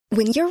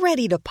When you're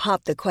ready to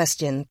pop the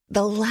question,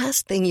 the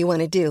last thing you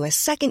want to do is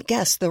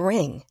second-guess the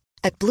ring.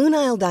 At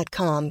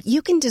BlueNile.com,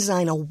 you can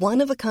design a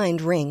one-of-a-kind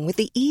ring with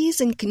the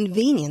ease and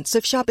convenience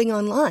of shopping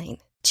online.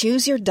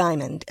 Choose your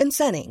diamond and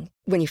setting.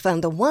 When you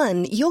find the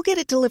one, you'll get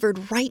it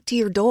delivered right to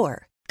your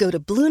door. Go to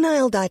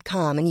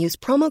BlueNile.com and use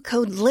promo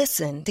code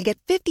LISTEN to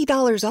get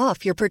 $50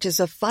 off your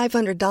purchase of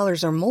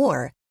 $500 or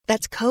more.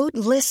 That's code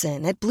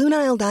LISTEN at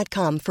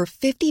BlueNile.com for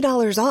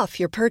 $50 off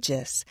your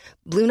purchase.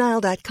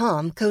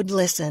 BlueNile.com, code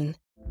LISTEN.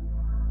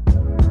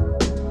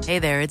 Hey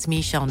there, it's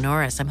Michelle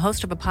Norris. I'm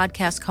host of a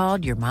podcast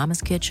called Your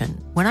Mama's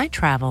Kitchen. When I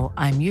travel,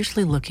 I'm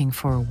usually looking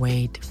for a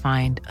way to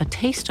find a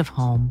taste of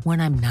home when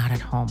I'm not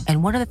at home.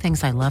 And one of the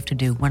things I love to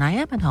do when I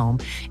am at home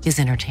is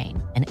entertain.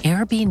 And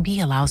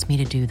Airbnb allows me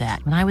to do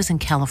that. When I was in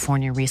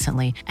California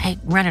recently, I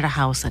rented a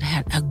house that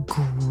had a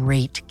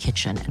great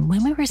kitchen. And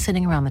when we were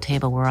sitting around the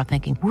table, we were all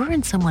thinking, we're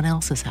in someone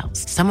else's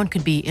house. Someone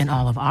could be in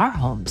all of our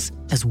homes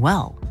as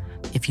well.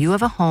 If you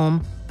have a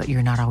home, but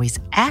you're not always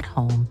at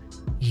home,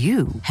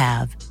 you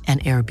have an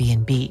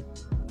Airbnb.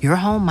 Your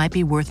home might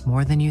be worth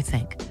more than you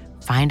think.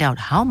 Find out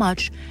how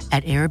much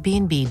at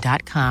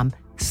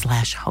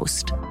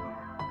airbnb.com/host.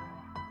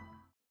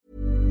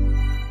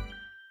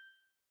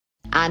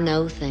 I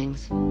know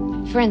things.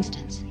 For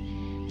instance,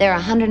 there are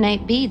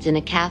 108 beads in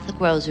a Catholic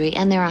rosary,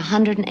 and there are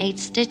 108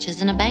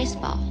 stitches in a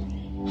baseball.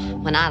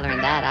 When I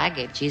learned that, I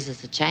gave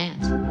Jesus a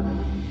chance.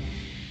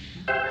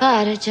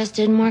 But it just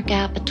didn't work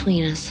out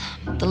between us.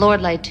 The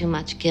Lord laid too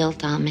much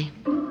guilt on me.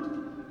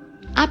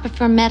 I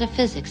prefer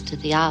metaphysics to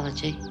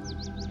theology.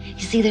 You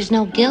see, there's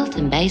no guilt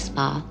in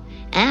baseball,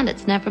 and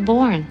it's never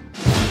boring.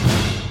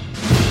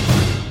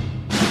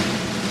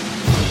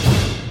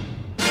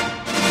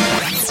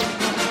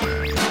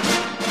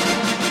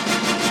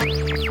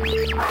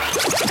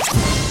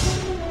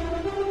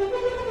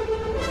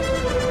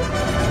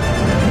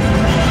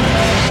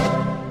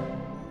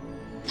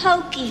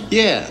 Pokey.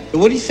 Yeah,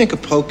 what do you think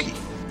of Pokey?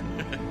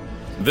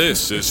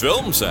 This is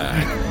Film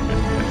Sack.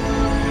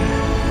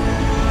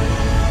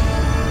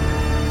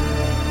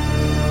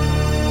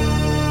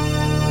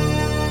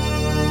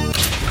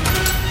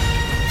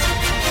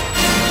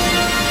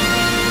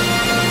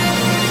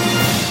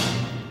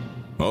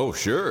 Oh,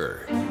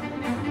 sure.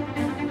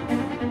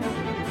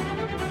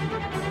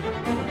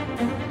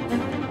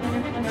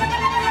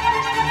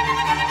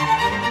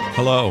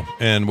 Hello,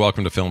 and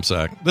welcome to Film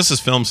Sack. This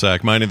is Film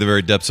Sack, mining the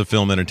very depths of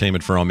film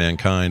entertainment for all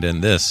mankind,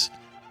 and this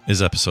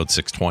is episode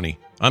 620.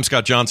 I'm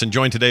Scott Johnson,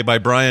 joined today by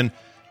Brian.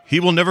 He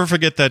will never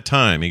forget that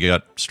time he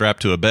got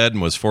strapped to a bed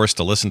and was forced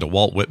to listen to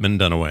Walt Whitman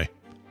Dunaway.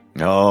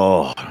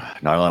 Oh,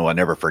 not only will I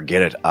never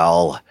forget it,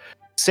 I'll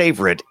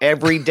savor it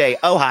every day.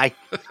 Oh, hi.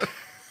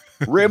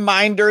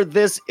 Reminder,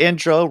 this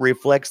intro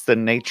reflects the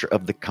nature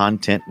of the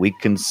content we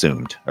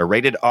consumed. A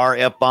rated R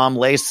F-bomb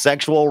laced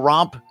sexual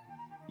romp?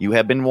 You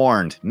have been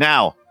warned.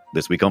 Now,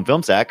 this week on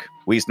Film Sack,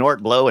 we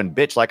snort, blow, and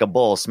bitch like a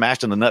bull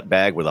smashed in the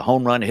nutbag with a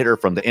home run hitter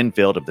from the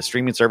infield of the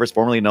streaming service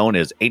formerly known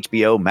as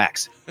HBO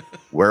Max,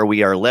 where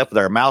we are left with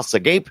our mouths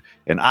agape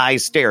and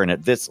eyes staring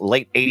at this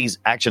late 80s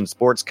action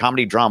sports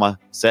comedy drama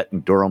set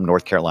in Durham,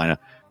 North Carolina,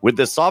 with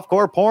the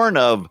softcore porn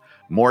of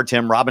more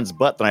Tim Robbins'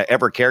 butt than I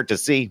ever cared to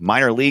see,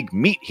 minor league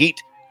meat heat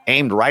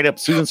aimed right up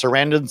Susan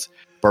Sarandon's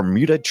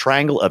Bermuda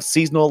Triangle of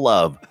seasonal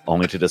love,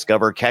 only to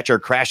discover catcher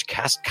Crash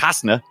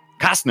Costner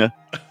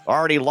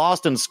already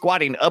lost and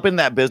squatting up in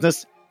that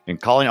business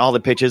and calling all the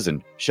pitches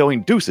and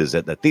showing deuces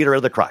at the theater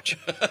of the crotch.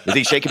 Is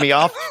he shaking me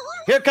off?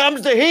 Here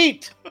comes the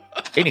heat!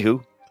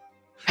 Anywho,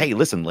 hey,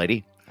 listen,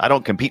 lady. I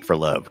don't compete for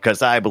love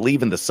because I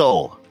believe in the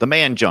soul, the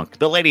man junk,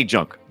 the lady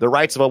junk, the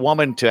rights of a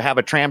woman to have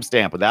a tramp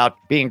stamp without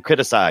being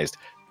criticized.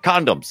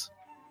 Condoms.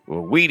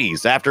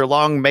 Wheaties after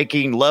long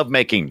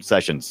love-making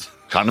sessions.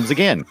 Condoms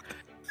again.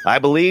 I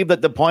believe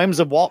that the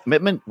poems of Walt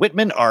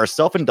Whitman are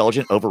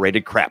self-indulgent,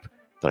 overrated crap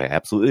that I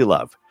absolutely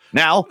love.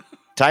 Now,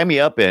 tie me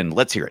up and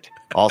let's hear it.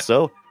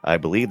 Also, I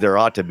believe there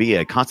ought to be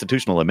a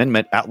constitutional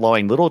amendment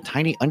outlawing little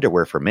tiny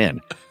underwear for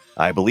men.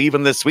 I believe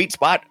in the sweet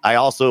spot. I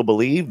also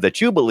believe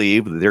that you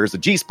believe that there's a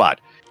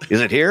G-spot.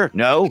 Is it here?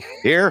 No.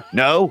 Here?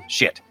 No.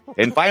 Shit.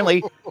 And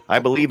finally, I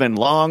believe in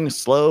long,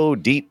 slow,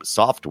 deep,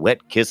 soft,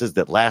 wet kisses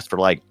that last for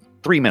like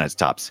 3 minutes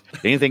tops.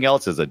 Anything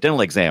else is a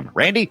dental exam.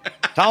 Randy,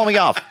 towel me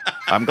off.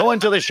 I'm going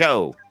to the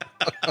show.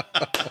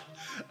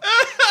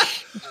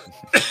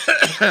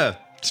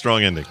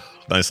 Strong ending.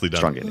 Nicely done.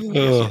 Strong ending.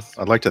 Yes.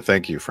 I'd like to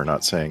thank you for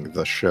not saying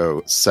the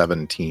show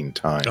 17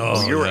 times.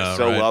 Oh, you're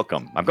so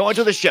welcome. I'm going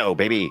to the show,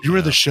 baby. You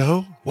were the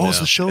show? What was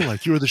the show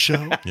like? You were the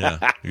show? Yeah,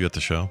 you got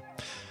the show.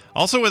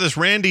 Also with us,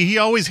 Randy, he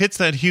always hits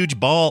that huge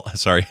ball.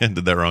 Sorry, I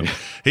did that wrong.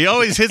 He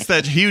always hits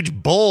that huge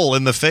bowl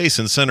in the face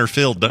in center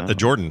field.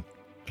 Jordan.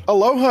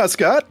 Aloha,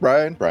 Scott.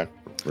 Brian.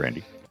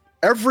 Randy.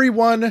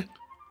 Everyone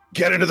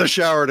get into the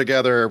shower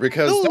together,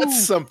 because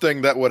that's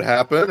something that would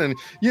happen. And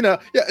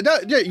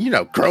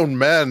grown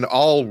men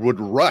all would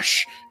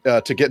rush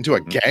to get into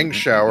a gang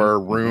shower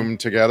room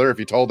together if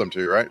you told them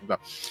to, right? No.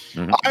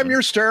 I'm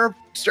your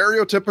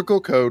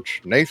stereotypical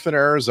coach, Nathan,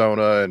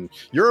 Arizona, and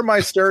you're my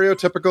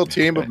stereotypical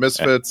team of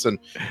misfits and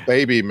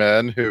baby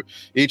men who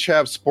each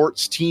have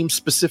sports team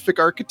specific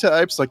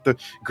archetypes, like the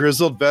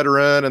grizzled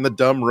veteran and the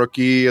dumb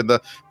rookie and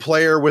the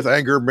player with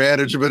anger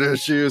management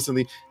issues and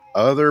the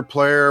other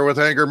player with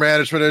anger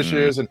management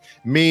issues, and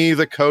me,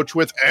 the coach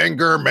with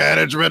anger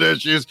management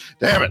issues.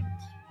 Damn it.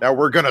 Now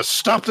we're going to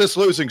stop this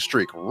losing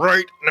streak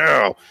right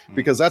now,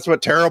 because that's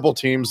what terrible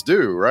teams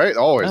do, right?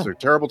 Always. They're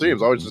terrible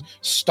teams. Always just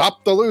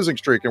stop the losing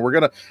streak. And we're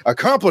going to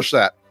accomplish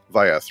that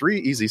via 3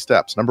 easy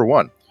steps. Number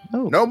 1,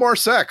 no more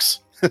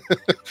sex.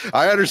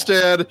 I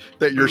understand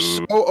that you're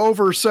so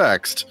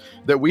oversexed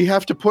that we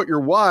have to put your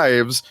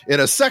wives in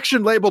a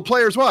section labeled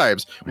players'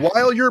 wives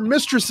while your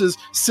mistresses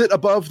sit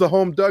above the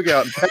home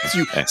dugout and text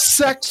you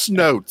sex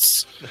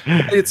notes.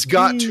 It's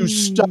got to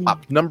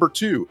stop. Number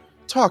 2,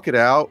 talk it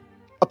out.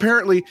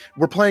 Apparently,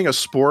 we're playing a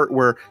sport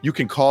where you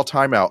can call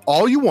timeout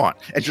all you want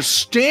and just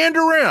stand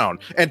around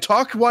and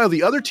talk while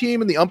the other team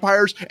and the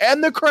umpires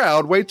and the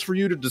crowd waits for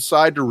you to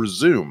decide to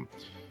resume.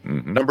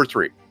 Number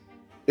 3,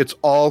 it's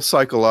all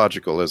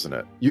psychological, isn't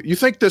it? You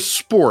think this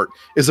sport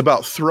is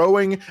about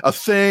throwing a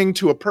thing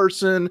to a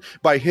person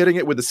by hitting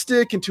it with a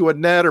stick into a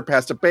net or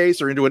past a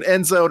base or into an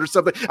end zone or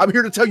something. I'm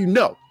here to tell you,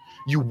 no.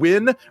 You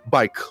win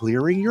by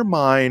clearing your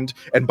mind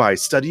and by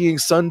studying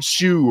Sun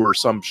Tzu or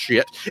some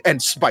shit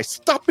and by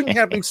stopping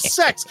having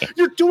sex.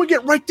 You're doing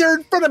it right there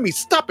in front of me.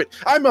 Stop it.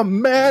 I'm a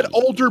mad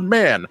older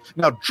man.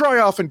 Now dry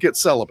off and get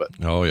celibate.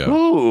 Oh, yeah.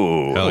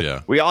 Ooh. Hell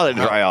yeah. We all had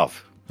to dry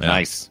off. Yeah,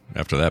 Nice.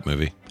 After that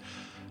movie.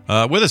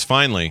 With us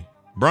finally,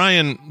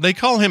 Brian, they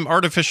call him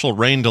artificial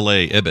rain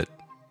delay Ibbot.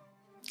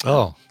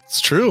 Oh,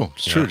 it's true.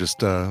 It's true. Just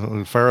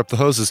fire up the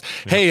hoses.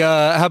 Hey,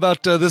 how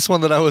about this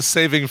one that I was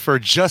saving for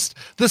just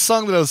this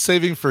song that I was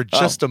saving for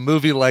just a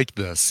movie like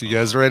this? You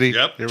guys ready?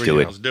 Yep. Here we Do go.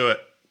 it. Let's do it.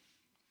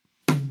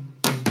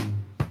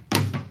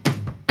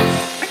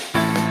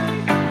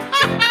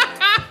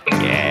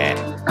 Yeah.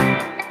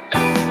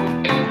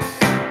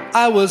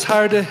 I was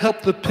hired to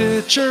help the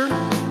pitcher.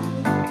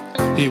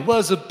 He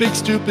was a big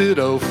stupid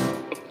oaf.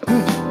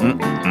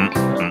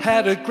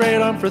 Had a great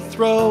arm for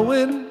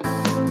throwing,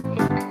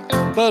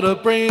 but a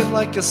brain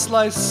like a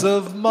slice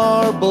of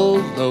marble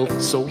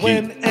loaf. So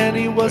when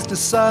Annie was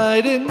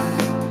deciding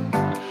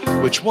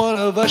which one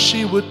of us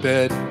she would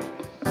bet,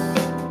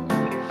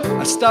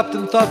 I stopped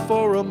and thought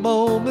for a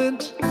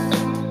moment,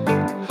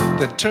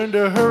 then turned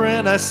to her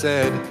and I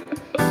said,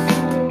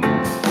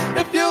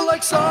 if you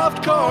like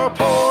softcore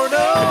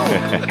porno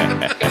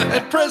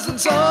and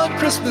presents on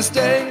Christmas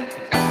Day,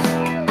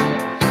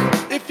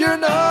 if you're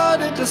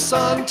not into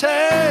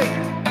Sontag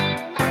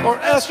or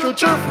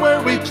AstroTurf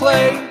where we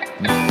play,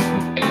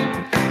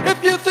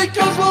 if you think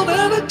Oswald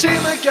and a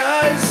team of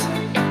guys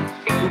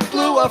who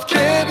blew off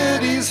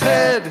Kennedy's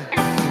head,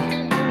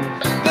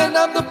 then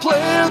I'm the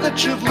player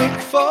that you've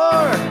looked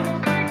for.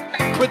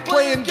 Quit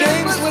playing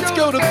games, let's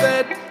go to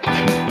bed.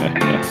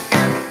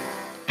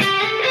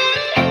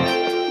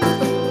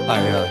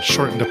 I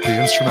shortened up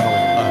the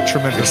instrumental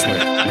tremendously.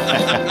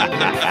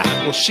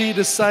 Well, she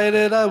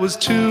decided I was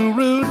too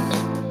rude,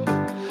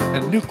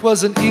 and Nuke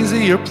was an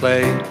easier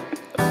play.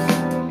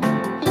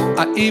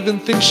 I even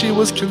think she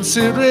was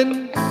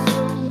considering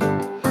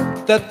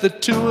that the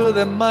two of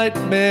them might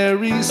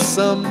marry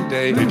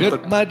someday.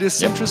 But my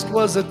disinterest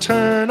was a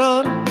turn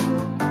on.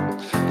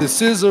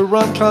 This is a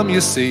rom-com,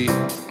 you see.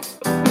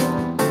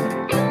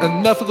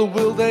 Enough of the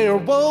will they or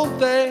won't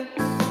they.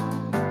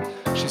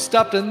 She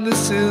stopped and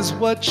this is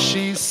what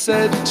she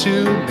said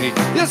to me.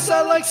 Yes,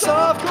 I like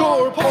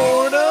softcore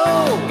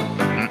porno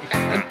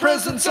and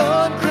presents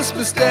on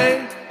Christmas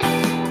Day.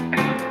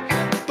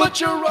 But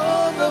you're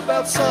wrong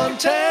about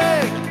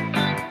Sontag.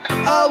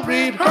 I'll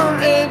read her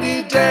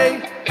any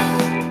day.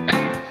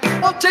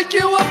 I'll take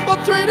you up on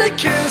 3-day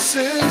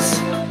kisses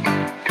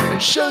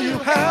and show you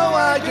how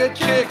I get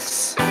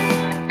kicks.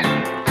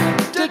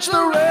 Ditch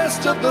the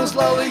rest of those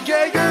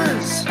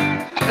lollygaggers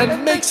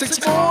and make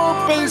 6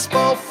 more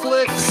baseball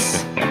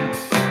flicks.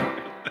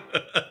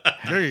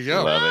 There you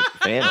go. Love it.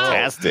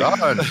 Fantastic.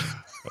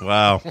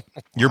 Wow.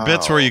 Your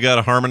bits where you got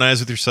to harmonize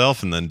with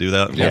yourself and then do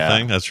that whole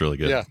thing. That's really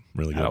good. Yeah.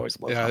 Really good. I always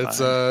love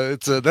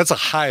That's a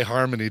high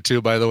harmony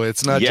too, by the way.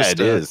 It's not just it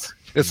is.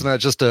 It's not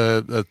just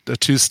a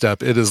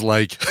two-step. It is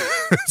like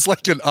it's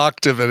like an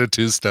octave and a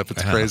two-step.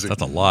 It's crazy.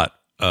 That's a lot.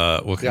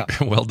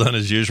 Well done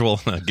as usual.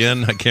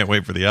 Again, I can't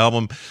wait for the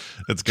album.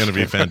 It's going to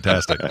be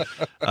fantastic.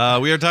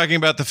 We are talking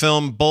about the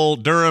film Bull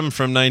Durham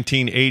from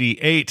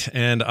 1988,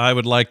 and I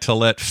would like to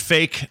let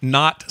fake,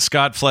 not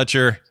Scott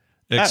Fletcher,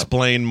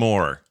 explain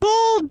more.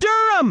 Bull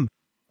Durham!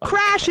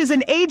 Crash is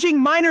an aging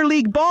minor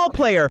league ball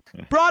player,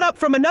 brought up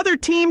from another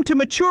team to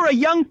mature a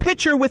young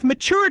pitcher with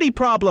maturity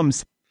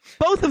problems.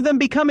 Both of them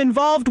become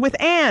involved with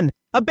Anne,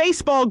 a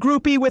baseball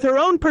groupie with her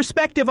own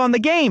perspective on the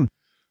game.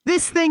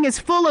 This thing is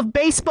full of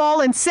baseball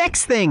and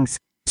sex things.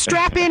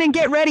 Strap in and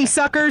get ready,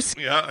 suckers.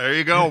 Yeah, there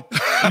you go.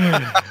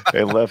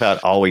 I love how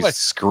it always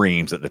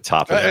screams at the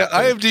top of it.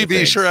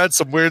 IMDb sure had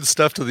some weird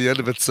stuff to the end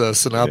of its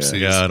synopsis.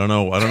 Yeah, I don't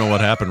know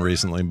what happened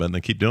recently, but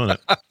they keep doing it.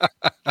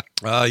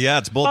 Yeah,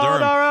 it's Bull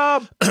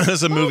Durham. This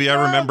is a movie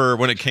I remember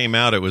when it came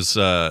out. It was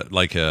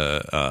like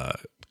a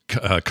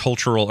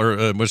cultural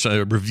or was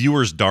a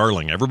reviewer's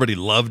darling. Everybody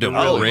loved it. We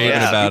were raving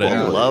about it.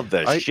 Love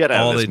the shit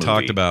out all of this they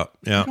talked about.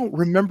 Yeah, I don't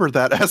remember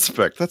that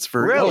aspect. That's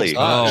very really.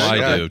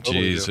 I do.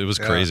 Jeez, it was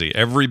crazy.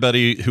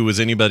 Everybody who was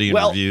anybody in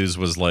reviews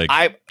was like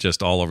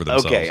just all over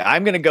themselves. Okay,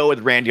 I'm going to go with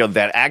Randy on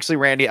that. Actually,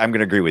 Randy, I'm going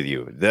to agree with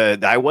you.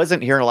 I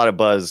wasn't hearing a lot of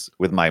buzz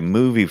with my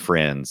movie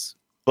friends,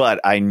 but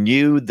I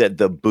knew that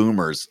the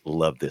boomers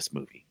loved this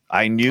movie.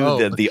 I knew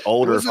that the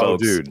older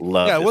folks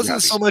loved it. Yeah, it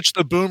wasn't so much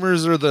the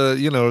boomers or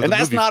and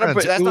that's not a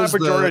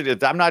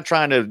pejorative. I'm not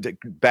trying to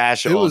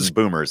bash on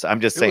boomers.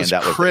 I'm just saying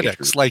that was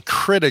critics. Like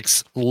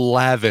critics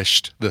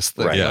lavished this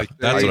thing. Right. Yeah, like,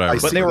 that's what I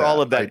remember. But they were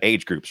all of that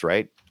age groups,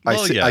 right?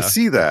 I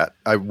see that.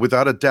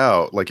 Without a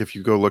doubt. Like if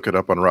you go look it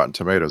up on Rotten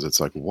Tomatoes,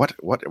 it's like what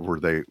were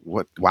they?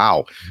 What?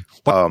 Wow.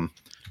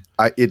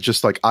 It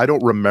just like I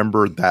don't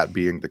remember that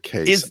being the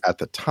case at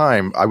the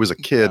time. I was a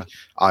kid.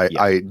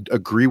 I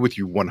agree with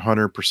you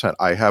 100%.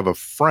 I have a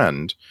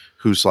friend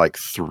who's like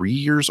 3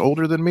 years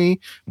older than me,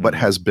 but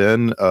has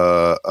been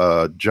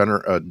the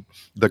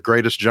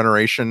greatest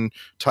generation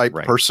type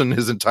person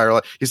his entire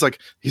life. He's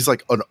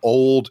like an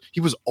old. He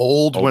was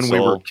old when we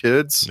were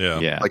kids.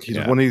 Yeah. Like he's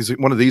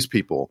one of these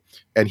people,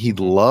 and he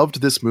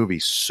loved this movie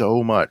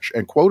so much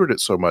and quoted it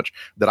so much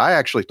that I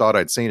actually thought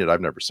I'd seen it.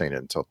 I've never seen it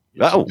until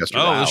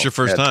yesterday. Oh, this is your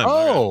first time.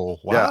 Oh,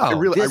 wow. Yeah, I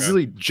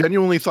really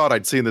genuinely thought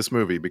I'd seen this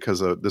movie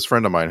because this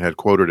friend of mine had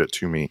quoted it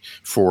to me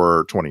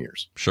for 20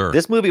 years. Sure.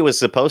 This movie was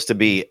supposed to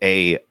be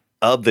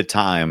at the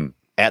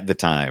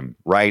time,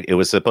 right? It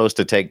was supposed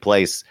to take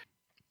place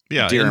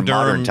during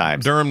modern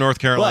times. Durham, North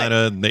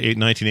Carolina,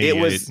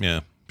 1988. Yeah,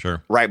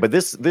 sure. Right, but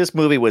this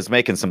movie was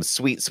making some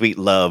sweet, sweet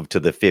love to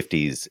the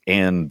 50s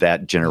and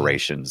that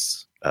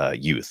generation's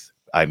youth.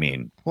 I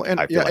mean,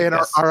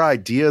 our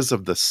ideas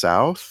of the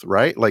South,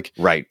 right? Like,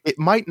 it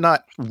might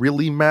not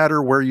really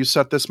matter where you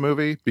set this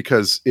movie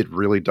because it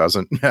really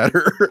doesn't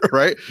matter,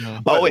 right?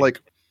 Yeah. But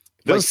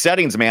those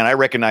settings, man, I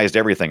recognized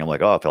everything. I'm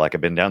like, I feel like I've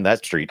been down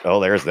that street.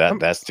 Oh, there's that.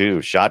 That's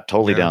too shot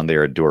totally down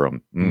there at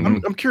Durham.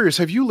 Mm-hmm. I'm curious.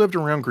 Have you lived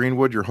around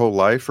Greenwood your whole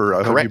life, or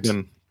correct? Have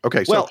you been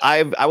okay? Well,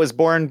 I was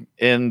born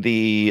on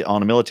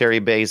a military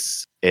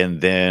base,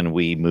 and then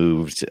we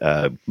moved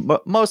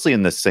mostly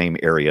in the same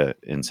area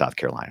in South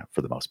Carolina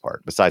for the most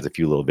part. Besides a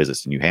few little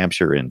visits to New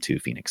Hampshire and to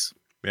Phoenix.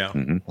 Yeah.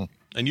 Mm-hmm.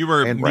 And you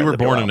were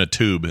born in a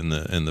tube in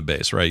the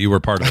base, right? You were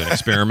part of an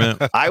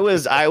experiment. I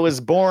was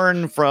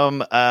born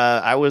from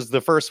I was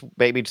the first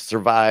baby to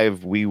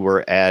survive. We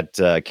were at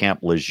Camp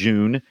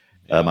Lejeune.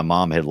 My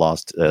mom had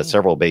lost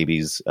several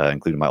babies,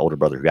 including my older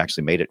brother, who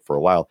actually made it for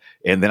a while.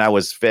 And then I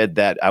was fed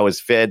on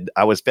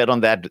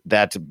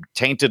that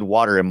tainted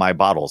water in my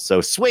bottle.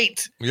 So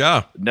sweet.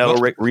 Yeah. No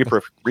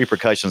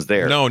repercussions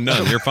there. No,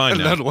 none. You're fine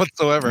now. None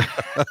whatsoever.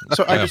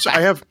 So I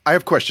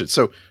have questions.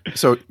 So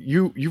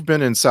you've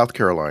been in South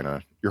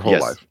Carolina your whole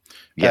life.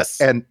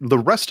 Yes. And the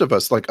rest of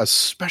us, like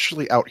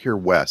especially out here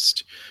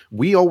west,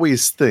 we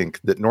always think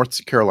that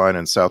North Carolina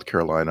and South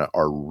Carolina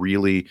are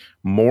really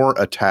more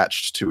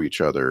attached to each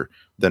other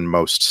than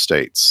most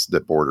states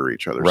that border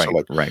each other. Right,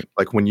 so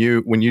like when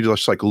you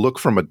just like look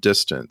from a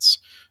distance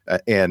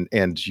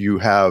and you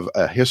have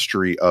a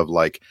history of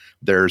like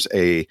there's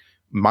a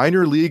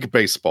minor league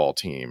baseball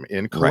team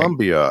in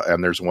Columbia,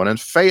 and there's one in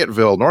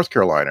Fayetteville, North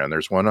Carolina, and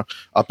there's one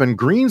up in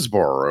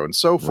Greensboro and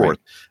so forth.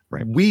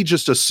 Right. We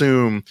just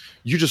assume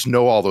you just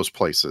know all those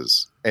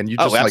places, and you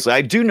just absolutely.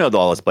 I do know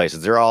all those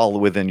places. They're all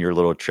within your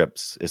little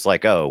trips. It's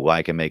like,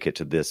 I can make it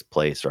to this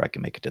place, or I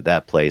can make it to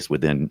that place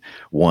within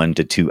 1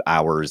 to 2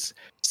 hours.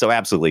 So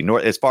absolutely,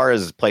 as far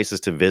as places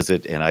to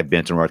visit, and I've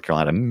been to North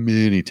Carolina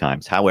many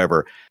times.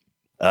 However,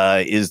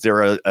 is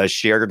there a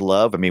shared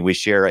love? I mean, we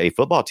share a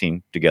football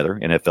team together,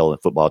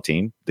 NFL football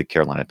team, the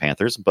Carolina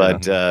Panthers,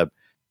 but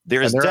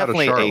there's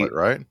definitely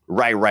Charlotte,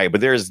 right.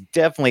 But there's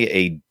definitely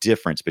a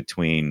difference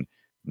between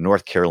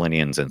North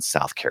Carolinians and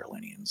South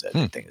Carolinians.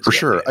 For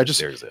sure. I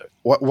just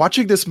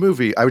watching this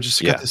movie, I would just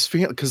get this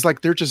feeling because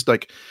like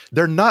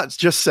they're not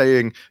just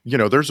saying,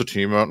 there's a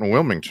team out in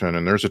Wilmington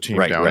and there's a team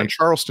down in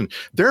Charleston.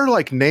 They're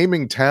like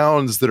naming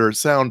towns that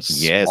sound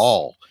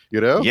small.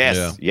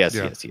 Yes.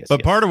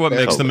 But part of what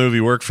makes the movie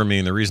work for me,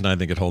 and the reason I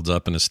think it holds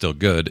up and is still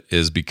good,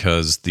 is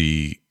because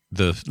the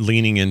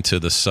leaning into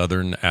the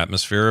southern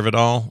atmosphere of it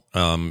all,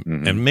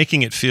 and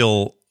making it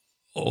feel,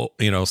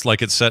 it's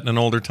like it's set in an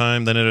older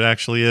time than it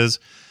actually is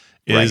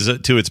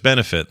to its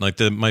benefit. Like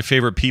my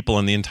favorite people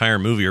in the entire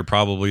movie are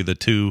probably the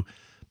two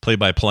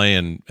play-by-play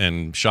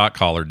and shot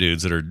caller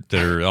dudes that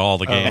are all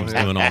the games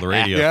doing all the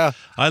radio. Yeah,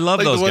 I love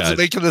like those the ones guys that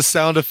making the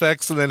sound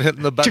effects and then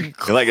hitting the button.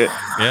 Like it,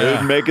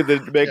 make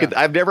it.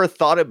 I've never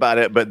thought about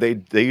it, but they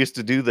used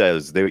to do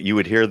those. You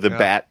would hear the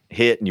bat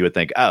hit, and you would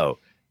think,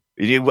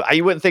 You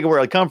wouldn't think of where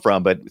it come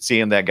from, but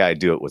seeing that guy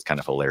do it was kind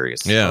of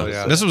hilarious.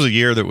 Yeah. This was a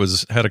year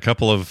that had a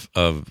couple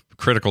of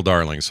critical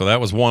darlings. So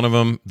that was one of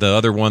them. The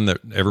other one that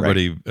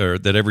everybody or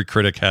that every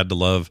critic had to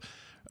love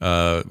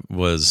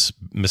was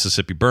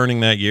Mississippi Burning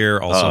that year.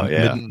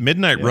 Also,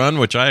 Midnight Run,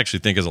 which I actually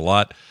think is a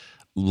lot.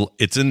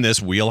 It's in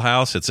this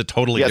wheelhouse. It's a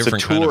totally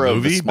different kind of movie.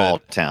 Of the small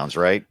towns,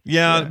 right?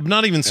 Yeah,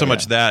 not even so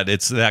much that.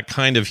 It's that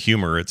kind of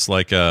humor. It's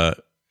like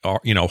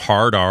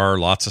hard R,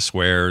 lots of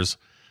swears.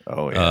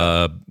 Oh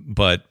yeah,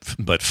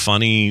 but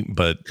funny.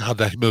 But God,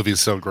 that movie is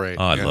so great.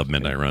 I love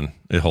Midnight Run.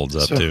 It holds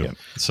up too. Yeah.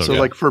 So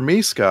like for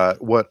me,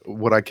 Scott,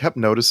 what I kept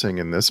noticing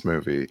in this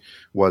movie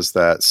was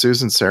that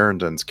Susan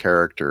Sarandon's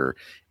character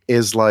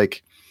is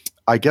like,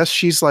 I guess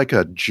she's like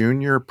a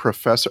junior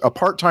professor, a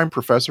part-time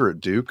professor at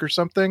Duke or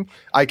something.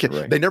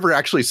 They never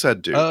actually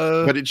said Duke,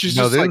 but she's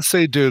no, just they like, didn't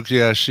say Duke.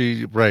 Yeah,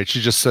 she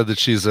just said that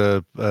she's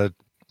a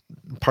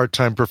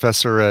part-time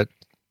professor at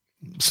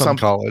some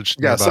college.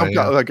 Yeah,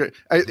 nearby, like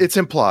it's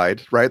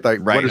implied, right? Like,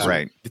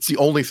 right. It's the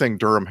only thing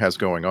Durham has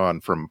going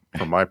on from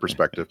my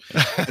perspective.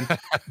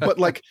 But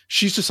like,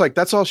 she's just like,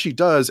 that's all she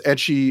does, and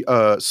she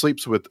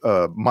sleeps with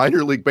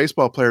minor league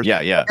baseball players.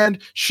 Yeah.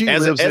 And she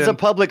lives as a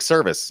public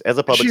service.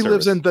 She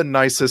lives in the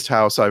nicest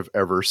house I've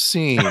ever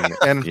seen.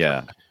 And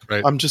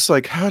right. I'm just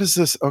like, how does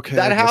this? Okay,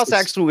 that house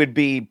actually would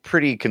be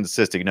pretty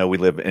consistent.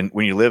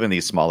 When you live in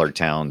these smaller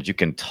towns, you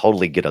can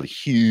totally get a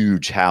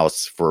huge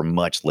house for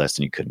much less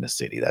than you could in the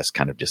city. That's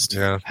kind of just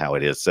how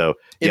it is. So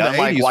in the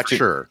 80s, watching,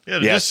 sure. Yeah,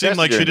 it just seemed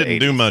like she didn't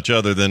do much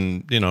other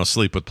than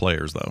sleep with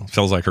players, though.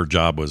 Feels like her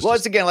job was.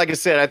 Once again, like I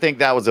said, I think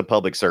that was a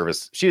public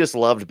service. She just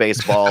loved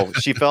baseball.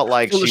 She felt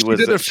like she was.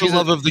 Did it for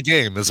love of the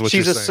game, is what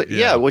she's saying.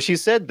 Yeah, well, she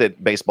said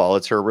that baseball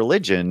is her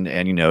religion,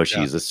 and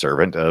she's a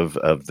servant of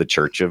the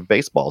Church of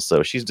Baseball.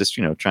 So she's just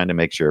trying to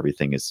make sure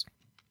everything is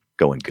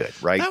going good,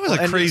 right? That was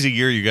a crazy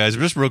year, you guys.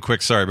 Just real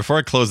quick, sorry, before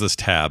I close this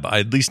tab,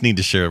 I at least need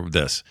to share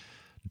this.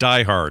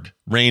 Die Hard,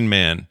 Rain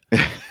Man.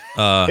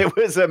 It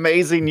was an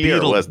amazing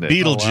year, wasn't it?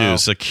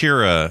 Beetlejuice,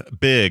 Akira,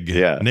 Big,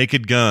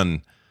 Naked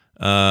Gun,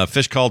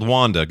 Fish Called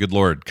Wanda, good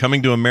Lord.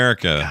 Coming to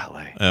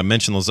America.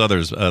 Mention those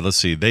others. Let's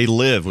see. They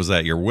Live was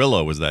that year.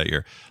 Willow was that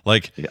year.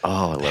 Like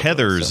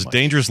Heathers, so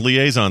Dangerous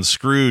Liaison,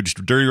 Scrooge,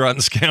 Dirty Rotten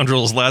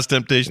Scoundrels, Last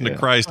Temptation to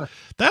Christ.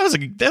 That's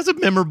a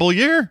memorable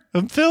year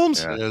of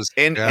films. Yeah, it is.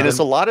 And it's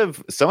a lot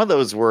of, some of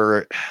those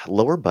were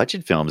lower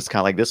budget films. It's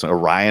kind of like this one.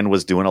 Orion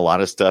was doing a lot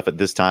of stuff at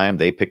this time.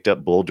 They picked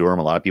up Bull Durham.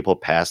 A lot of people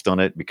passed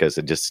on it because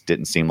it just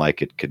didn't seem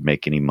like it could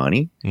make any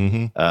money.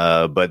 Mm-hmm.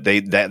 But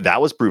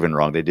that was proven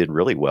wrong. They did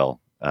really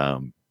well.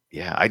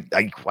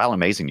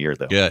 Amazing year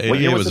though. Yeah, what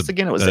year was this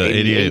again? It was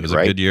 88. It was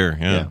right? a good year.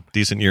 Yeah.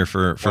 Decent year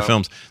for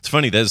films. It's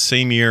funny, that's the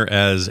same year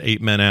as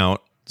 8 Men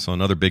Out, so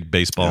another big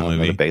baseball movie.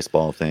 Another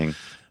baseball thing.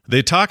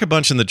 They talk a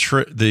bunch in the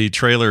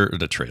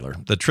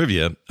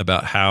trivia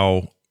about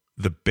how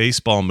the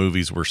baseball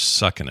movies were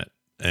sucking it,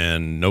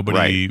 and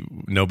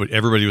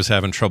everybody was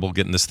having trouble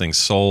getting this thing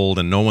sold,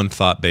 and no one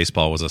thought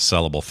baseball was a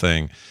sellable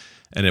thing,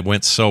 and it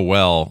went so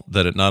well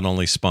that it not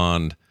only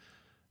spawned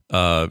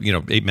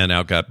 8 Men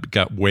Out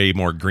got way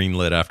more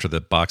greenlit after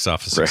the box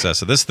office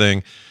success of this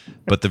thing,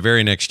 but the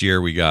very next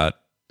year we got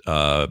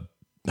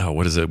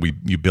what is it?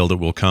 You Build It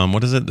Will Come.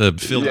 What is it? The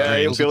Field of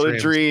Dreams. Field of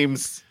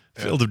Dreams.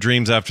 Field of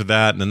Dreams after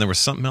that, and then there was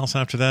something else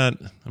after that.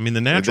 I mean,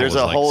 The Natural. There's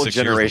a whole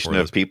generation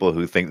of people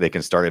who think they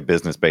can start a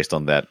business based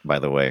on that, by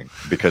the way,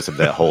 because of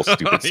that whole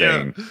stupid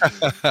saying.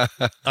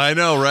 I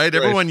know, right?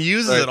 Everyone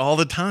uses it all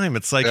the time.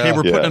 It's like, hey,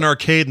 we're putting an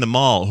arcade in the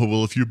mall. Oh,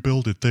 well, if you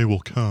build it, they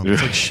will come.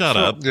 It's like, shut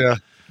up. Yeah.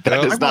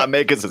 That does not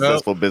make a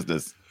successful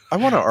business. I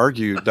want to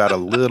argue that a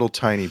little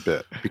tiny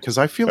bit, because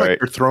I feel like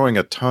you're throwing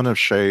a ton of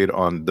shade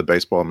on the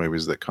baseball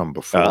movies that come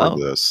before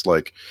this,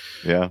 like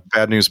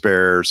Bad News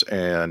Bears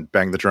and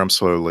Bang the Drum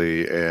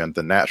Slowly and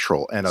The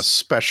Natural, and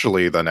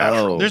especially The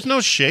Natural. There's no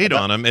shade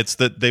on them. It's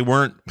that they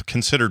weren't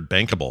considered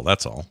bankable.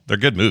 That's all. They're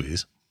good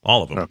movies.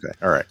 All of them. Okay.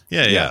 All right.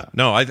 Yeah.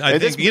 No, I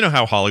think you know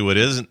how Hollywood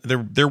is.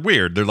 They're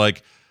weird. They're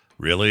like,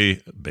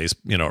 really,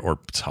 or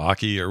it's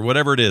hockey or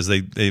whatever it is.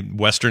 They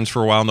Westerns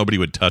for a while, nobody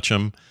would touch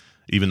them,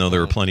 even though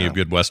there were plenty of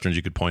good Westerns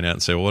you could point at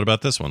and say, well, what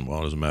about this one? Well,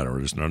 it doesn't matter.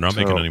 We're just not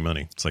making any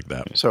money. It's like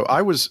that. So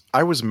I was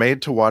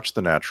made to watch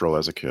The Natural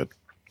as a kid.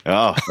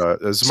 Oh,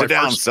 sit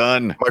down,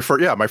 son.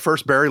 My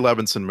first Barry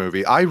Levinson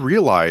movie. I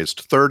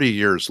realized 30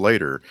 years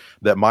later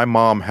that my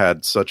mom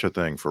had such a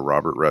thing for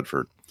Robert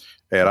Redford.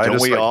 And I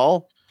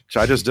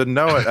just didn't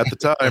know it at the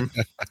time.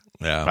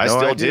 Yeah, I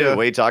still do. What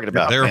are you talking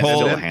about? Their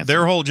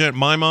whole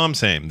my mom,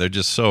 same. They're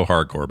just so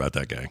hardcore about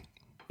that guy.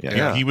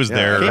 Yeah, he was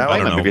there. I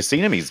don't know. Have you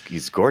seen him?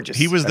 He's gorgeous.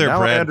 He was their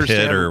Brad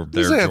Pitt or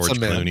their George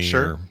Clooney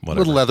or whatever. A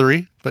little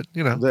leathery, but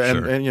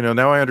And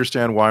now I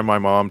understand why my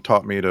mom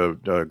taught me to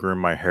groom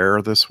my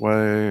hair this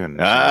way, and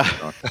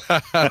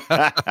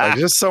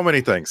just so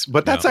many things.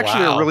 But that's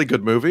actually a really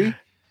good movie.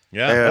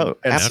 Yeah,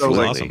 and so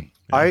awesome.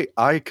 I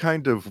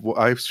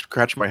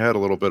scratched my head a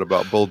little bit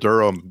about Bull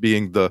Durham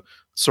being the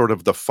sort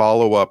of the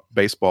follow-up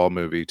baseball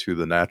movie to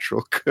The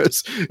Natural,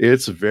 because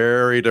it's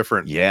very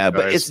different. Yeah,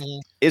 but guys.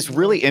 it's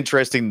really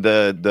interesting.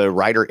 The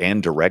writer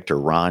and director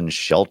Ron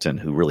Shelton,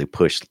 who really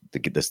pushed to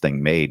get this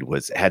thing made,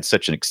 had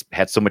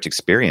so much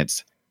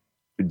experience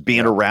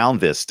being around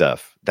this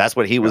stuff. That's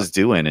what he was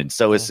doing, and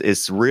so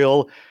it's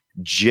real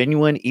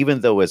genuine,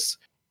 even though it's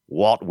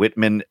Walt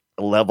Whitman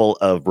level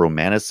of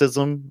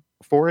romanticism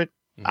for it.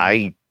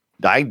 I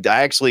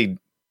actually,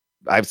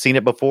 I've seen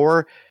it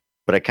before,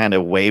 but I kind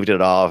of waved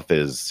it off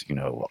as,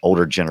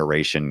 older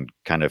generation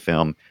kind of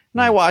film.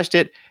 And I watched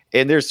it,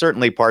 and there's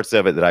certainly parts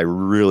of it that I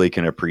really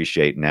can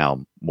appreciate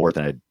now more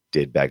than I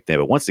did back then.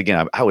 But once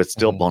again, I was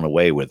still blown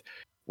away with,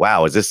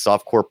 wow, is this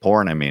softcore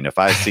porn? I mean, if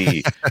I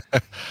see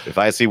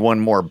one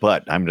more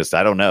butt,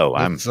 I don't know.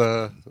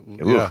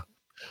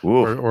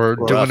 Or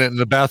doing it in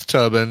the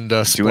bathtub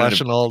and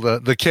splashing all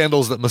the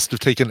candles that must have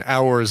taken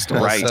hours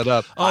to set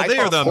up. Oh, they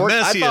are the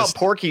messiest. I thought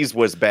Porky's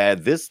was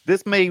bad. This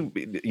may,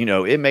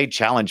 it may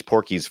challenge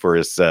Porky's for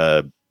his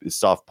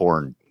soft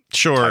porn.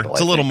 Sure, title,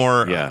 it's a little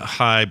more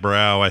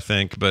highbrow, I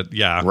think, but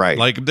yeah, right.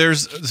 Like,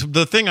 there's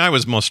the thing I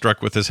was most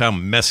struck with is how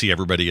messy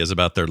everybody is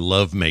about their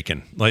love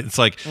making. Like, it's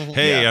like,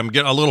 hey, I'm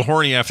getting a little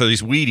horny after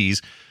these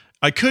Wheaties.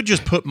 I could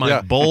just put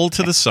my bowl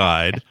to the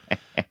side,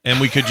 and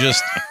we could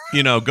just,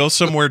 go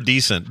somewhere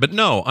decent. But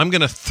no, I'm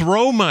going to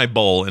throw my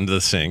bowl into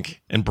the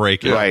sink and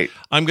break it. Right.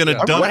 I'm going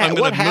to dump.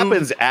 What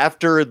happens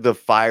after the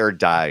fire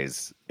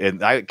dies?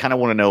 And I kind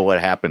of want to know what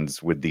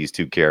happens with these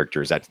two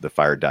characters after the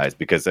fire dies,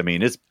 because I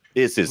mean, it's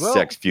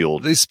sex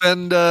fueled. They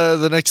spend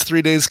the next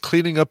 3 days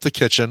cleaning up the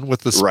kitchen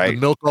with the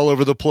milk all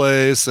over the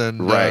place,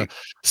 and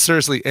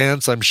seriously,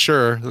 ants. I'm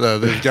sure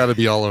they've got to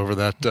be all over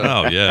that.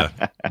 Oh yeah,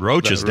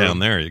 roaches down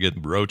there. You get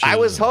roaches. I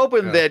was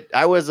hoping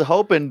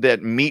that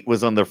meat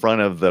was on the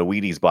front of the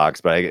Wheaties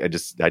box, but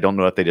I don't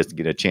know if they just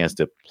get a chance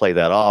to play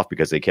that off,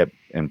 because they kept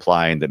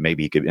implying that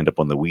maybe he could end up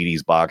on the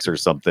Wheaties box or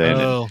something,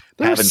 and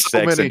having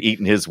sex and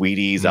eating his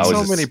Wheaties.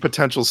 Many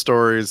potential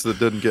stories that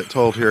didn't get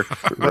told here.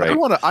 Right.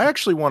 I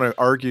actually want to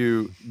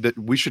argue that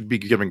we should be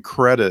giving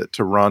credit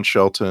to Ron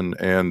Shelton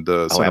and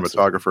the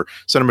cinematographer.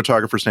 Absolutely.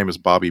 Cinematographer's name is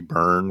Bobby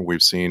Byrne.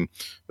 We've seen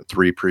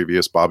 3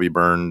 previous Bobby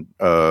Byrne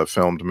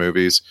filmed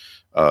movies.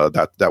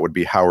 That would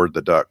be Howard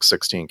the Duck,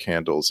 16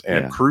 Candles,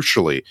 and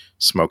crucially,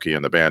 Smokey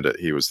and the Bandit.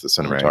 He was the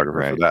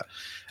cinematographer for that.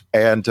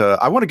 And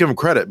I want to give him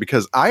credit,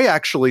 because I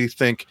actually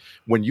think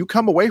when you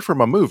come away from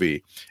a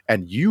movie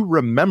and you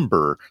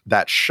remember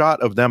that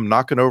shot of them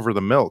knocking over the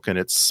milk and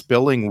it's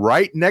spilling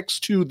right next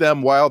to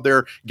them while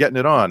they're getting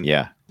it on.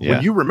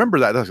 When you remember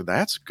that,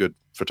 that's good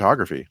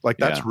photography. Like,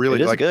 that's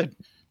really good.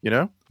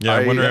 Yeah,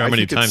 I wonder how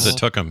many times it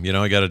took him. You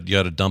got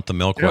to dump the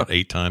milk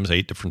 8 times,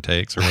 8 different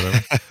takes or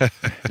whatever. I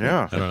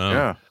don't know.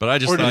 Yeah. But I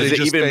just or thought they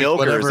just even milk,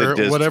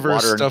 whatever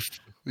stuff.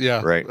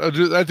 Yeah, right.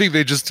 I think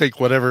they just take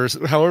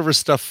however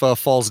stuff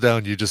falls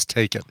down, you just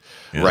take it.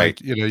 Yeah. Right.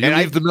 You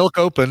leave the milk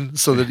open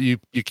so that you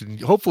can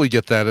hopefully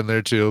get that in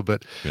there too.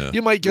 But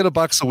you might get a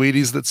box of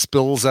Wheaties that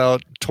spills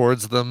out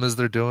towards them as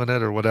they're doing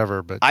it or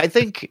whatever. But I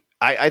think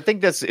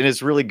that's, and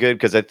it's really good,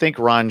 because I think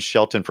Ron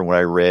Shelton, from what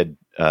I read,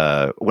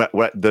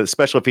 what the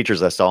special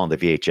features I saw on the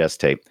VHS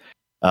tape,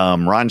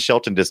 Ron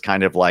Shelton just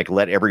kind of like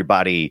let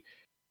everybody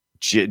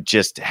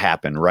just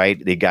happen,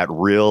 right? They got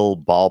real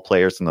ball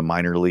players in the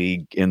minor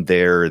league in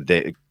there.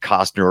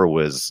 Costner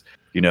was,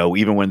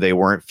 even when they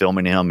weren't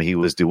filming him, he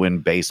was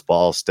doing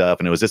baseball stuff.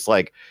 And it was just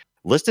like,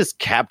 let's just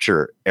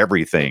capture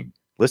everything.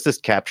 Let's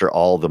just capture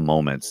all the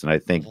moments. And I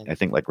think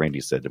like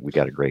Randy said, that we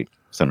got a great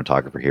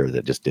cinematographer here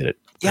that just did it.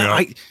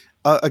 Yeah.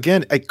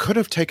 Again, it could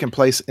have taken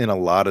place in a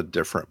lot of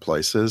different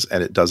places,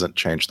 and it doesn't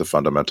change the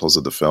fundamentals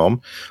of the film.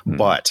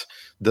 But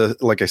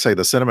like I say,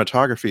 the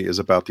cinematography is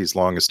about these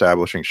long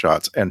establishing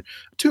shots, and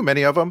too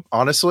many of them,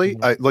 honestly.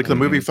 The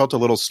movie felt a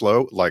little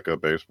slow, like a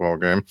baseball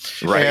game.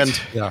 Right. And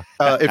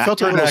it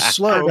felt a little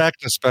slow.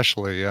 Act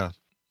especially, And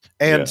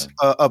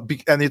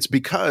and it's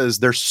because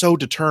they're so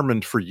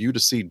determined for you to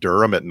see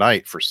Durham at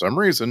night for some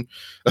reason.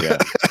 Yeah.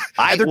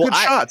 They're good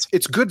shots.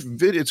 It's good.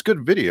 It's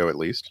good video, at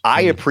least.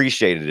 I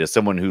appreciated it as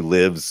someone who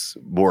lives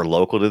more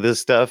local to this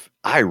stuff.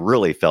 I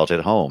really felt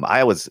at home.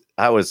 I was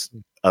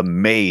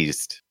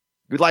amazed.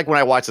 Like when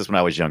I watched this when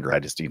I was younger, I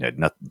just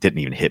didn't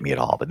even hit me at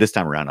all. But this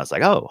time around, I was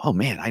like, oh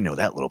man, I know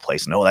that little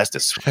place. No, that's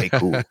just way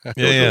cool.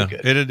 Really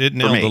good. It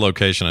nailed the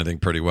location, I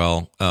think, pretty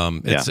well.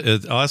 I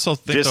also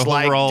think just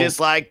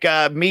like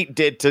Meat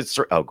did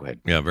to. Oh, go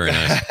ahead. Yeah, very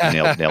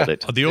nice. nailed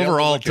it. The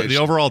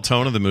overall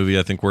tone of the movie,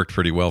 I think, worked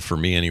pretty well for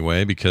me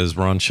anyway, because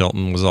Ron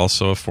Shelton was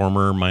also a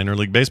former minor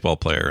league baseball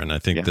player, and I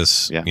think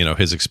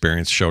his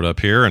experience showed up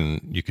here, and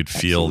you could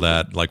feel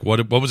that. Like,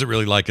 what was it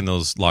really like in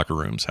those locker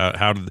rooms?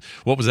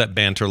 What was that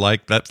banter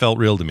like? That felt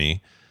real to me.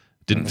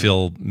 Didn't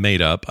feel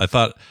made up. I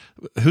thought,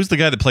 who's the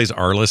guy that plays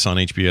Arliss on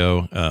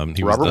HBO?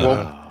 He Robert was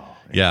Wool.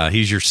 Yeah,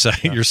 he's your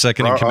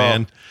second in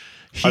command.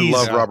 I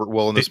love Robert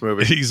Wool in this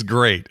movie. He's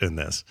great in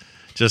this.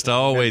 Just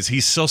always,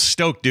 he's so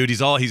stoked, dude. He's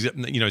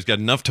got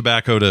enough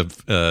tobacco to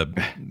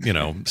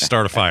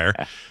start a fire.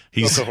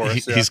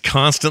 He's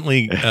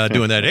constantly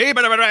doing that. Hey,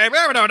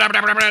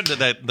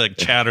 the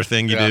chatter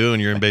thing you do when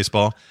you're in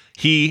baseball.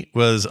 he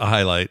was a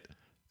highlight.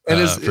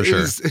 And for sure.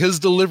 his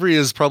delivery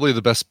is probably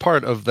the best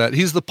part of that.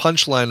 He's the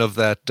punchline of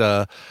that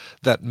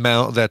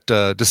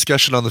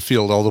discussion on the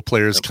field. All the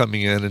players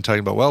coming in and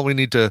talking about, well, we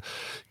need to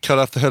cut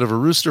off the head of a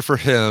rooster for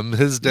him.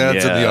 His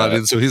dad's in the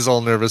audience, so he's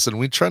all nervous, and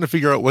we're trying to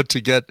figure out what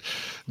to get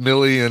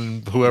Millie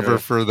and whoever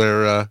for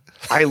their.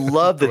 I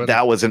love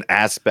that was an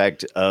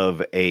aspect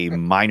of a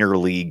minor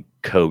league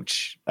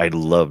coach.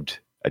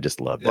 I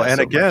just loved that. Well, and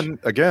so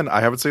again, I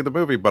haven't seen the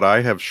movie, but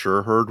I have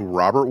sure heard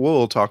Robert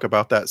Wool talk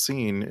about that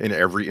scene in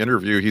every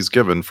interview he's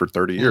given for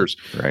 30 years.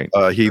 Right.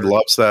 He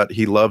loves that.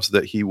 He loves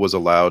that he was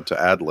allowed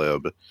to ad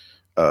lib,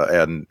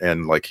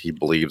 and like he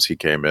believes he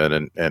came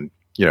in and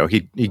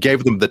he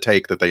gave them the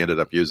take that they ended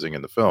up using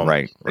in the film.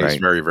 Right. He's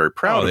very, very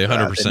proud. They of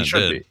that, 100%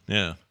 did.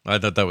 Yeah, I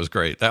thought that was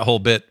great. That whole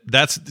bit.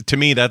 That's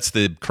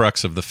the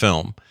crux of the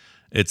film.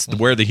 It's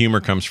where the humor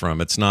comes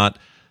from. It's not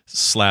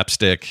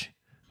slapstick.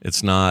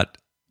 It's not.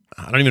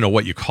 I don't even know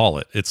what you call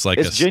it. It's like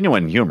it's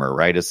genuine humor,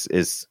 right?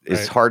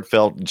 It's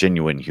heartfelt,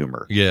 genuine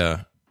humor.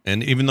 Yeah,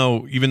 and even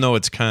though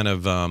it's kind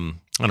of I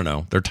don't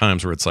know, there are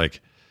times where it's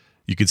like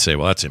you could say,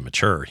 well, that's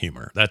immature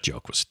humor. That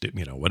joke was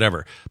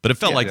whatever, but it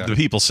felt like the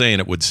people saying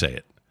it would say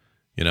it.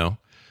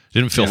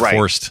 Didn't feel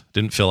forced.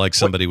 Didn't feel like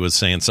somebody was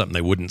saying something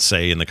they wouldn't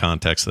say in the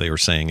context they were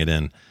saying it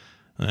in.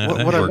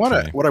 What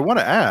I want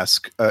to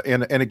ask,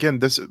 and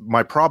again,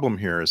 my problem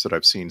here is that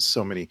I've seen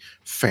so many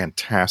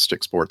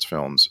fantastic sports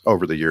films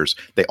over the years.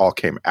 They all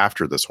came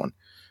after this one,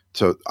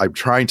 so I'm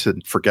trying to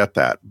forget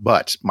that.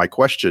 But my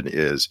question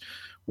is,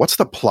 what's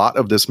the plot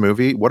of this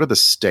movie? What are the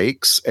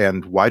stakes,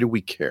 and why do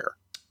we care?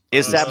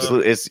 It's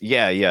absolutely. It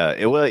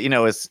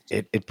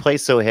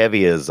plays so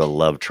heavy as a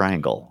love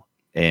triangle.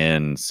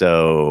 And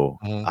so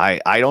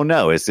I don't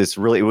know. It's just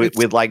really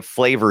with like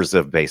flavors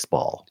of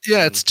baseball.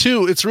 Yeah, it's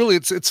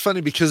funny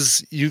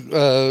because you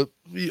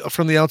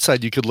from the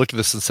outside you could look at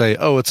this and say,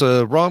 oh, it's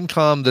a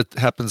rom-com that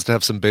happens to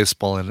have some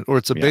baseball in it, or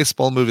it's a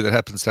baseball movie that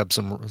happens to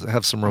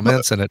have some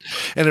romance in it,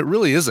 and it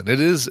really isn't. It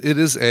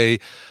is a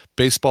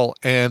baseball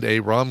and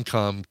a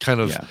rom-com kind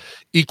of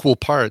equal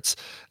parts,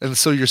 and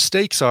so your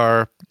stakes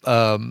are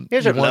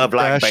here's a love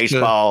like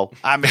baseball.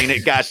 I mean,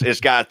 it's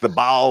got the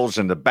balls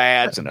and the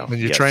bats and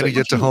you're trying to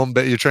get to home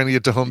base. You're trying to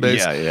get to home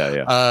base.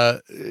 Yeah.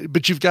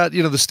 But you've got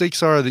the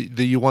stakes are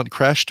that you want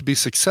Crash to be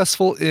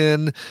successful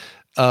in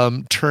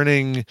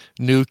turning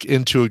Nuke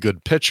into a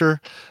good pitcher,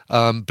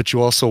 but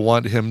you also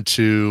want him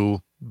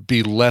to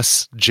be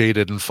less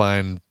jaded and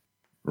find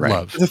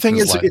love. The thing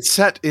is, it's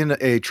set in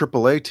a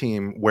AAA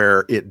team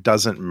where it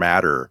doesn't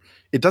matter.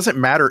 It doesn't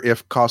matter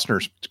if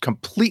Costner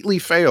completely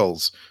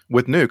fails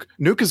with Nuke.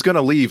 Nuke is going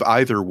to leave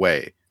either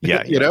way.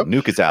 Yeah,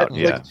 Nuke is out.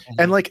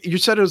 And like you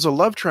said, it was a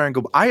love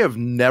triangle. I have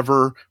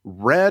never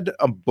read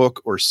a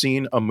book or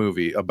seen a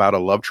movie about a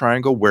love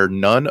triangle where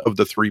none of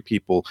the three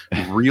people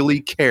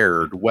really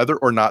cared whether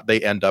or not they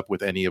end up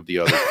with any of the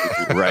other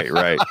people.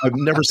 Right. I've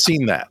never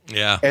seen that.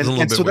 Yeah,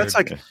 and so that's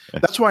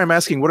that's why I'm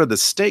asking, what are the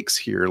stakes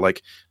here?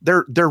 Like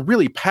they're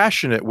really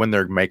passionate when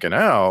they're making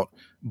out,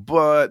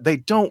 but they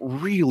don't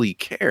really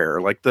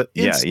care. Like the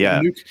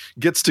instant Nuke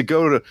gets to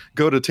go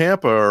to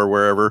Tampa or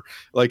wherever,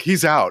 like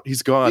he's out,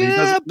 he's gone.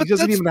 Yeah, he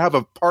doesn't even have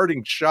a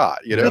parting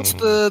shot. That's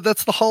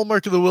the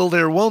hallmark of the will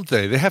there, won't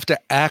they? They have to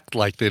act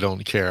like they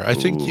don't care. I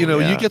think you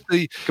get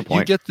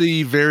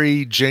the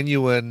very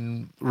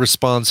genuine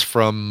response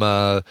from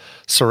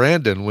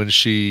Sarandon when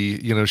she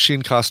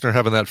and Costner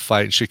having that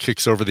fight, and she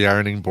kicks over the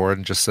ironing board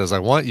and just says, "I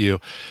want you."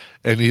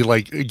 And he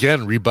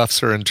again rebuffs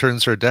her and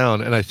turns her down.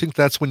 And I think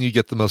that's when you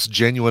get the most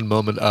genuine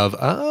moment of,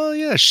 oh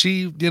yeah,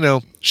 she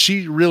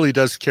really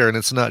does care. And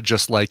it's not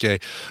just like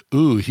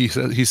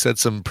he said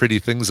some pretty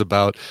things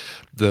about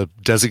the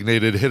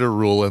designated hitter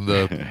rule and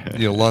the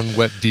long,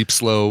 wet, deep,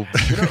 slow.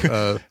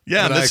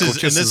 This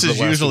is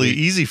usually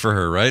easy for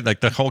her, right?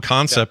 Like the whole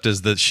concept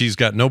is that she's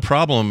got no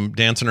problem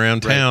dancing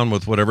around town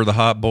with whatever the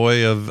hot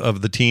boy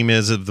of the team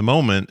is at the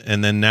moment,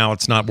 and then now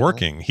it's not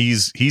working.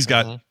 He's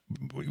got.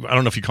 I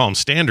don't know if you call him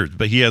standards,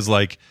 but he has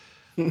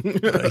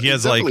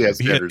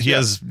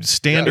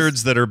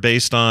standards that are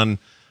based on,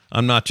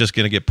 I'm not just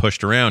going to get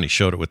pushed around. He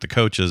showed it with the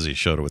coaches. He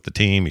showed it with the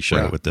team. He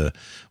showed it with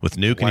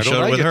Nuke, and he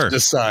showed it with her.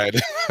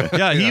 Decide.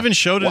 He even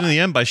showed it in the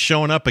end by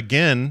showing up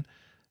again.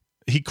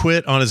 He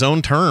quit on his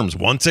own terms.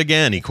 Once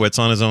again, he quits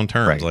on his own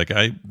terms.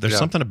 Right. There's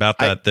something about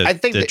that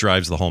that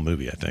drives the whole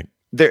movie, I think.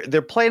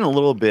 They're playing a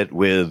little bit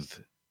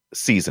with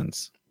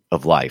seasons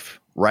of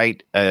life,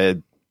 right?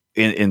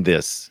 In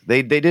this,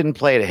 they didn't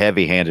play it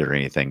heavy-handed or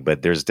anything,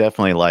 but there's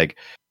definitely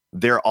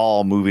they're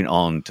all moving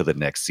on to the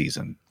next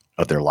season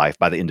of their life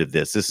by the end of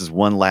this. This is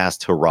one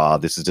last hurrah.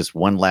 This is just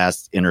one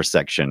last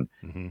intersection.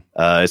 Mm-hmm.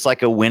 It's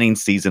like a winning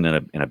season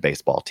in a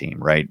baseball team,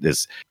 right?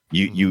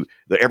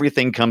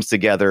 Everything comes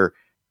together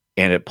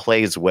and it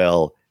plays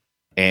well.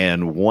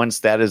 And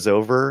once that is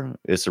over,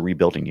 it's a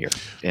rebuilding year.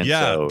 And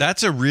so,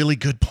 that's a really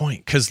good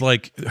point, because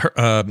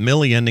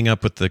Millie ending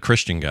up with the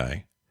Christian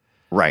guy.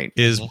 Right.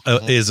 Is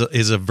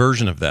a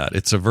version of that.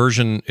 It's a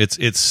version.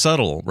 It's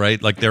subtle,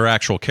 right? Like they're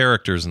actual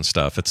characters and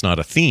stuff. It's not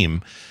a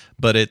theme,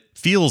 but it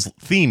feels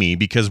themey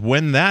because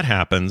when that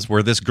happens,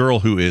 where this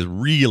girl who is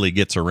really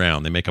gets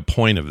around, they make a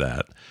point of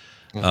that,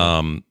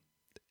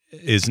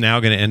 is now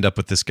going to end up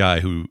with this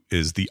guy who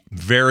is the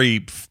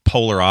very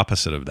polar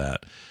opposite of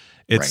that.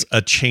 It's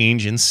a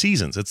change in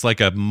seasons. It's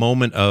like a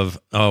moment of,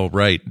 oh,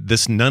 right,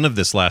 none of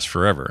this lasts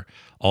forever.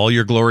 All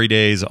your glory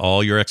days,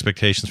 all your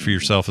expectations for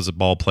yourself as a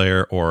ball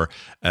player or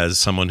as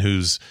someone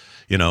who's,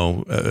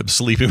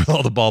 sleeping with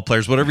all the ball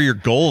players, whatever your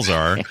goals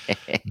are,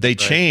 they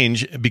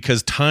change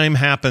because time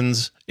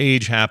happens,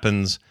 age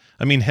happens.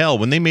 I mean, hell,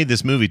 when they made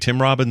this movie,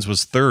 Tim Robbins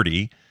was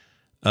 30.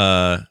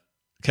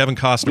 Kevin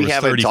Costner was 33. We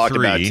haven't talked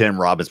about Tim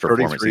Robbins'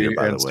 performance either,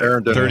 by the way.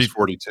 Aaron Dennis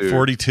 42.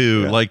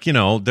 42. Yeah. Like,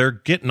 they're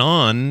getting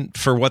on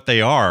for what they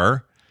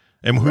are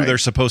and who they're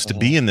supposed to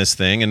be in this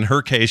thing. In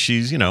her case,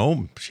 she's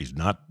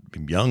not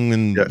young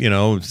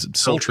and,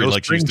 sultry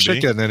like she used to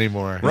be. Chicken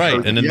anymore.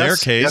 Right. And in their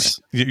case,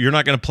 you're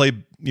not going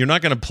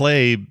to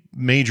play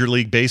Major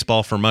League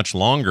Baseball for much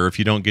longer if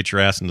you don't get your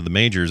ass into the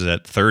majors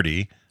at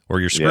 30 or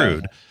you're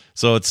screwed. Yeah.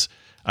 So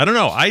I don't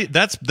know.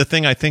 That's the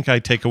thing I think I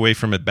take away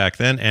from it back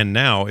then and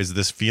now is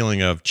this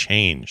feeling of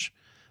change,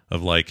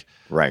 of like,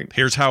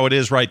 here's how it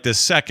is right this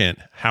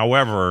second.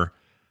 However,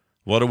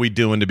 what are we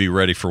doing to be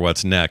ready for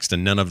what's next?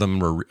 And none of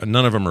them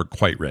are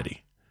quite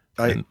ready.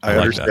 I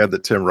understand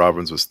that Tim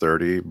Robbins was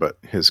 30, but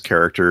his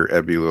character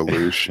Ebby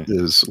LaLouche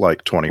is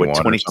like 21.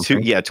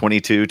 22,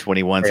 22,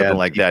 21, something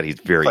like that. He's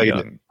very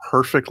young.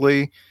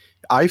 Perfectly.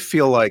 I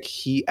feel like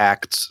he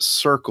acts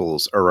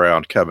circles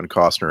around Kevin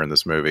Costner in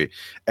this movie,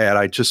 and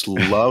I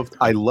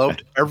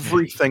loved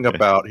everything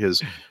about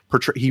his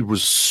portrayal. He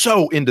was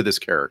so into this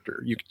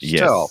character. You could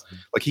tell,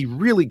 like he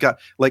really got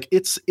like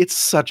it's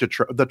such a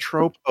the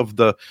trope of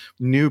the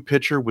new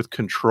pitcher with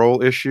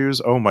control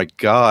issues. Oh my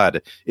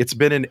God, it's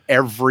been in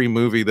every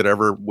movie that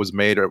ever was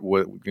made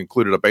or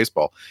included a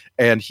baseball,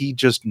 and he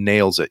just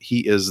nails it.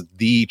 He is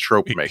the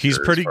trope maker. He's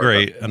pretty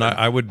great, and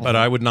I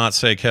would not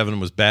say Kevin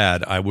was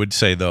bad. I would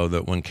say though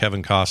that when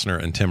Kevin Costner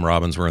and Tim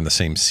Robbins were in the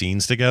same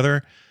scenes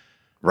together,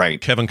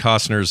 Kevin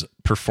Costner's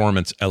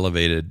performance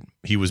elevated.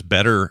 He was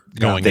better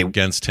going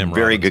against Tim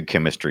Robbins. Very good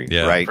chemistry,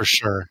 right? For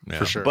sure.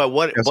 But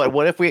what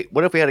if we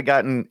had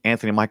gotten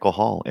Anthony Michael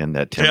Hall in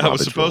that Tim Robbins it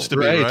was supposed to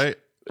be, right?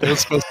 It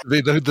was supposed to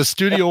be. The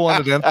studio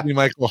wanted Anthony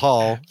Michael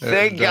Hall.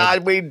 Thank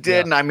God we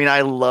didn't. Yeah. I mean,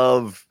 I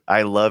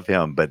love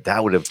him, but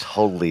that would have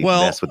totally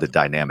messed with the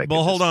dynamic.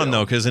 Well, hold on,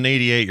 though, because in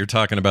 '88, you're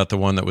talking about the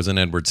one that was in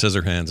Edward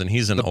Scissorhands, and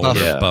he's an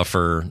older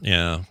buffer.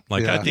 Yeah.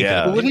 I think.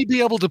 But would he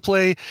be able to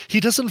play?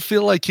 He doesn't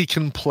feel like he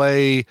can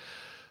play.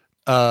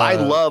 I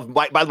love.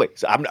 By the way,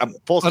 I'm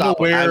full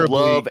stop. I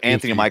love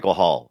Anthony Michael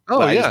Hall.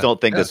 But I just don't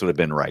think this would have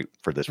been right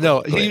for this.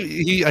 No,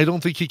 he. I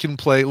don't think he can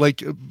play like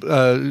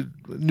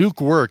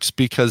Nuke works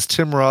because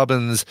Tim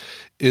Robbins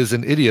is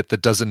an idiot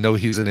that doesn't know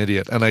he's an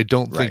idiot, and I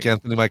don't think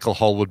Anthony Michael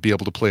Hall would be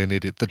able to play an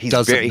idiot that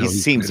doesn't. He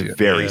seems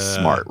very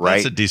smart, right?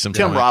 That's a decent.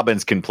 Tim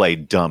Robbins can play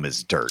dumb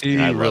as dirt. He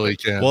really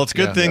can. Well, it's a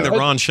good thing that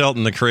Ron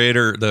Shelton,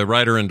 the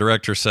writer and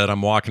director, said,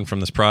 "I'm walking from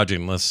this project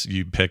unless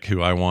you pick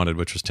who I wanted,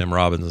 which was Tim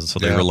Robbins," and so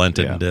they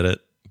relented and did it.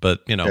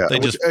 But it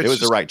was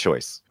the right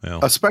choice,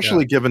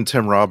 especially given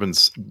Tim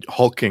Robbins'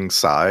 hulking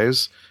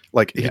size.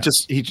 Like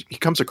he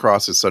comes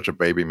across as such a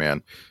baby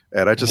man,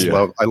 and I just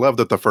love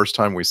that the first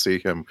time we see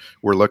him,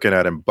 we're looking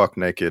at him buck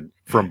naked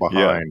from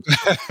behind.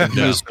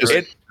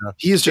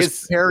 He is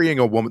just carrying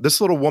a woman.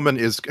 This little woman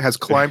has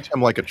climbed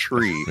him like a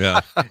tree.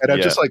 Yeah, and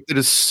I'm just like, it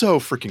is so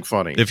freaking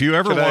funny. If you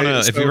ever want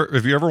to,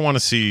 if you ever want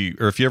to see,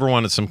 or if you ever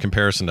wanted some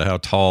comparison to how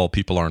tall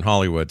people are in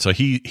Hollywood, so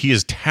he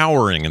is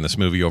towering in this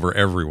movie over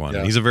everyone.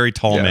 Yeah. He's a very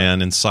tall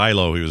man. In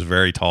Silo, he was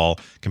very tall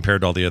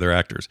compared to all the other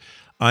actors.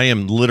 I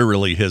am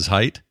literally his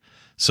height.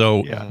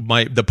 So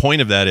the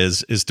point of that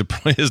is to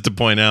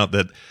point out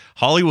that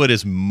Hollywood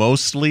is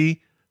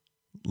mostly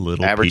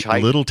little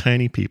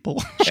tiny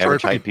people,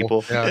 average height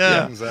people.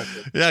 Yeah,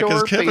 exactly. Yeah,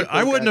 because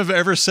I wouldn't have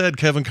ever said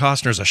Kevin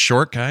Costner's a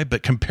short guy,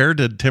 but compared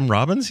to Tim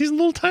Robbins, he's a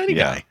little tiny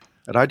guy.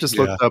 And I just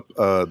looked up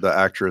the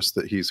actress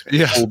that he's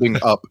holding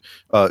up.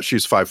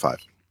 She's 5'5".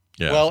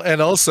 Yeah. Well,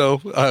 and also,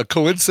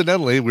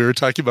 coincidentally, we were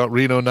talking about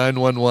Reno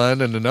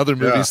 911 and another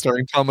movie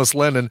starring Thomas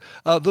Lennon.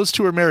 Those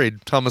two are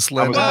married. Thomas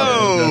Lennon.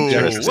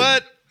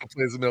 What?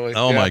 Plays Millie.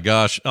 Oh my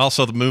gosh!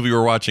 Also, the movie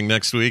we're watching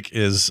next week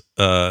is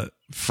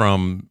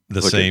from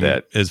the same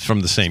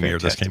year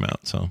this came out.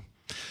 So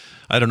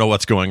I don't know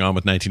what's going on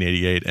with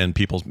 1988 and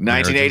people's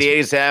 1988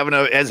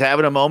 is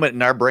having a moment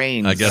in our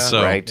brains. I guess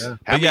so. Right? Yeah.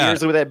 How many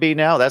years would that be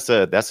now? That's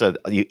a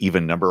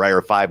even number, right, or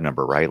a 5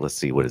 number, right? Let's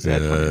see, what is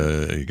that?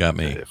 You got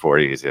me.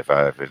 40,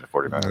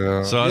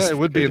 45. So it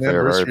would be an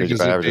anniversary.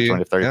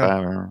 35,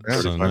 35.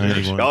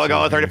 So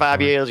go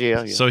 35 years.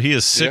 Yeah. So he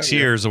is 6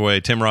 years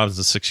away. Tim Robbins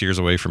is 6 years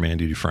away from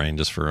Andy Dufresne,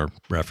 just for a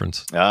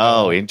reference.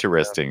 Oh,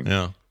 interesting.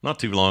 Yeah, not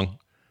too long.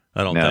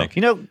 I don't think.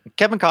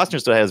 Kevin Costner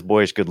still has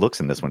boyish good looks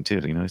in this one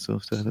too. He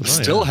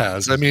still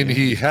has. I mean,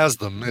 he has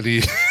them, and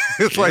he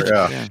it's like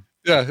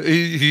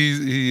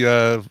he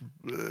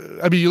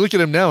I mean, you look at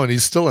him now, and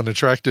he's still an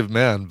attractive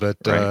man. But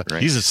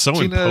Right. He's so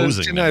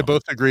imposing. Tina and I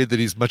both agreed that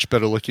he's much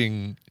better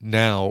looking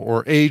now,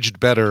 or aged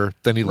better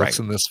than he looks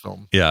in this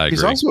film. Yeah, I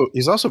agree.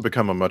 He's also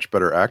become a much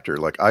better actor.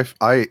 Like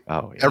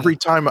every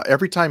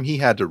time he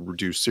had to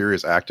do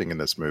serious acting in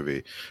this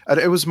movie, and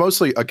it was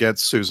mostly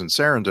against Susan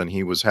Sarandon.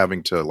 He was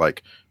having to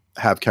like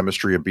have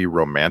chemistry and be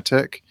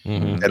romantic.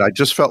 Mm-hmm. And I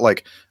felt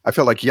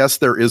like, yes,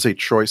 there is a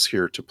choice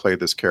here to play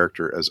this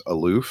character as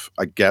aloof.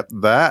 I get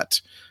that.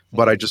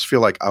 But I just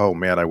feel like, oh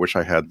man, I wish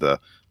I had the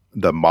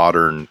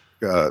modern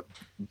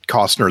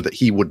Costner that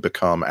he would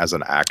become as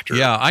an actor.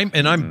 Yeah, I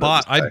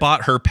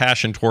bought her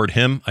passion toward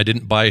him. I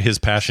didn't buy his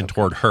passion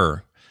toward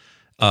her.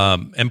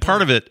 And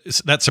part of it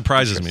that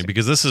surprises me,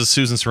 because this is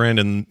Susan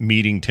Sarandon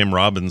meeting Tim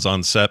Robbins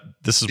on set.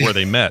 This is where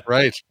they met.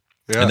 Right.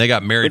 Yeah. And they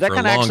got married for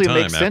a long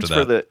time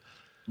after that.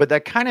 But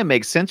that kind of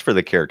makes sense for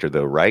the character,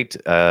 though, right?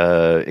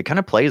 It kind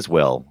of plays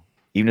well,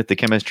 even if the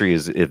chemistry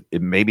is.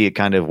 Maybe it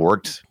kind of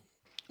worked.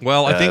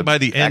 Well, I think by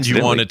the end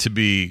you want it to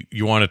be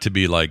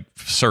like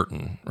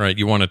certain, right?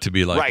 You want it to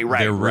be like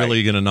they're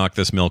really going to knock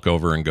this milk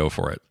over and go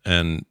for it.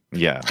 And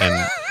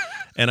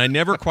and I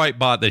never quite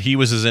bought that he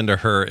was as into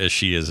her as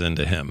she is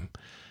into him.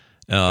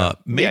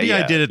 Maybe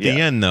I did at the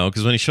end though,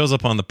 because when he shows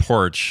up on the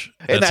porch,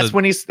 that's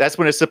when it's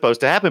supposed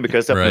to happen,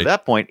 because up to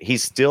that point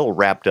he's still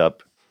wrapped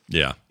up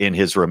in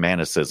his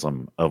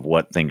romanticism of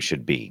what things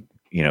should be.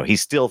 You know, he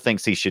still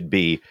thinks he should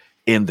be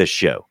in the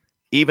show,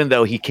 even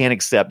though he can't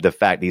accept the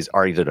fact that he's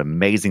already done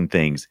amazing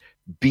things,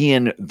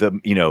 being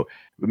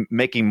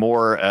making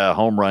more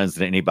home runs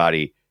than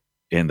anybody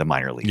in the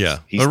minor leagues. Yeah,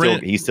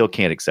 he still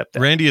can't accept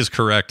that. Randy is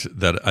correct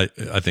that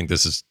I think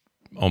this is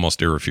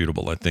almost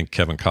irrefutable. I think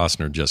Kevin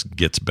Costner just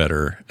gets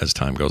better as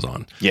time goes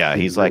on. Yeah,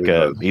 he's like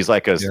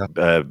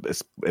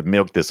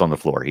milk this on the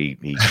floor. He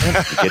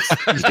gets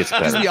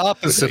better. He's the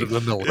opposite of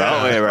the milk.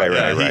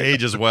 Right. He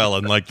ages well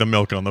and like the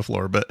milk on the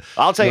floor. But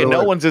I'll tell you,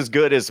 no one's as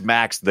good as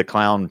Max, the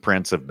clown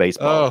prince of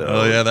baseball.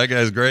 Oh yeah, that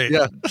guy's great.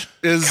 Yeah,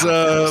 is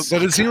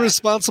he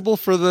responsible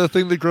for the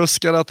thing that grossed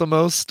Scott out the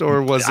most,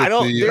 or was it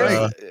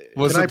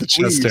the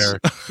chest hair?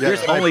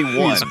 There's only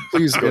one.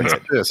 Please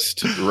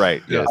insist.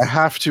 Right. Yes. I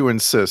have to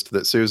insist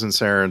that Susan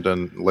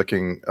Sarandon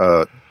licking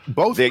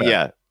both men,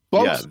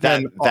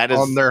 that is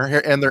on their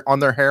hair and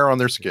on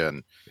their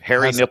skin.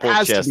 Hairy nipple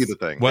has chest. To be the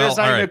thing. Well, there's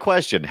not even a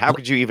question. How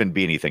could you even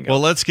be anything else? Well,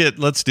 let's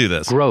do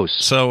this.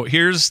 Gross. So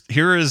here is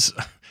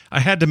I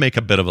had to make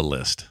a bit of a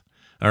list.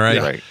 All right.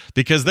 Yeah. Right.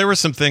 Because there were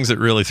some things that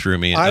really threw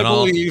me. I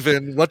believe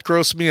in what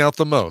grossed me out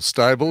the most.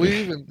 I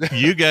believe in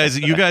you guys,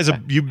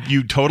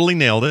 you totally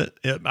nailed it.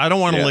 I don't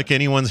want to lick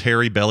anyone's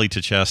hairy belly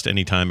to chest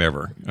anytime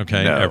ever.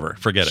 Okay. No. Ever.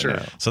 Forget it.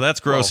 No. So that's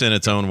gross in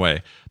its own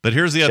way. But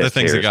here's the other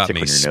things that got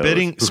me.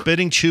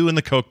 Spitting chew in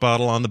the Coke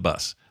bottle on the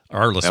bus.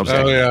 Our listeners.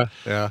 Oh yeah.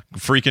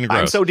 Freaking gross.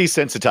 I'm so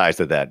desensitized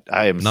to that.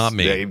 I am not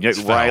me.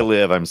 Where I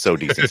live, I'm so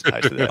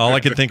desensitized to that. All I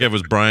could think of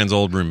was Brian's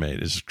old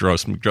roommate. It's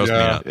gross me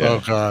out. Yeah.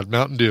 Oh God,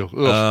 Mountain Dew.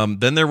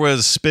 Then there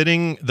was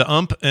spitting. The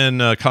ump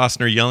and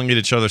Costner yelling at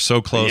each other so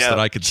close that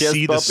I could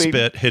see the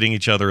spit hitting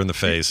each other in the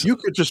face. You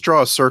could just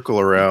draw a circle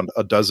around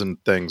a dozen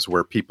things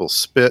where people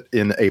spit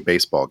in a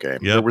baseball game.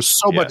 Yep. There was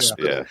so much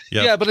spit.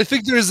 Yeah, but I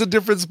think there's a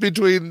difference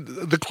between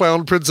the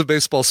clown prince of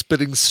baseball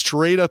spitting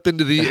straight up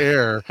into the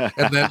air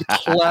and that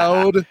cloud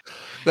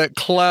that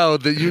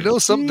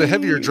some of the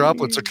heavier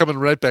droplets are coming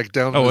right back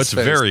down. Oh, it's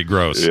very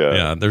gross.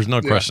 Yeah, there's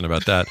no question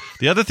about that.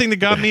 The other thing that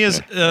got me is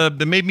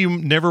that made me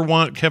never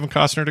want Kevin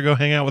Costner to go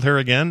hang out with her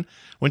again.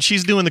 When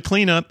she's doing the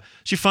cleanup,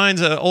 she finds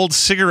an old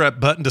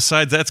cigarette butt and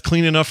decides that's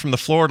clean enough from the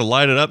floor to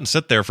light it up and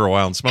sit there for a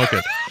while and smoke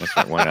it.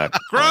 Why not?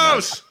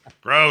 Gross.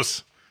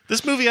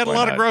 This movie had a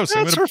lot of gross.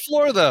 That's her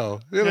floor,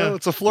 though.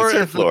 It's a floor. It's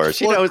her floor.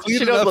 She knows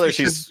whether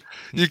she's.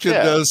 You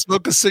can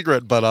smoke a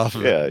cigarette butt off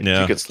of it.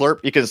 Yeah. You can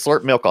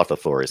slurp milk off the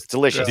floor. It's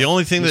delicious. The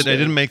only thing that I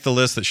didn't make the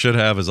list that should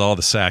have is all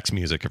the sax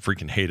music. I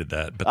freaking hated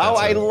that. But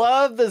I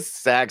love the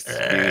sax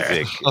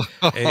music.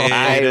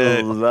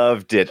 I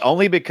loved it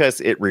only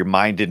because it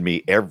reminded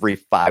me every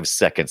 5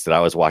 seconds that I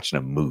was watching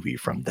a movie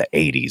from the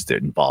 80s that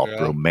involved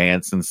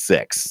romance and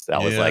sex.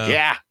 I was like,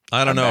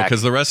 I don't know,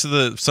 because the rest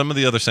of some of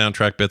the other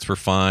soundtrack bits were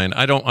fine.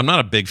 I'm not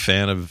a big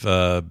fan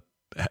of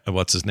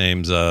what's his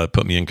name's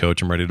Put Me in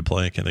Coach, I'm Ready to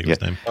Play. I can't think of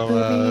his name.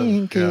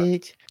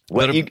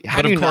 But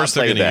of course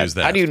they're going to use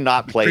that. How do you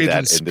not play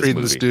that in this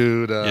movie?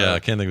 Dude, I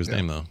can't think of his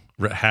name though.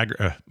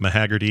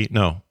 Mahaggerty?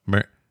 No.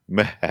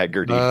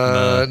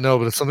 Mahaggerty. No,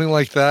 but it's something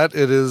like that.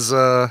 It is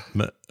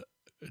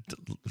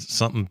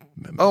something.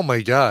 Oh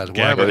my God!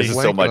 Why am I blanking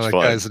so much on that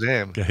fun. guy's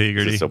name?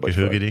 Haggerty.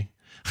 Oogity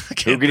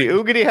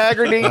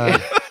Haggerty.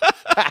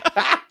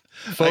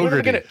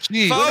 Fogarty.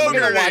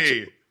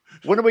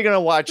 When are we going to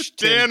watch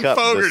Dan Tin Cup,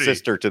 Fogarty, the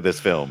sister to this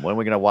film? When are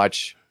we going to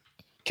watch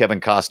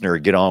Kevin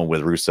Costner get on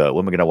with Russo?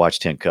 When are we going to watch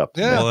Tin Cup?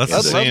 Yeah, well, that's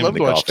the same. I'd love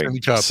to watch Tin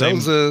Cup. Same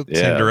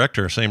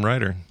director, same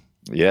writer.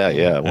 Yeah.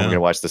 When we're going to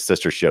watch the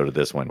sister show to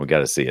this one, we got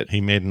to see it.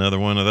 He made another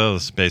one of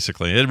those,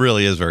 basically. It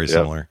really is very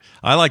similar.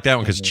 I like that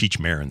one because Cheech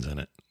Marin's in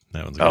it.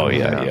 That one's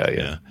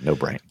yeah. No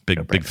brain.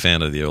 Big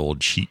fan of the old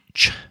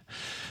Cheech.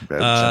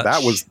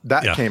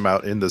 That came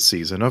out in the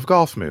season of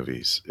golf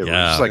movies. It was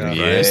just like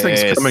these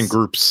things come in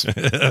groups.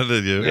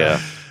 They do.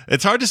 Yeah.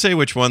 It's hard to say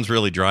which ones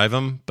really drive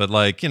them, but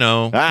like,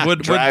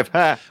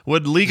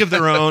 would League of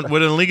Their Own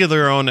would a League of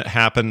Their Own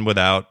happen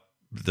without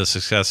the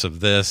success of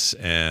this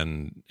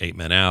and 8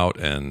 Men Out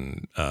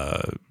and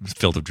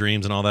Field of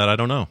Dreams and all that? I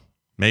don't know.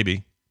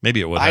 Maybe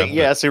it would have.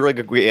 That's a really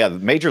good. Yeah,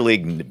 Major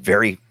League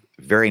very,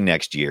 very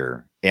next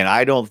year, and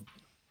I don't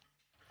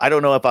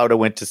know if I would have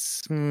went to.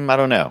 I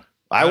don't know.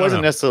 I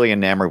wasn't necessarily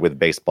enamored with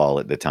baseball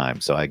at the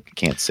time, so I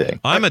can't say.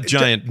 I'm a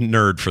giant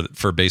nerd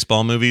for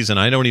baseball movies, and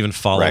I don't even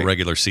follow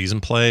regular season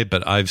play.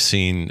 But I've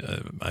seen,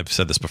 I've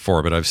said this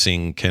before, but I've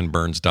seen Ken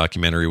Burns'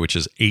 documentary, which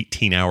is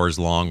 18 hours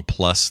long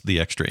plus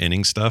the extra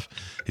inning stuff.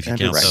 If you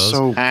count those,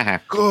 so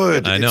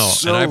good. I know,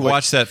 and I've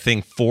watched that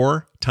thing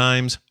 4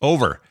 times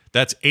over.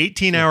 That's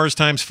 18 hours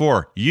times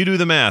 4. You do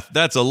the math.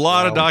 That's a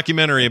lot of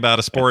documentary about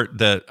a sport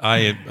that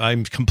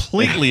I'm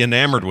completely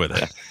enamored with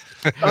it.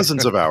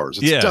 Dozens of hours.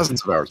 It's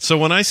dozens of hours. So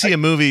when I see a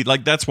movie,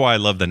 like that's why I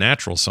love The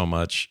Natural so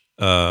much,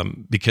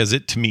 because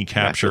it to me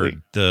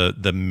captured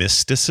the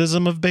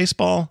mysticism of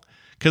baseball,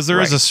 because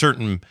there is a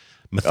certain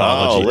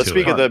mythology. Let's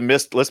speak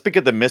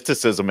of the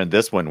mysticism in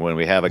this one when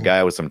we have a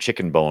guy with some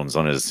chicken bones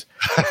on his.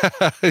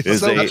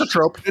 That's a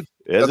trope.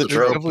 That's a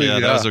trope.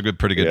 Yeah, that was a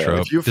pretty good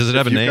trope. Does it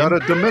have a name? You got a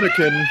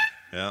Dominican.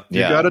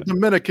 You got a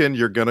Dominican,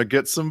 you're gonna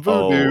get some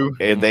voodoo.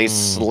 And they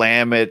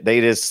slam it.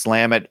 They just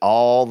slam it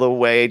all the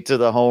way to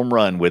the home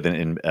run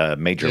within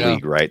Major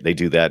League, right? They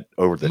do that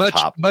over the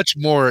top. Much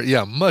more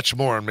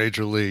in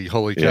Major League.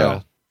 Holy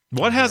cow!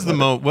 What has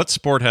what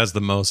sport has the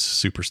most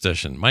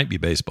superstition? Might be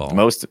baseball.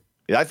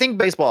 I think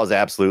baseball is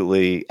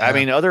absolutely. I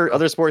mean,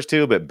 other sports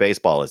too, but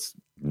baseball is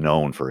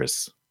known for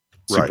its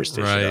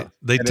superstition.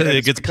 Right.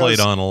 It gets played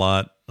on a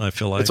lot. I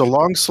feel like it's a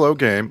long, slow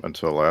game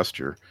until last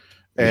year.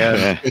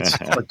 And it's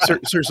like,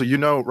 seriously,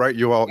 right?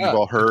 You've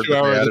all heard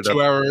the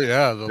 2 hour,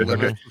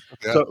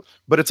 So,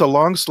 but it's a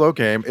long, slow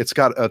game. It's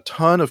got a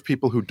ton of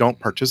people who don't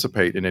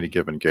participate in any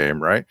given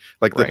game, right?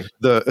 Like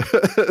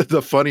the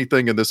the funny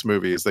thing in this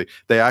movie is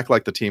they act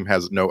like the team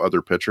has no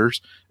other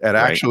pitchers, and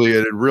actually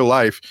in real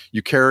life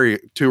you carry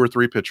 2 or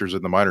 3 pitchers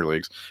in the minor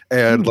leagues,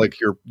 and like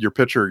your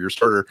pitcher, your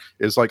starter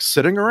is like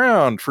sitting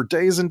around for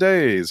days and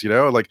days.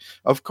 Like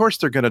of course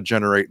they're going to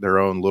generate their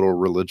own little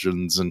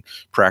religions and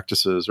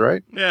practices,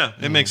 right? Yeah.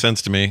 It makes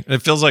sense to me.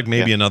 It feels like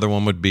maybe another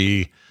one would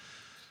be,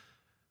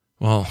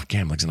 well,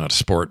 gambling's not a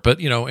sport,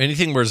 but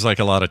anything where there's like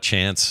a lot of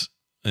chance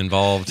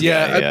involved.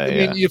 I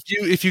mean,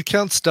 if you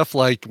count stuff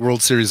like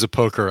World Series of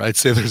Poker, I'd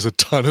say there's a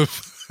ton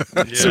of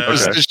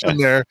superstition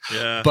there.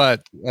 Yeah.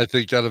 But I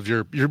think out of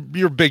your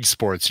big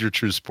sports, your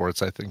true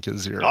sports, I think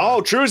is your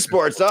true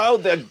sports.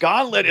 The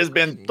gauntlet has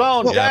been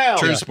thrown down.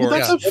 True sports.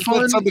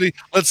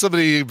 Let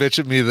somebody bitch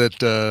at me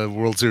that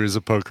World Series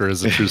of Poker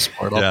is a true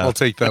sport. I'll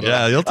take that.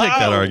 Yeah, you'll take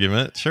that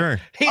argument.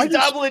 Sure. He's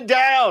doubling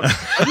down.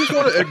 I just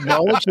want to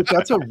acknowledge that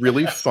that's a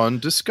really fun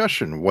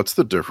discussion. What's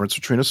the difference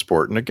between a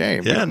sport and a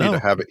game? Yeah, we don't need to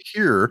have it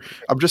here.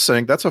 I'm just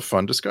saying that's a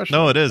fun discussion.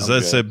 No, it is.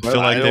 I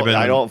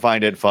don't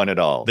find it fun at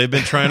all. They've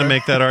been trying to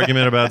make that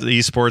argument about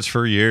esports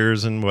for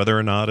years and whether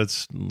or not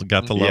it's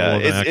got the level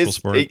of an actual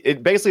sport.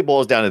 It basically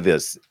boils down to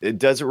this. It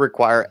doesn't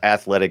require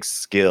athletic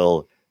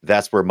skill.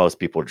 That's where most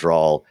people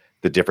draw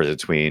the difference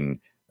between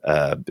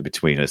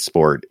a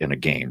sport and a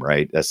game,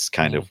 right? That's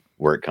kind of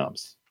where it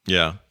comes.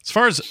 Yeah. As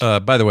far as,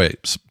 by the way,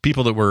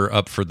 people that were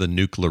up for the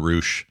Nuke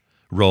LaRouche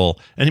role,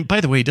 and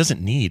by the way, he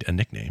doesn't need a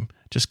nickname.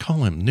 Just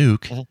call him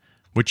Nuke,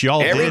 which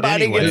y'all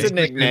Everybody did anyway. Gets a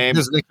nickname.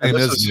 His nickname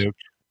is Nuke.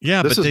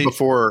 Yeah, this is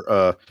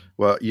before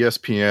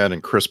ESPN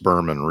and Chris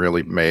Berman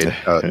really made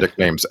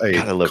nicknames a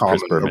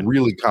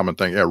really common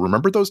thing. Yeah,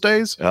 remember those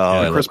days?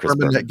 Chris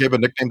Berman gave a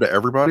nickname to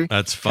everybody.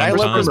 That's fun. I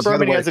love Chris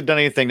Berman. He hasn't done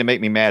anything to make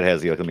me mad,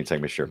 has he? Let me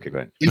take my shirt. Okay, go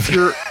ahead.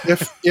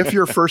 If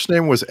your first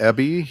name was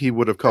Ebby, he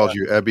would have called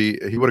you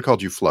Ebby. He would have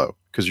called you Flo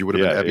because you would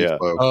have been Ebby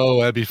Flo. Oh,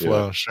 Ebby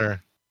Flo,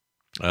 sure.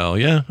 Oh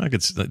yeah, I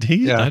could.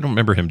 I don't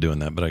remember him doing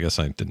that, but I guess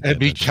I didn't.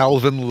 Ebby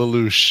Calvin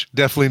LaLouche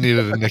definitely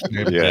needed a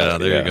nickname.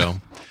 There you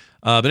go.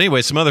 But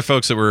anyway, some other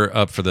folks that were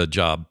up for the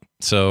job.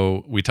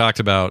 So we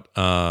talked about,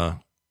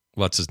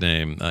 what's his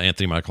name?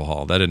 Anthony Michael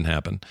Hall. That didn't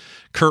happen.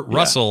 Kurt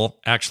Russell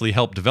actually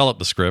helped develop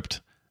the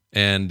script,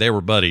 and they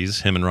were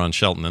buddies, him and Ron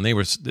Shelton. And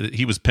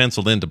he was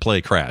penciled in to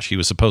play Crash. He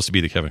was supposed to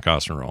be the Kevin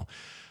Costner role,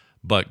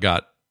 but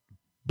got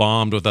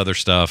bombed with other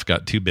stuff,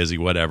 got too busy,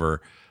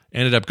 whatever.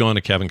 Ended up going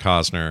to Kevin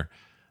Costner.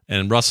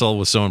 And Russell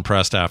was so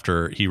impressed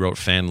after he wrote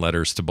fan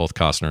letters to both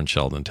Costner and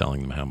Sheldon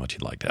telling them how much he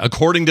liked it.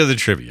 According to the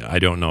trivia. I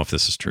don't know if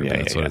this is true, but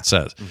that's what it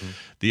says. Mm-hmm.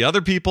 The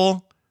other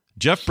people,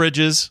 Jeff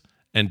Bridges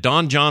and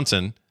Don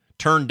Johnson,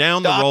 turned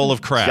down the role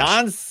of Crash.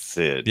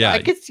 Johnson. Yeah. I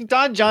guess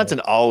Don Johnson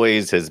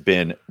always has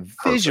been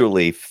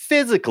visually,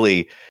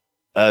 physically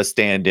a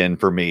stand-in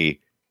for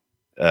me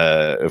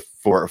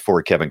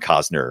for Kevin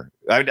Costner.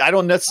 I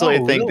don't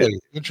necessarily think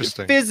that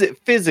interesting.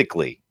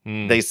 Physically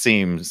they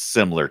seem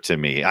similar to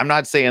me. I'm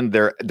not saying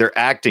their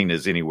acting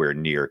is anywhere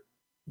near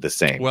the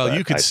same. Well, but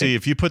you could I see think-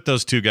 if you put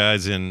those two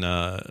guys in,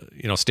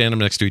 stand them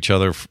next to each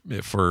other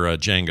for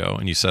Django,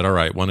 and you said, all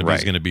right, one of you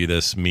is going to be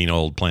this mean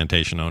old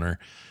plantation owner.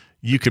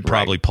 You could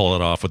probably pull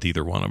it off with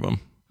either one of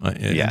them.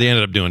 They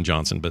ended up doing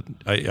Johnson, but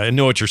I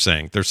know what you're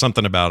saying. There's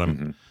something about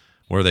him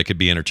where they could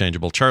be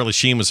interchangeable. Charlie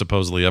Sheen was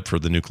supposedly up for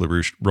the Nuclear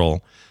Rouge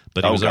role,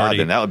 but he was already.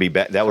 Then that would be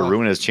that would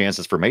ruin his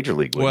chances for Major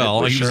League.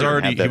 Well, he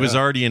was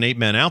already in 8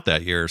 Men Out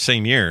that year,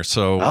 same year.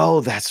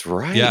 So that's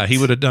right. Yeah, he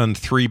would have done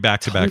 3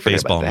 back-to-back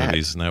baseball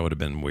movies, and that would have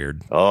been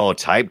weird. Oh,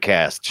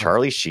 typecast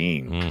Charlie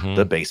Sheen,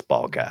 the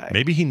baseball guy.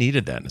 Maybe he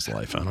needed that in his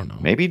life. I don't know.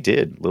 Maybe he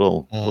did.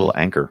 Little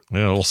anchor.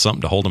 Yeah, a little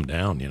something to hold him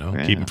down.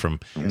 Keep him from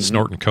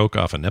snorting coke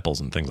off of nipples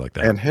and things like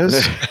that. And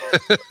his,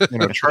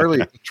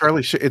 Charlie,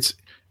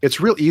 it's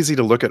real easy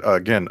to look at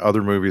again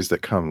other movies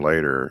that come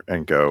later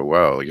and go,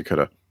 well, you could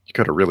have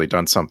really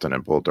done something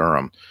in Bull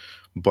Durham,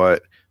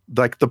 but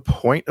like the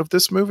point of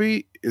this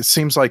movie, it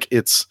seems like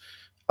it's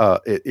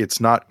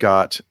not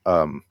got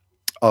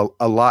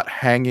a lot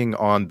hanging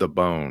on the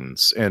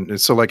bones,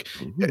 and so like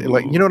you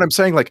know what I'm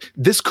saying, like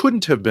this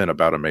couldn't have been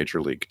about a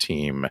major league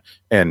team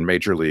and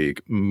major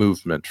league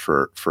movement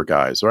for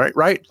guys,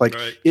 right like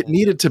it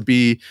needed to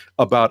be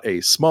about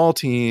a small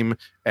team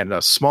and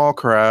a small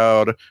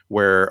crowd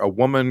where a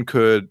woman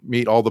could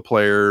meet all the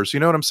players,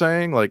 you know what I'm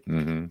saying, like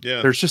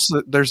there's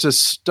this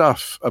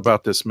stuff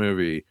about this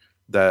movie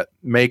that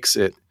makes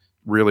it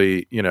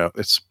really,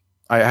 it's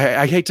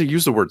I hate to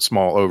use the word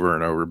small over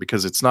and over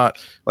because it's not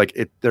like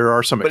it. There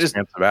are some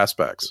expansive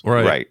aspects,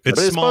 right?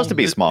 It's supposed to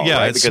be small. Yeah,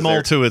 right? it's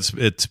small to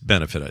its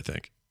benefit, I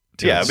think.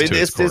 Yeah,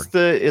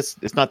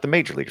 it's not the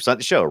major league. It's not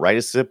the show, right?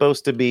 It's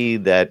supposed to be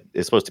that.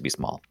 It's supposed to be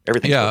small.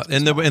 Everything. Yeah,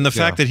 and the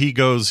fact that he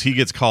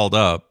gets called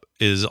up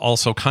is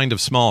also kind of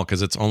small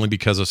because it's only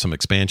because of some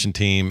expansion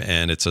team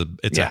and it's a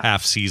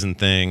half season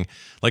thing.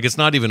 Like it's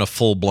not even a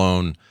full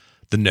blown.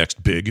 The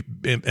next big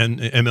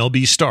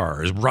MLB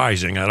star is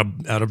rising out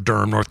of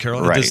Durham, North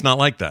Carolina. Right. It's not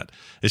like that.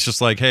 It's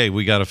just like, hey,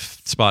 we got a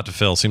spot to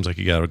fill. Seems like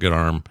you got a good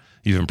arm.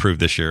 You've improved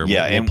this year.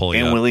 Yeah, we'll pull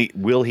you up.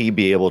 will he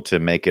be able to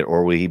make it,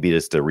 or will he be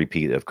just a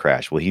repeat of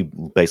Crash? Will he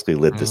basically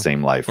live the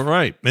same life?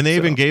 Right, and they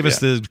even gave us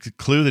the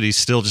clue that he's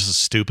still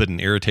just stupid and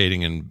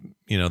irritating, and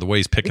the way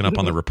he's picking up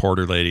on the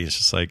reporter lady. It's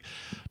just like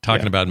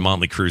talking about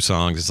Motley Crue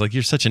songs. It's like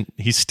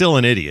he's still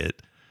an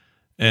idiot.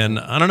 And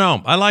I don't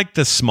know. I like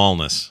the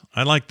smallness.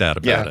 I like that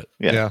about it.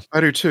 Yeah,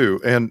 I do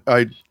too. And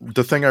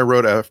the thing I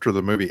wrote after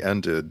the movie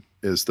ended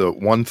is the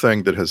one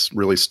thing that has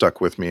really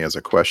stuck with me as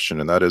a question,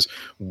 and that is,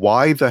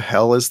 why the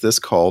hell is this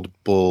called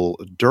Bull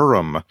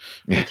Durham?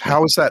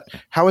 How is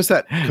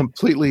that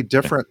completely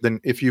different than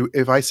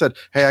if I said,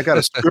 hey, I got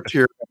a script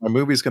here, my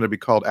movie's going to be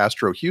called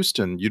Astro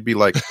Houston, you'd be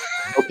like,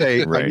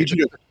 okay, I need you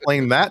to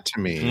explain that to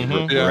me.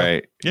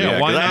 Right. Yeah.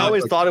 Why not? I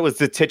always thought it was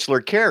the titular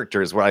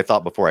character is what I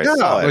thought before I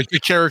saw it. Like the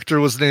character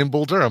was named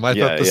Bull Durham. I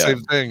thought the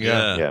same thing.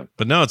 Yeah.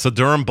 But no, it's the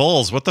Durham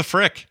Bulls. What the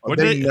frick?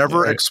 They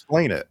never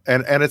explain it.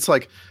 And it's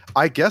like,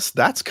 I guess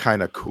that's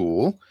kind of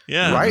cool.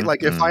 Yeah. Right?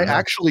 Like if I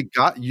actually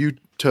got you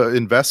to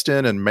invest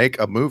in and make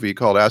a movie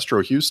called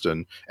Astro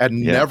Houston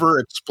and never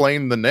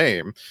explain the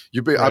name,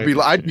 I'd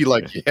be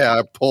like, yeah,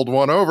 I pulled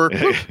one over.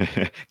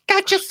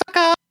 Gotcha,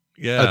 sucker.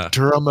 Yeah. A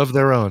Durham of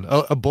their own.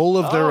 A bull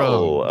of their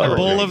own. A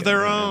bull of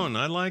their own.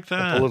 I like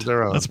that. A bull of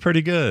their own. That's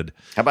pretty good.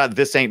 How about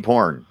this ain't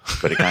porn?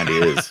 But it kind of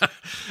is.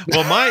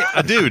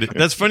 Well, dude,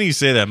 that's funny you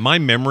say that. My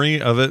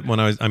memory of it when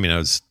I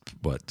was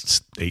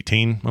what,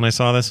 18 when I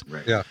saw this?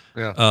 Right. Yeah.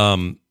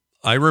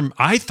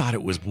 I thought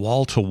it was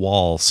wall to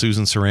wall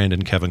Susan Sarandon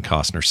and Kevin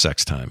Costner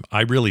sex time.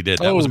 I really did.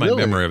 That was my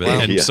memory of it. Wow.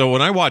 And so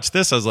when I watched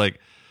this, I was like,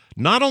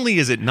 not only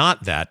is it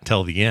not that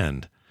till the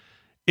end,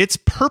 it's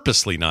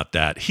purposely not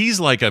that. He's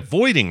like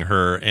avoiding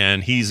her,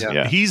 and he's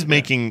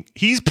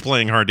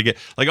playing hard to get,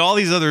 like, all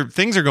these other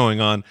things are going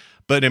on.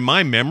 But in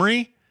my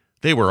memory,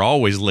 they were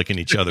always licking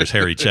each other's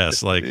hairy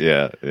chests. Like,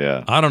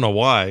 I don't know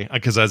why,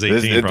 because I was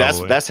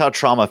 18. That's how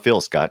trauma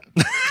feels, Scott.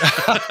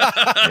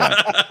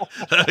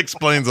 That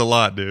explains a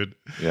lot, dude.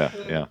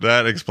 Yeah.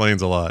 That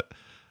explains a lot.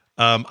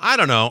 I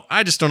don't know.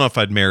 I just don't know if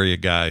I'd marry a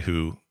guy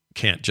who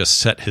can't just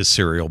set his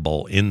cereal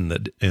bowl in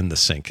the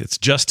sink. It's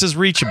just as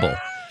reachable.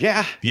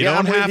 Yeah. You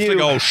don't have to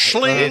go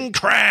schling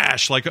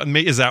crash. Like,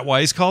 is that why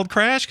he's called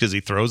Crash? Because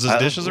he throws his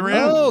dishes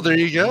around? Oh, there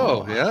you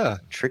go. Yeah.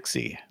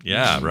 Tricksy.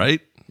 Yeah,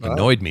 right?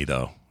 Annoyed me,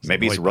 though.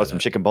 Maybe he's roast some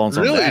chicken bones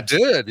on really that.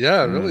 Did.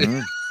 Yeah, really.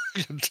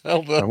 You can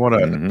tell that. I want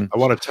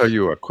to tell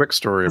you a quick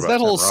story about that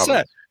whole Tim Robbins.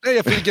 set. Hey,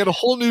 if you get a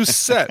whole new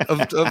set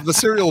of the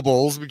cereal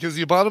bowls because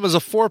you bought them as a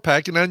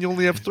 4-pack and now you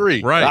only have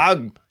 3.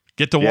 Right.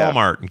 Get to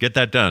Walmart and get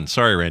that done.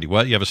 Sorry, Randy.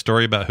 What? You have a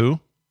story about who?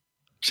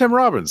 Tim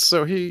Robbins.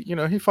 So he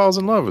falls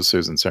in love with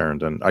Susan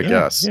Sarandon, I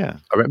guess. Yeah.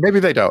 I mean, maybe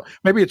they don't.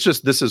 Maybe it's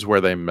just this is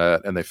where they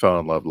met and they fell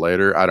in love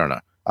later. I don't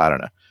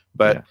know.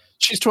 But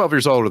she's 12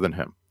 years older than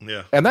him.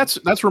 Yeah. And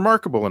that's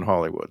remarkable in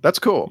Hollywood. That's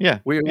cool. Yeah.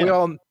 We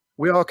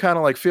all kind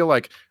of like feel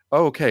like,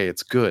 oh, okay,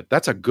 it's good.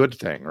 That's a good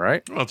thing,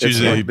 right? Well, it's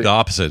usually like the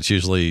opposite. It's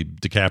usually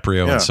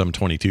DiCaprio and some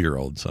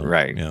 22-year-old. So,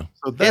 right. Yeah.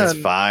 So then, it's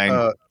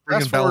fine.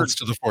 Bringing balance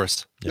to the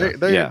force.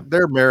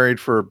 They're married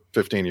for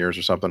 15 years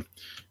or something.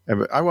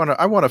 And I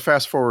want to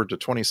fast forward to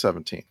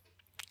 2017.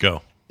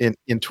 Go. In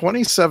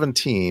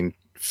 2017,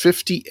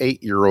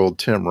 58-year-old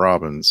Tim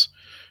Robbins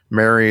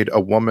married a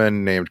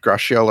woman named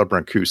Graciela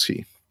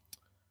Brancusi,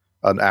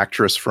 an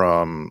actress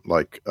from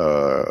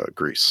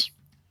Greece.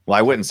 Well,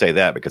 I wouldn't say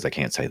that because I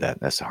can't say that.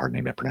 That's a hard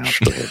name to pronounce.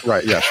 Go ahead.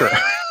 Right? Yeah, sure.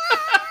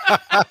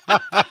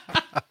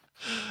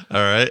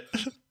 All right.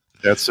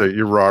 That's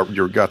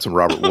you've got some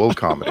Robert Wool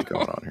comedy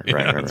going on here.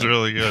 Yeah, that's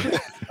really good.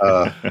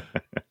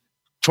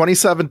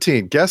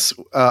 2017. Guess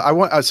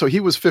so he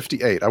was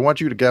 58. I want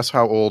you to guess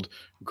how old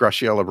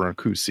Graciela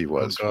Brancusi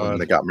was when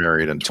they got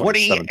married in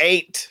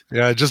 28.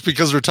 Yeah, just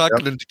because we're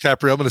talking to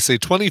DiCaprio, I'm going to say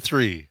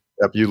 23.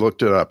 Yep, you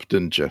looked it up,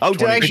 didn't you? Oh,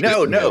 did I?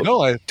 No.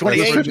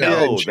 28.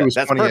 No,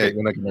 that's perfect.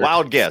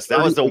 Wild guess.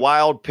 That was a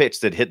wild pitch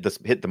that hit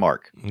the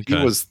mark. Okay.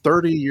 He was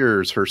 30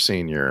 years her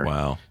senior.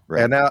 Wow.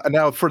 Right. And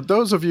now, for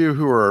those of you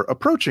who are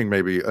approaching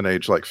maybe an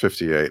age like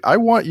 58, I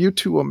want you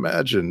to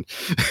imagine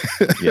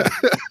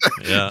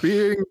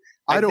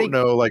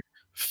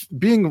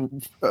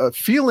being,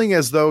 feeling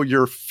as though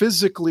you're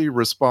physically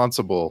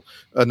responsible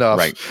enough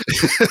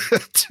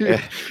to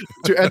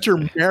enter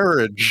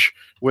marriage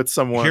with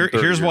someone.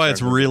 Here's why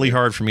it's really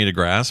hard for me to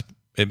grasp.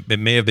 It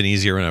may have been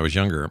easier when I was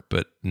younger,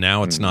 but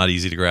now it's not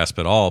easy to grasp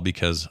at all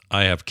because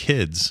I have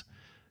kids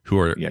who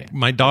are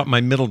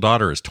my middle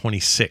daughter is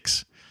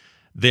 26.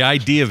 The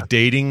idea of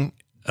dating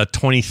a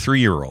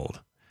 23-year-old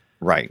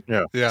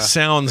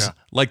sounds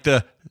like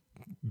the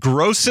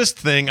grossest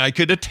thing I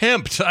could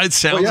attempt. It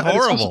sounds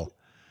horrible.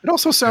 It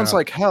also sounds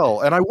like hell,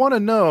 and I want to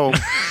know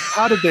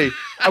how did they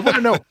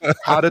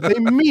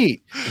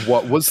meet?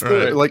 What was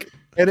the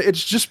And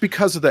it's just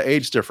because of the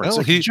age difference.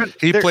 Well,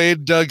 he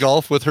played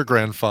golf with her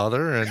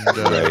grandfather, and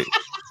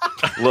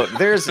look,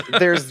 there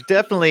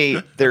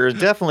are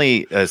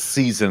definitely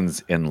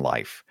seasons in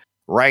life,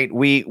 right?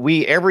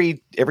 We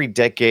every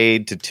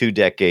decade to 2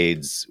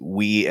 decades,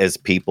 we as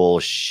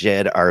people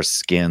shed our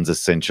skins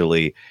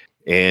essentially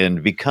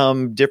and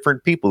become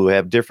different people who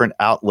have different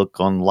outlook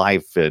on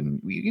life,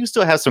 and you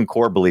still have some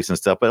core beliefs and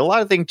stuff, but a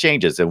lot of things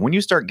changes. And when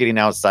you start getting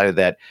outside of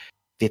that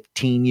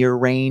 15-year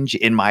range,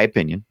 in my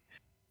opinion,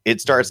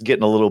 it starts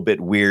getting a little bit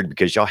weird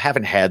because y'all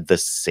haven't had the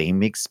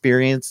same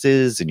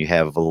experiences and you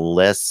have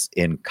less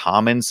in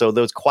common. So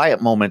those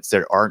quiet moments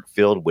that aren't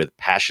filled with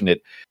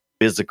passionate,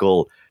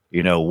 physical,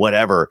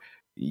 whatever,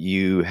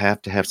 you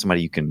have to have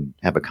somebody you can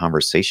have a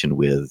conversation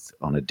with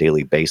on a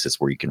daily basis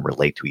where you can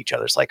relate to each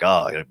other. It's like,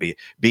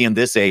 being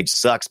this age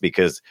sucks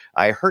because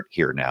I hurt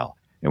here now.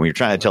 And when you're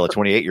trying to tell a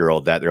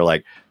 28-year-old that, they're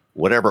like,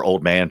 whatever,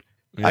 old man.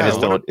 Yeah, I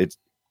just don't. It's.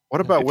 What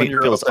about when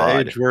you're at the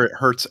age where it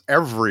hurts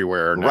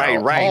everywhere now,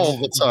 right, all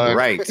the time?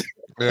 Right.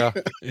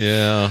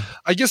 Yeah.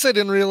 I guess I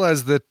didn't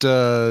realize that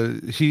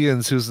he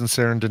and Susan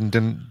Sarandon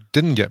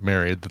didn't get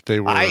married. That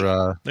they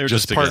were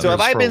just partners. So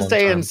have I been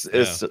saying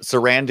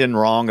Sarandon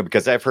wrong?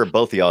 Because I've heard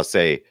both of y'all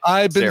say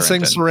I've been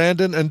saying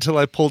Sarandon until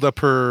I pulled up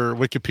her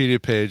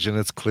Wikipedia page, and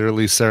it's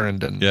clearly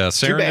Sarandon. Yeah,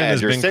 Sarandon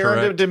You're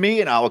Sarandon to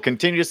me, and I will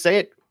continue to say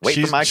it. Wait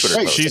for my Twitter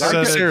post. She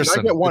says Did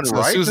I get one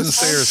right? Susan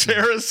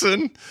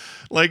Sarandon.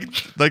 Like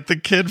the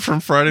kid from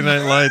Friday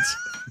Night Lights.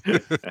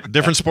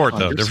 Different sport,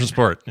 though. Different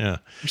sport. Yeah.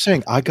 You're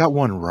saying I got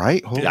one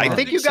right? Hold on. I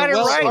think you got it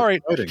right. All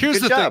right. Here's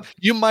the thing.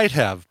 You might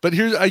have, but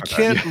I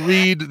can't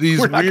read these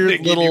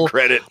weird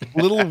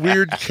little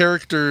weird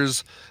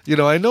characters.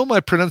 I know my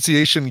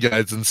pronunciation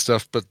guides and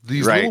stuff, but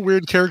these little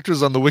weird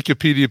characters on the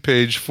Wikipedia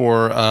page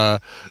for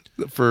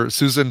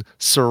Susan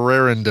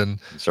Sarandon.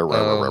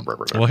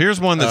 Well,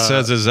 here's one that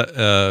says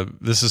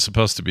this is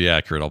supposed to be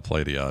accurate. I'll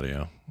play the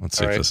audio. Let's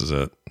see if this is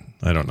it.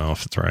 I don't know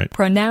if it's right.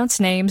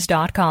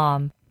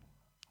 Pronouncenames.com.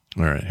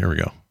 All right, here we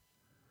go.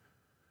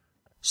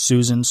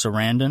 Susan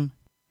Sarandon.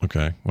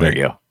 Okay. Wait, there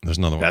you go. There's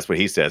another one. That's what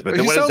he says. But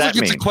then what does that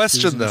mean? It's a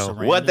question, though.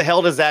 Sarandon. What the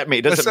hell does that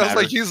mean? Doesn't matter. Sounds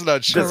like he's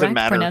not sure. Doesn't Correct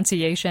matter.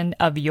 pronunciation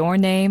of your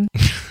name.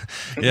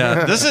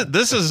 Yeah, this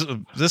is a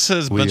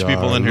bunch of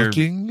people in here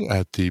looking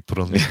at the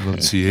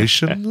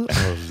pronunciation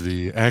of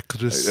the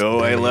actress. Oh,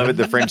 I love it.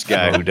 The French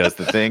guy who does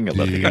the thing. I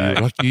love the guy.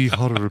 Rocky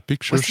Horror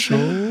Picture Show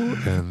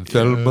and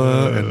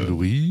Thelma and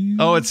Louise.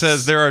 Oh, it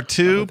says there are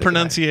 2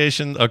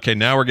 pronunciations. Okay,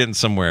 now we're getting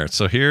somewhere.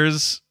 So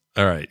here's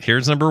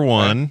number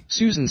 1.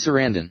 Susan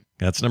Sarandon.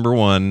 That's number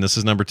 1. This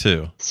is number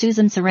 2.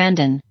 Susan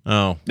Sarandon.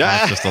 Oh,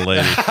 that's just a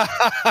lady.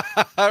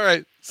 All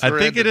right. Sarandon. I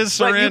think it is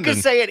Sarandon. But you can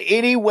say it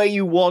any way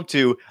you want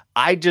to.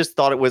 I just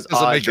thought it was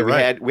odd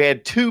that we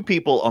had 2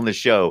 people on the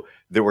show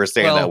that were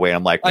saying that way.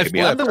 I'm like,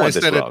 maybe I'm the one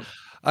that's wrong.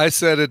 I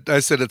said it's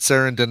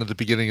Sarandon at the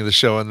beginning of the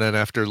show, and then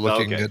after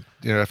looking at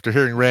after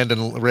hearing Randy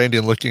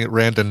and looking at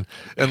Randon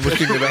and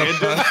looking it up.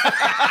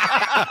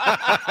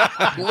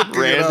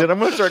 Randon, I'm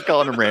gonna start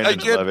calling him Randon.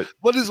 I love it.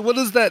 What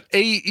is that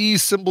AE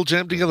symbol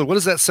jammed together? What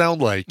does that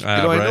sound like?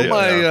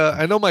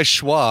 I know my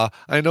schwa.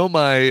 I know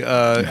my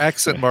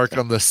accent mark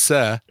on the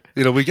se.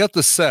 We got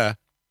the se.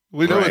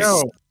 We know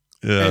it's.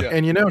 Yeah.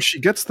 And she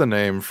gets the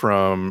name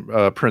from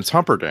Prince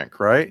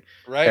Humperdinck, right?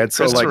 Right. And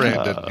so you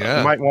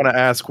might want to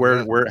ask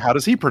where how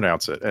does he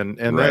pronounce it? And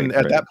then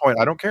at that point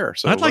I don't care.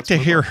 So I'd like to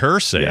hear her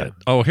say it.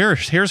 Oh,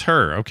 here's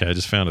her. Okay, I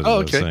just found it.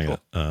 Oh, okay.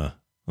 Cool.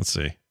 Let's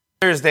see.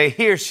 Thursday.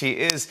 Here she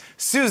is,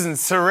 Susan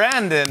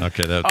Sarandon.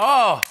 Okay.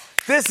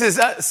 This is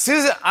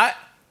Susan.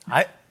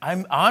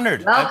 I'm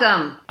honored.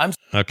 Welcome. I'm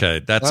okay.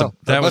 That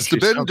must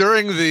have been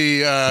during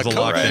the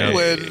COVID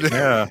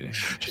when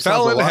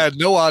Fallon had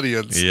no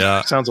audience.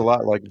 Yeah, sounds a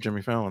lot like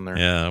Jimmy Fallon there.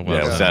 Yeah,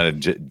 well, it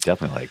sounded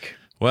definitely like.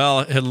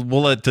 Well,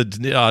 we'll let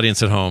the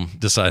audience at home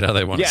decide how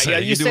they want to say it. Yeah,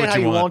 you say it how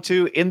you want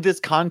to. In this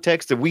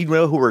context, that we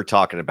know who we're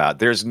talking about.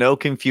 There's no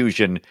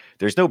confusion.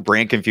 There's no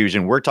brand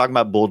confusion. We're talking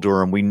about Bull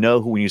Durham. We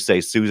know who when you say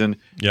Susan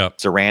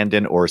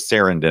Sarandon or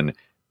Sarandon,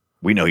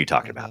 we know who you're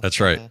talking about. That's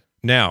right.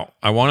 Now,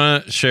 I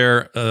want to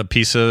share a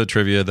piece of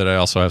trivia that I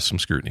also have some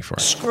scrutiny for.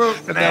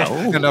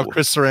 And now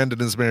Chris Sarandon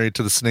is married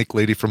to the snake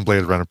lady from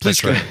Blade Runner.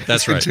 Please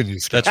That's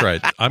right. That's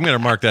right. I'm going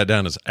to mark that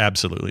down as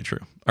absolutely true.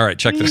 All right,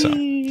 check this out.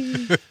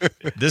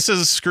 This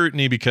is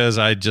scrutiny because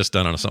I just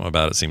don't know something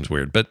about it. Seems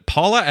weird. But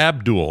Paula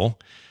Abdul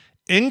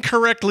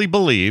incorrectly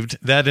believed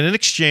that in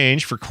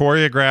exchange for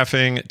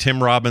choreographing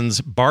Tim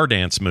Robbins' bar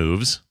dance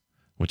moves,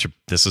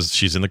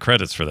 she's in the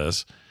credits for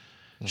this,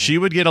 she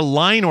would get a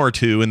line or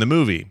two in the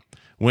movie.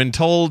 When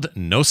told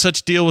no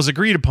such deal was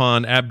agreed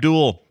upon,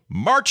 Abdul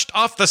marched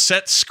off the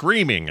set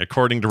screaming,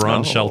 according to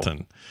Ron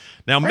Shelton.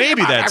 Now,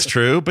 maybe that's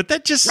true, but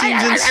that just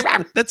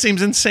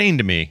seems insane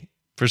to me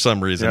for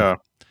some reason. Yeah.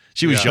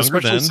 She was younger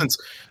then. Since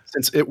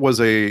it was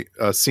a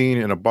scene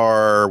in a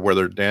bar where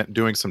they're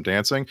doing some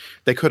dancing,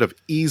 they could have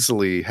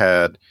easily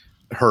had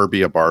her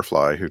be a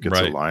barfly who gets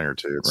a line or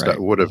two. That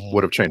would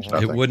have changed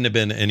nothing. It wouldn't have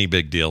been any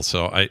big deal.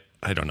 So I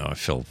don't know. I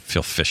feel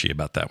fishy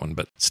about that one,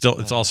 but still,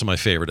 it's also my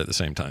favorite at the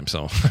same time.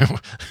 So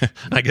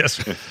I guess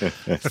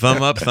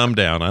thumb up, thumb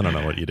down. I don't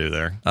know what you do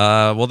there.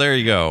 Well, there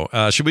you go.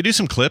 Should we do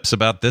some clips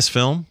about this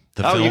film?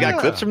 You got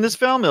clips from this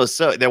film?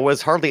 There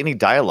was hardly any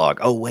dialogue.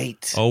 Oh,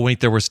 wait,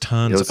 there was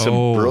tons. There was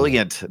some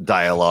brilliant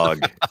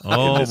dialogue.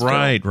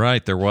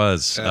 Right. There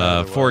was.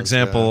 For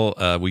example,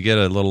 we get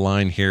a little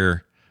line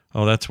here.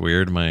 Oh, that's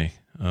weird.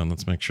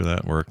 Let's make sure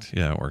that worked.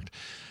 Yeah, it worked.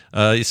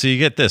 So you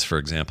get this, for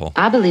example.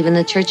 I believe in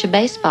the Church of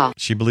Baseball.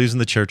 She believes in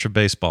the Church of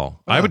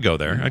Baseball. I would go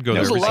there. I'd go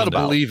there. There's a lot of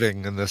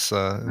believing in this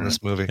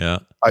movie. Yeah,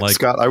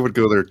 Scott, I would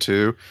go there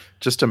too.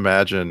 Just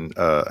imagine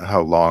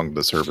how long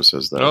the service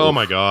is. Oh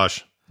my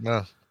gosh.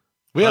 Yeah.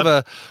 We have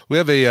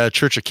a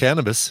Church of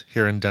Cannabis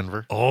here in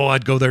Denver. Oh,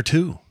 I'd go there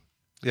too.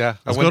 Yeah,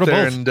 I went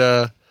there both.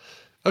 And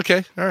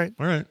okay, all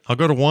right. I'll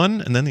go to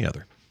one and then the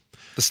other.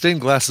 The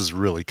stained glass is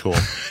really cool.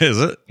 Is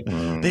it?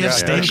 They have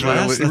stained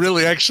glass? It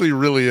really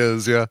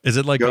is, yeah. Is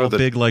it like all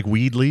big like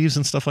weed leaves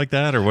and stuff like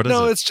that? Or what is it?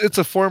 No, it's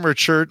a former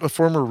church, a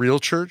former real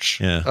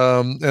church. Yeah.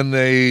 And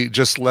they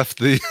just left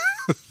the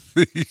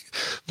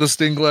the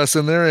stained glass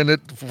in there, and it,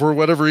 for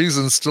whatever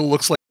reason, still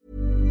looks like.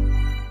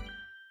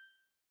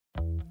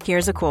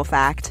 Here's a cool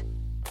fact.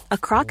 A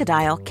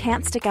crocodile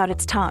can't stick out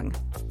its tongue.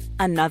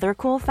 Another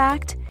cool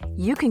fact,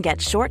 you can get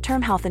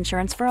short-term health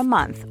insurance for a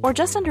month or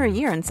just under a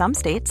year in some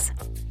states.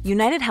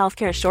 United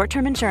Healthcare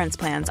short-term insurance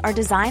plans are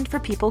designed for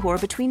people who are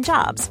between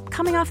jobs,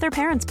 coming off their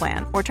parents'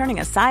 plan, or turning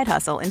a side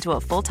hustle into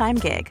a full-time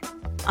gig.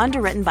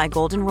 Underwritten by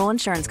Golden Rule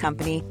Insurance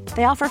Company,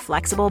 they offer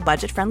flexible,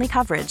 budget-friendly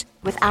coverage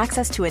with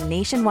access to a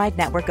nationwide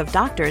network of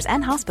doctors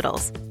and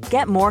hospitals.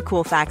 Get more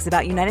cool facts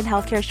about United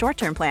Healthcare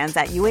short-term plans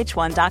at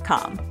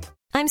uh1.com.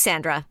 I'm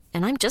Sandra,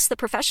 and I'm just the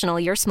professional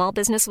your small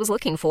business was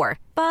looking for.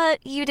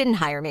 But you didn't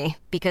hire me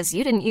because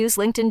you didn't use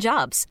LinkedIn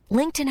Jobs.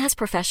 LinkedIn has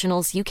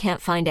professionals you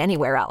can't find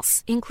anywhere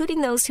else,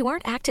 including those who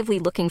aren't actively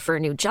looking for a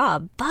new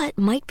job, but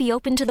might be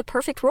open to the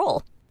perfect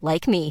role,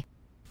 like me.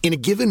 In a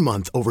given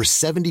month, over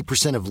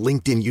 70% of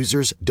LinkedIn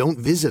users don't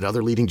visit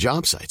other leading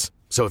job sites.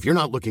 So if you're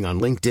not looking on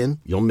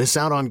LinkedIn, you'll miss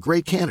out on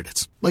great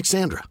candidates, like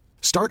Sandra.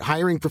 Start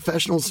hiring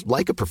professionals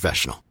like a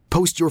professional.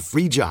 Post your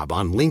free job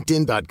on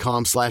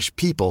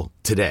linkedin.com/people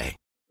today.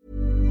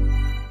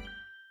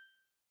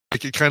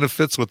 It kind of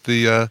fits with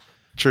the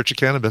Church of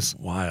Cannabis.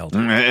 Wild.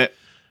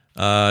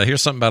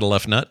 Here's something about a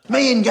left nut.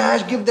 Million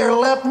guys give their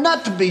left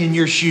nut to be in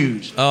your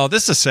shoes. Oh,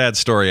 this is a sad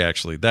story,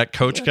 actually. That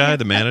coach guy,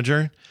 the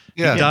manager,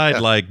 he died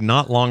like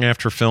not long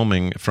after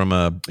filming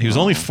he was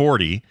only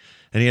 40,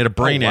 and he had a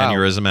brain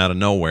aneurysm out of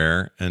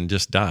nowhere and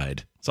just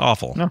died. It's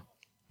awful. No.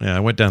 Yeah, I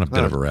went down a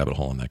bit of a rabbit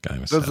hole on that guy.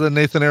 That's the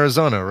Nathan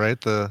Arizona,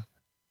 right?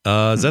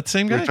 Is that the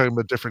same guy? We're talking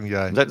about a different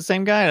guy. Is that the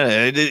same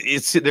guy?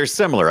 They're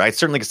similar. I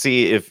certainly can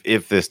see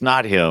if it's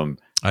not him.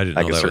 I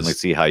can certainly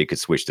see how you could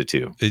switch the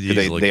two.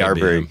 They are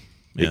very.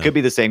 Yeah. It could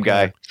be the same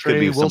guy. Trey could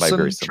be Wilson. Somebody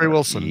very similar. Trey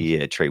Wilson.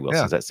 Yeah, Trey Wilson.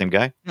 Yeah. Is that the same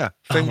guy? Yeah,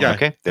 same guy.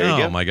 Okay, there you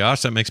go. Oh my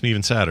gosh, that makes me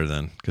even sadder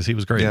then because he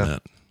was great in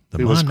that.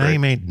 He was great.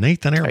 Name ain't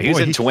Nathan Arizona. He was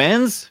in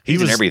Twins.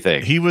 He's in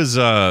everything. He was.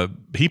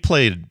 He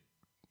played.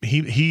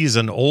 He's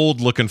an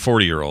old looking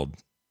 40-year-old.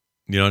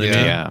 You know what I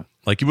mean? Yeah.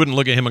 Like you wouldn't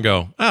look at him and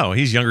go, "Oh,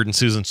 he's younger than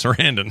Susan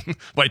Sarandon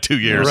by 2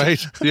 years."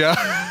 Right?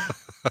 Yeah.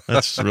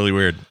 That's really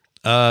weird.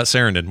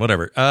 Sarandon,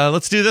 whatever.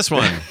 Let's do this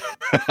one.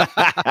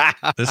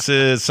 This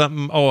is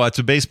something. Oh, it's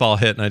a baseball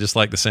hit, and I just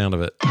like the sound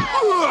of it.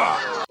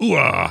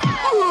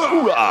 Ooh-ah.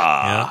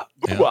 Yeah.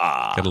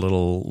 Got a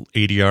little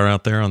ADR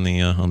out there on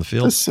the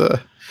field.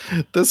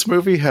 This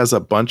movie has a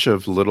bunch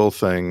of little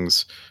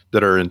things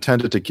that are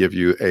intended to give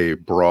you a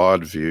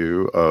broad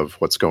view of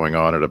what's going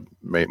on at a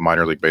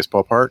minor league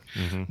baseball park,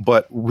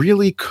 but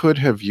really could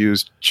have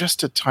used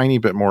just a tiny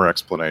bit more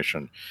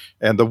explanation.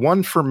 And the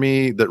one for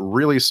me that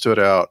really stood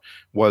out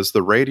was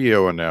the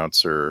radio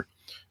announcer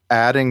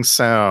adding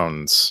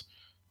sounds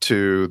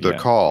to the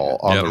call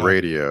on the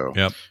radio,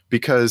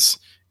 because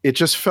it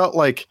just felt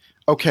like,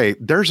 okay,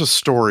 there's a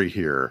story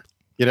here.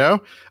 You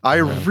know, I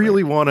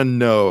really want to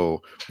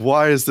know,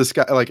 why is this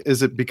guy like?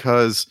 Is it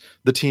because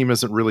the team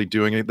isn't really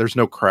doing it? There's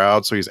no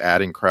crowd, so he's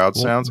adding crowd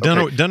sounds.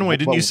 Dunaway,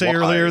 didn't you say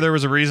earlier there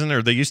was a reason,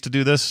 or they used to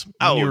do this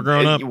when you were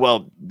growing up?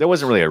 Well, there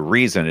wasn't really a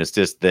reason. It's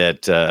just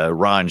that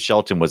Ron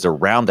Shelton was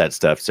around that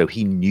stuff, so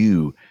he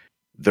knew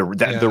the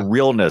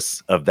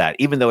realness of that,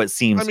 even though it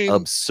seems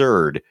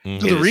absurd.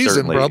 The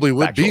reason probably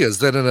would be is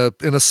that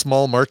in a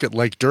small market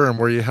like Durham,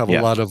 where you have a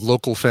lot of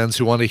local fans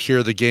who want to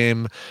hear the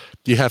game,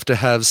 you have to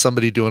have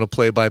somebody doing a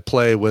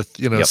play-by-play with,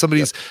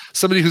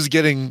 somebody who's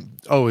getting,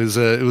 it was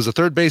a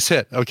third base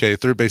hit. Okay,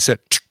 third base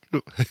hit.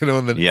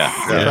 And then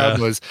crowd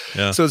noise.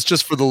 Yeah. So it's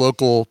just for the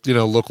local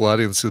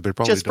audience who they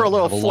probably just for a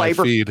little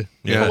flavor. Feed.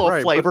 Yeah. A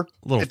little flavor.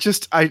 It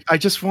just I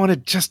just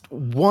wanted just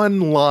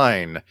one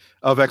line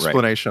of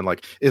explanation.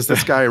 Like, is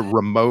this guy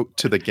remote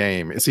to the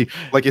game? Is he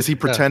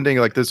pretending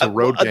like this is a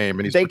road game?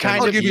 And he's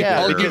I'll give you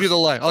the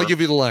line. I'll give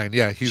you the line.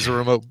 Yeah, he's a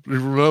remote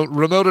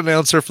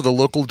announcer for the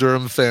local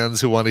Durham fans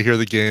who want to hear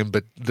the game,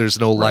 but there's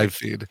no live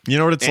feed. You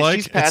know what it's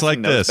like? It's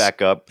like this.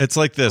 Back up. It's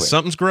like this.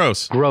 Something's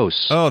gross.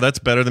 Gross. Oh, that's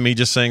better than me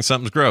just saying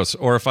something's gross.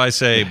 Or if I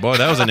say, boy,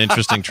 that was an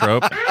interesting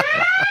trope.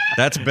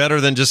 That's better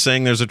than just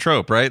saying there's a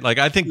trope, right? Like,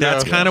 I think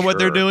that's kind of what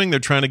they're doing.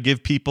 They're trying to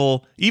give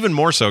people, even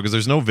more so because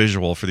there's no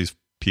visual for these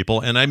people.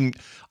 And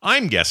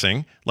I'm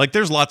guessing, like,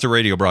 there's lots of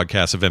radio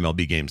broadcasts of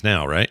MLB games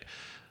now, right?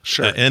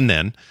 Sure.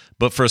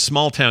 But for a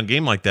small town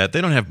game like that,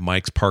 they don't have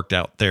mics parked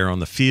out there on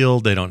the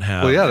field. They don't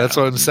have. Well, yeah, that's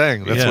what I'm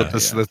saying.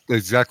 That's that's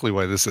exactly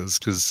why this is,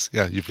 because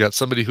you've got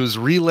somebody who's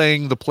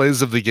relaying the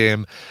plays of the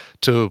game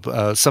to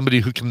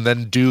somebody who can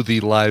then do the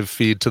live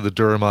feed to the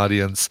Durham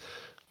audience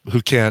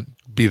who can't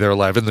be there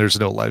live, and there's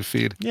no live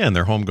feed. Yeah, and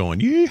they're home going,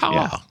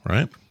 yeehaw,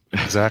 right?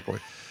 Exactly.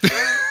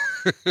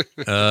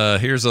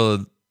 Here's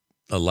a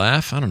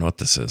laugh. I don't know what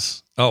this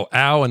is. Oh,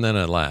 ow, and then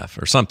a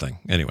laugh or something.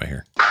 Anyway,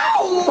 here.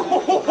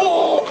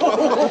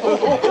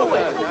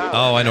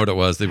 Oh, I know what it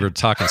was. They were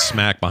talking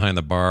smack behind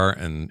the bar,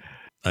 and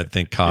I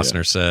think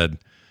Costner said,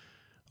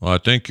 well, I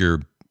think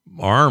your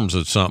arms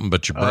is something,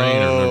 but your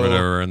brain or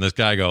whatever. And this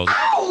guy goes,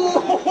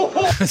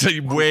 so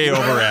you way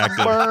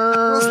overacted.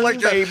 Burn, it was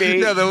like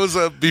baby. That was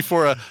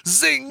before a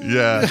zing.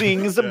 Yeah.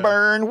 Zing's a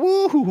burn.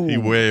 Woo. He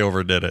way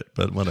overdid it,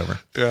 but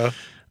whatever. Yeah.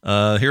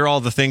 Here are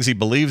all the things he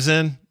believes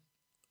in.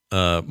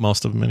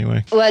 Most of them,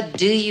 anyway. What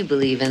do you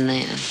believe in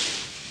then?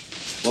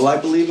 Well, I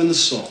believe in the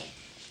soul.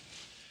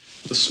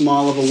 The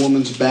small of a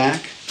woman's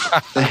back,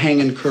 the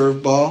hanging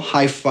curveball,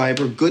 high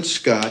fiber, good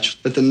scotch,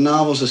 that the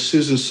novels of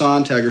Susan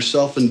Sontag are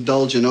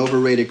self-indulgent,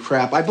 overrated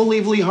crap. I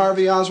believe Lee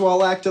Harvey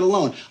Oswald acted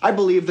alone. I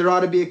believe there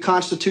ought to be a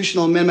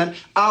constitutional amendment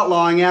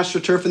outlawing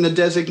AstroTurf and the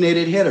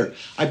designated hitter.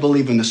 I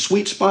believe in the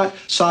sweet spot,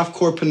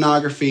 softcore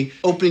pornography,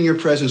 opening your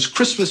presents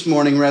Christmas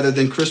morning rather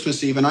than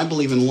Christmas Eve, and I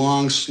believe in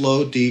long,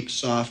 slow, deep,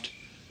 soft,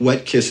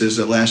 wet kisses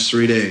that last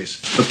 3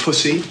 days. The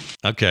pussy.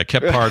 Okay, I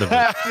kept part of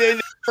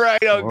it.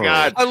 Right,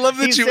 God. I love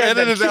that you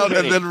edited it out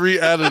and then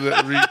re-added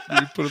it,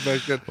 re-put it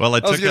back in. Well, I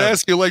was going to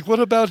ask you, like, what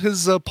about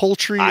his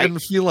poultry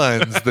and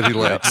felines that he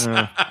likes?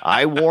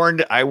 I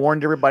warned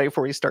everybody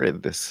before we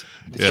started this.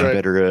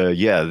 Better,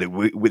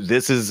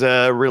 this is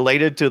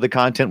related to the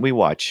content we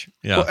watch.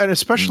 Yeah, well, and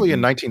especially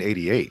in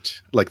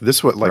 1988, like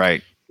this,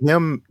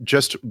 him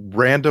just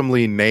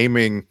randomly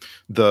naming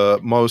the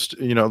most,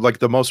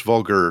 the most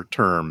vulgar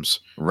terms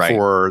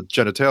for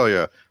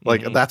genitalia.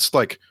 Like that's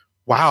like.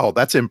 Wow,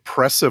 that's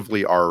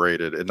impressively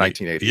R-rated in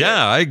 1988.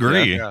 Yeah, I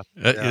agree. Yeah.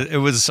 It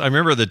was. I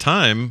remember at the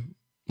time,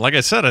 like I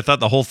said, I thought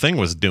the whole thing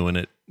was doing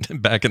it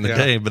back in the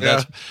day. But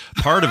that's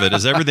part of it.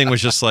 Is everything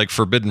was just like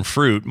forbidden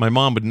fruit. My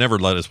mom would never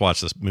let us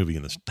watch this movie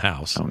in this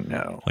house. Oh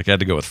no! Like I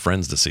had to go with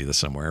friends to see this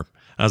somewhere.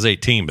 I was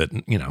 18, but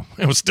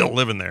I was still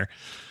living there.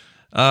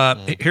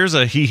 Here's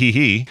a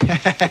he.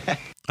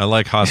 I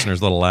like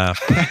Hosner's little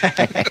laugh.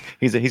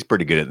 He's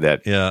pretty good at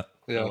that. Yeah.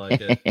 I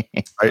like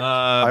it.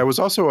 I was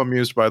also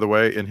amused, by the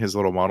way, in his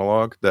little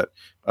monologue that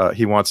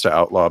he wants to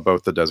outlaw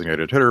both the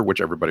designated hitter, which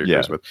everybody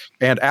agrees with,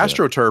 and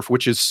AstroTurf,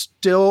 which is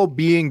still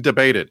being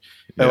debated.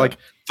 Like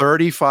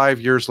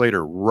 35 years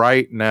later,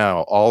 right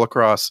now, all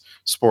across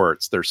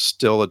sports, there's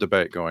still a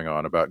debate going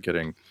on about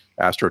getting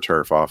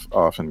AstroTurf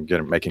off and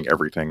making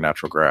everything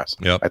natural grass.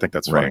 Yep. I think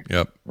that's funny.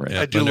 Yep.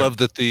 I do love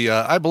that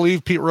I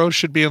believe Pete Rose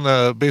should be in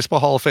the Baseball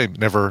Hall of Fame.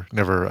 Never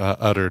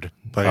uttered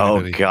by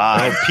anybody. Oh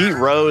God, Pete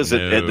Rose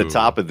at the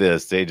top of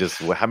this. They just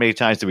how many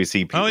times do we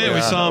see Pete? Oh yeah, Rose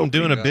we saw him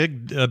doing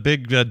a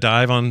big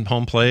dive on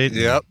home plate.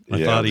 Yep.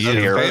 I thought he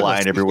hair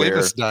flying everywhere.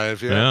 Famous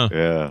dive.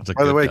 Yeah.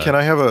 By the way, can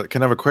I have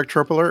a quick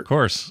trope alert? Of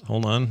course.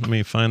 Hold on, let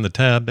me find the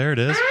tab. There it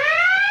is.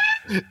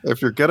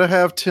 if you're gonna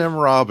have Tim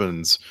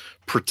Robbins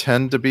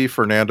pretend to be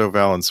Fernando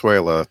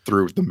Valenzuela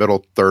through the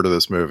middle third of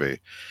this movie,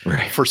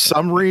 for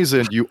some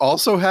reason, you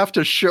also have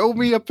to show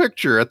me a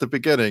picture at the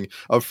beginning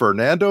of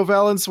Fernando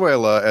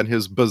Valenzuela and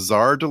his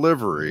bizarre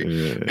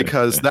delivery,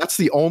 because that's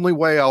the only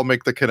way I'll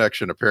make the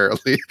connection,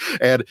 apparently.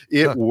 And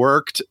it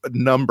worked a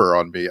number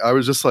on me. I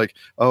was just like,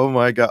 oh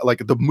my God,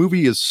 like the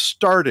movie is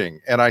starting.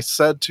 And I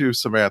said to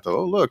Samantha,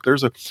 oh, look,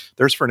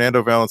 there's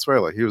Fernando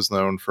Valenzuela. He was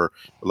known for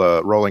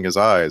rolling his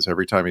eyes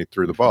every time he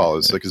threw the ball.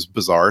 It's like his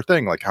bizarre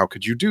thing. Like, how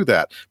could you do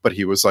that? But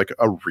he was like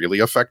a really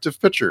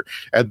effective pitcher.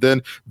 And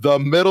then the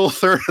middle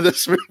third of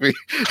this movie,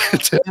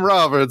 Tim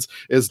Robbins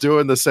is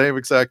doing the same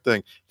exact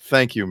thing.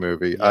 Thank you,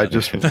 movie. I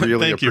just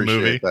really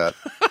appreciate that.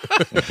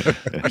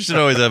 We should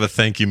always have a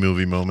thank you,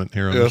 movie moment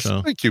here on the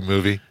show. Thank you,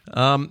 movie.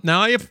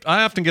 Now, I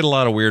often get a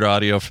lot of weird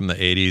audio from the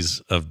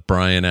 80s of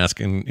Brian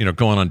asking,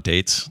 going on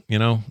dates,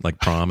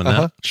 like prom and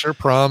that. Sure,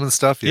 prom and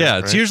stuff. Yeah,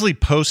 it's usually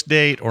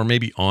post-date or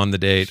maybe on the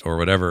date or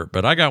whatever.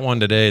 But I got one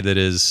today that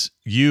is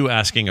you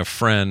asking a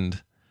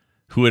friend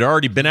who had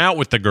already been out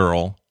with the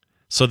girl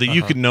so that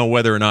you could know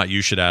whether or not you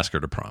should ask her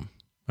to prom.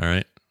 All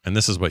right? And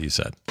this is what you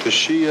said. Is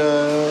she as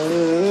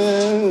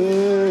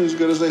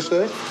good as they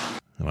say?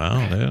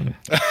 Wow, dude.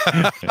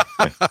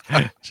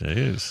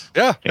 Jeez.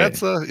 Yeah,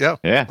 that's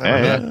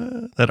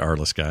that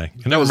Arliss guy.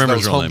 I never remember that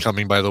his was real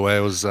Homecoming, by the way.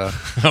 It was that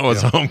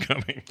was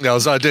Homecoming. Yeah, I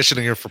was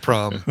auditioning her for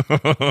prom.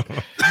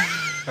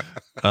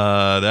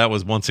 That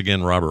was once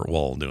again Robert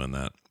Wall doing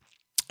that.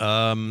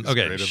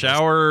 Okay,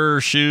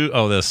 shower shoe.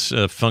 Oh, this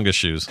fungus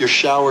shoes. Your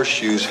shower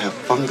shoes have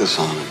fungus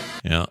on them.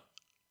 Yeah,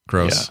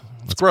 gross. Yeah.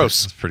 It's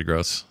gross. It's pretty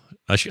gross.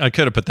 I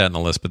could have put that in the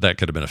list, but that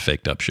could have been a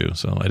faked up shoe,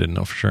 so I didn't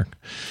know for sure.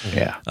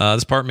 Yeah.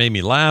 This part made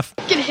me laugh.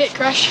 Get a hit,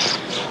 Crush.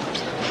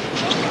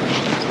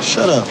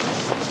 Shut up.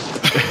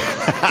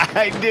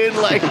 I did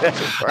like that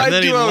part.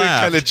 I do always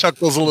kind of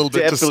chuckles a little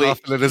bit to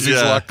soften it as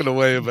he's walking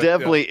away. But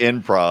definitely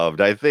improv.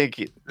 I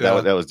think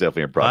that was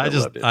definitely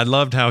improv. I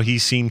loved how he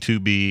seemed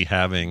to be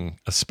having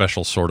a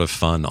special sort of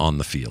fun on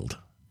the field.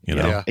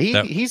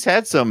 He's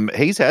had some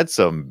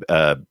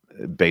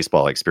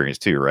baseball experience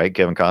too, right?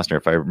 Kevin Costner,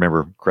 if I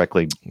remember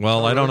correctly.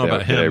 Well, I don't know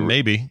about him.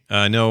 Maybe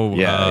I know.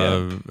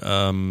 Who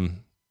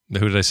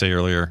did I say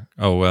earlier?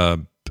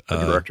 The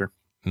director.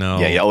 No.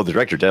 Yeah. Oh, the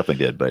director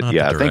definitely did. But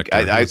I think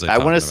I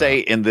want to say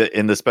in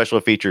the special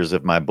features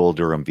of my Bull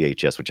Durham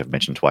VHS, which I've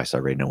mentioned twice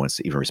already, no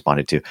one's even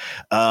responded to.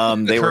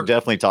 They were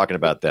definitely talking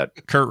about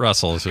that. Kurt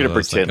Russell is who gonna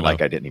pretend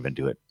like I didn't even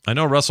do it. I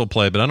know Russell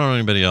played, but I don't know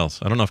anybody else.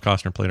 I don't know if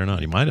Costner played or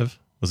not. He might have.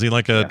 Was he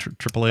like a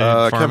AAA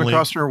farm Kevin league?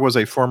 Costner was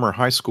a former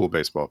high school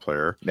baseball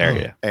player. There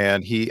you go.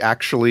 And he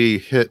actually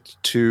hit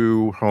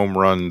 2 home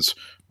runs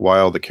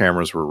while the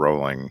cameras were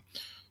rolling.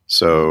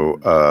 So,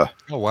 oh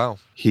wow,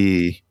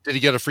 did he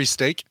get a free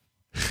steak?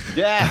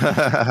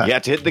 Yeah, you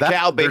have to hit the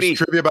cow, baby. There's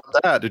trivia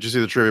about that. Did you see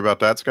the trivia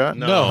about that, Scott?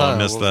 No, I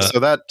missed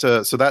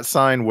that. So that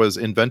sign was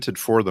invented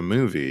for the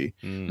movie,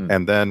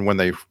 and then when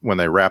they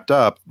wrapped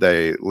up,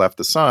 they left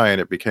the sign.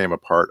 It became a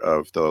part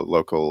of the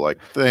local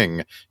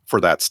thing for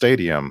that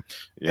stadium,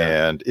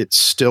 and it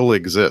still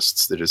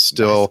exists. It is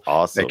still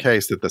awesome. the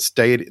case that the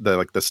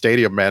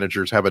stadium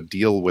managers have a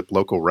deal with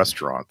local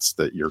restaurants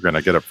that you're going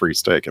to get a free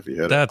steak if you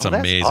hit it. That's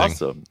amazing.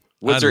 That's awesome.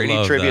 Was there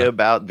any trivia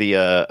about the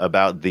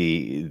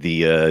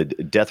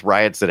death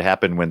riots that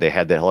happened when they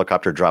had the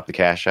helicopter drop the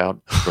cash out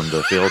from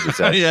the field? Is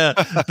that... Yeah,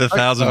 the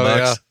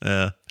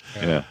 $1,000.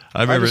 Yeah.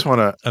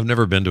 I've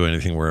never been to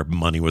anything where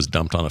money was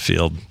dumped on a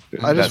field.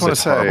 I just want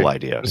to say, horrible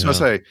idea. I just want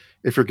to say,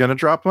 if you're going to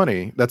drop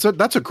money,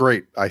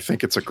 I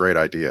think it's a great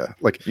idea.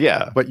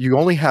 But you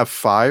only have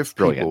 5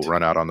 people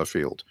run out on the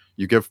field.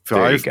 You give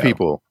 5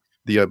 people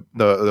the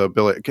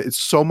ability. It's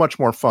so much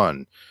more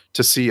fun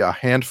to see a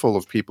handful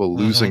of people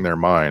losing their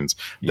minds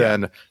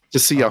than to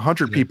see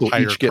 100 people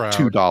each get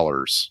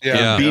 $2.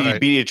 Yeah,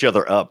 beat each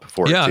other up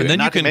for it. Yeah, and then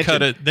you can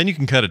cut it. Then you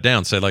can cut it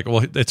down. Say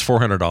well, it's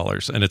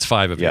 $400, and it's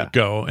 5 of you.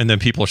 Go, and then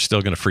people are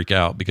still going to freak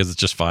out because it's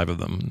just 5 of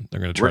them.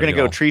 They're going to. We're going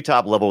to go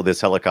treetop level with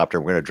this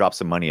helicopter. We're going to drop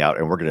some money out,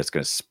 and we're just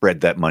going to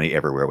spread that money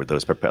everywhere with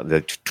those.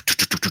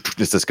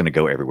 This is going to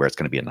go everywhere. It's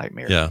going to be a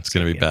nightmare. Yeah, it's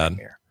going to be bad.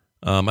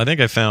 I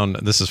think I found,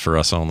 this is for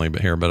us only,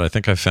 but I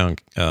think I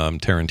found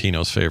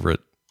Tarantino's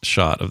favorite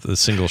shot of the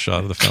single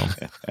shot of the film.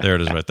 There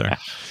it is, right there.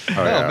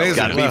 It's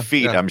got to be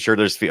feet. I'm sure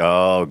there's feet.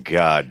 Oh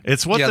God,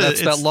 it's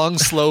that long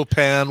slow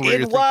pan. Where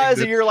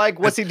and you're like,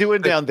 what's he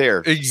doing down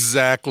there?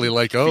 Exactly.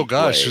 Like, oh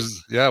gosh,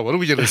 what are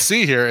we going to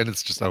see here? And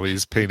it's just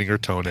he's painting her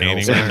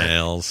toenails. Painting her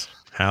nails.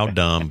 How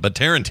dumb. But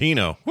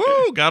Tarantino,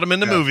 got him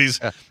into movies.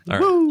 Yeah. All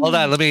right. Hold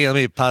on, let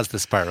me pause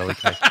this part really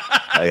quick.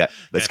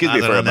 Excuse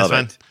me for a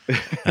moment.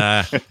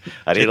 I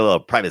need a little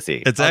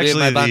privacy. It's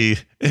actually the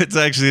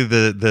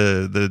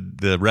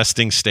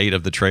resting state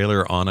of the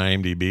trailer on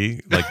IMDb.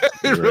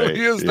 It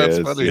really is. That's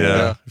funny.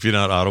 Yeah. If you're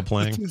not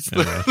autoplaying.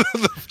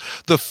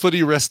 The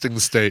footy resting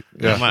state.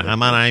 Yeah.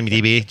 I'm on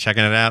IMDb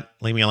checking it out.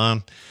 Leave me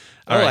alone.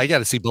 All right. I got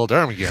to see Bull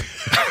Durham again.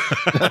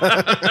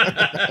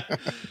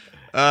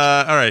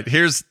 All right.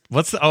 Here's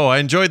I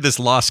enjoyed this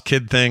lost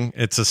kid thing.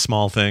 It's a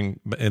small thing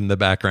in the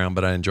background,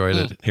 but I enjoyed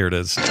it. Here it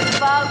is. Folks,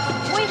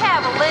 we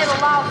have a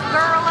little lost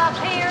girl up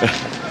here.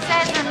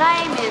 Says her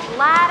name is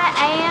Lida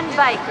Ann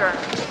Baker.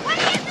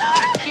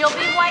 She'll be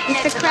waiting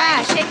at the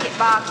main ticket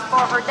box for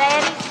her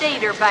daddy,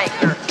 Dieter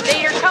Baker.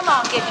 Dieter, come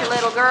on, get your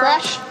little girl.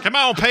 Come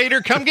on,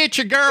 Peter. Come get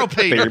your girl,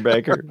 Peter. Peter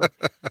Baker.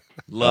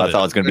 I thought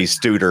it was going to be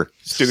Studer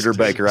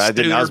Baker. I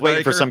was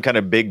waiting for some kind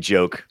of big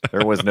joke.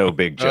 There was no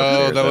big joke.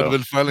 Oh, that would have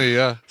been funny,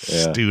 yeah.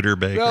 Studer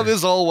Baker. Well, this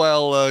is all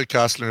while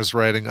Costner's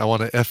writing, I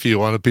want to F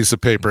you on a piece of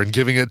paper and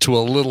giving it to a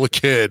little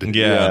kid.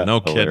 Yeah,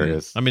 no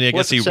kidding. I mean, I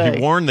guess he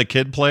warned the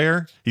kid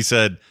player. He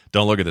said,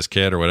 don't look at this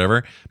kid or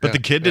whatever. But the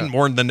kid didn't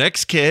warn the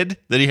next kid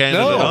that he handed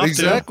it off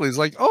exactly. to. He's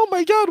like, oh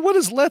my God, what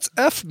does let's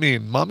F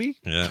mean, mommy?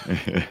 Yeah.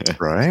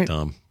 Right.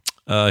 Dumb.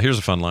 Here's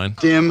a fun line.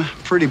 Dim,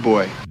 pretty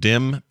boy.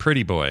 Dim,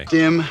 pretty boy.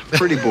 Dim,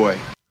 pretty boy.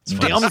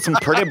 Dim's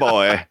pretty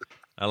boy.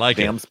 I like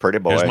Dim's pretty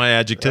boy. Here's my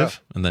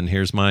adjective, and then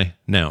here's my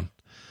noun.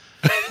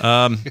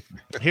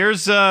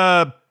 Here's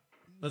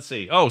let's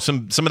see. Oh,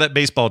 some of that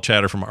baseball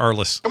chatter from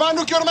Arliss. Come on,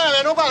 no kill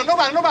man.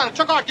 Nobody.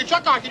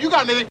 Chuck Arkin. You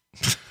got anything?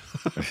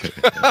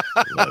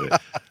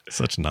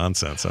 Such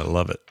nonsense. I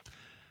love it.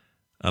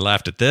 I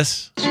laughed at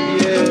this.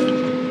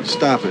 Yeah.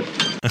 Stop it.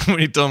 When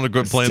he told him to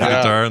quit playing the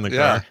guitar in the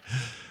car.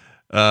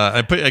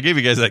 I gave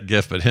you guys that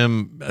gif, but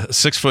him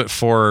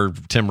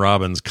 6'4" Tim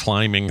Robbins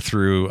climbing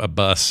through a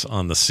bus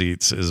on the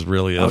seats is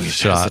really a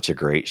shot. Such a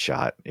great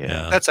shot.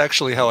 Yeah. That's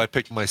actually how I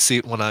pick my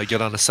seat when I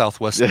get on a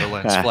Southwest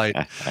Airlines flight.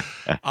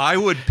 I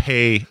would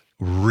pay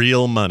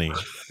real money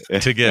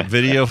to get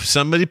video.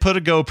 Somebody put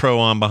a GoPro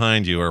on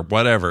behind you or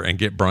whatever and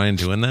get Brian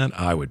doing that.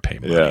 I would pay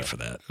money for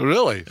that.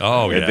 Really?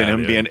 Oh, and then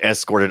him being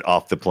escorted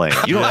off the plane.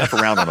 You don't F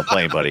around on a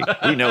plane, buddy.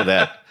 We know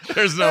that.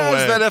 There's no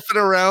way. Is that effing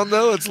around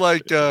though? It's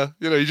like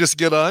you just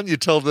get on, you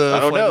tell the I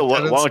don't know.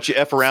 Why don't you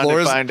F around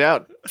and find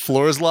out?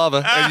 Floor is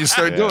lava, and you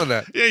start doing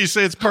that. Yeah, you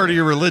say it's part of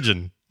your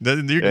religion. You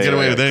can get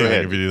away with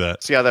anything if you do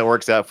that. See how that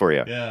works out for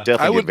you. Yeah.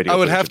 Definitely I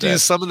would have to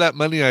use some of that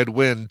money I'd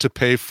win to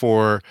pay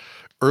for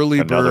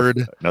early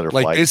bird, another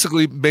like flight.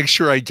 Basically make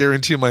sure I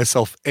guarantee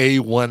myself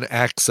A1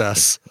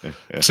 access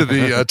to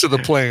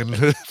the plane,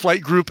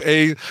 flight group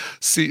A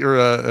seat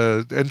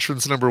or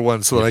entrance number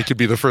 1, so that I could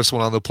be the first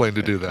one on the plane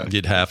to do that.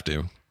 You'd have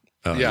to.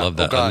 Oh, yeah. I love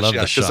that. Oh gosh, I love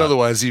the shot. Because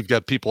otherwise you've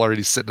got people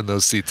already sitting in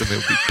those seats and they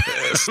would be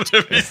pissed.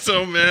 They'd be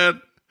so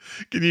mad.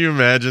 Can you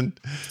imagine?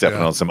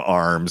 Stepping on some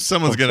arms.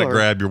 Someone's going to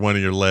grab one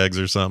of your legs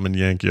or something and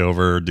yank you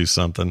over or do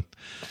something.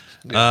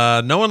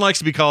 Yeah. No one likes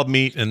to be called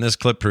meat, and this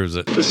clip proves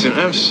it. Listen,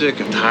 I'm sick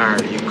and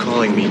tired of you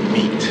calling me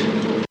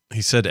meat.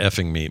 He said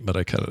effing meat, but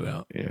I cut it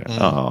out. Yeah.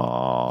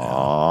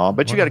 Aww.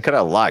 But you got to cut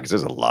out a lot because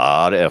there's a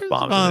lot of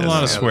F-bombs. A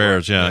lot of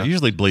swears, yeah. I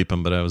usually bleep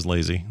them, but I was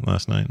lazy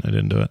last night. I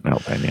didn't do it. No,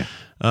 man,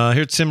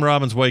 here's Tim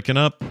Robbins waking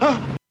up.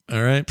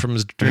 All right, from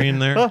his dream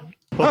there. Yep.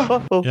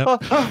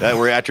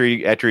 Where after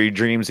he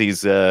dreams,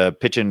 he's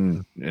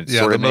pitching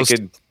sort of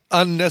naked.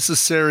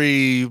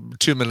 Unnecessary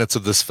 2 minutes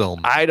of this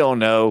film. I don't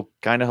know.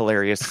 Kind of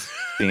hilarious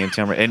being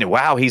Tim. And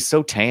wow, he's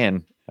so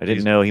tan. I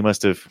didn't know he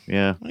must have.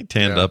 Yeah, he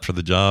tanned up for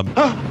the job.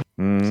 So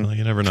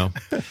you never know.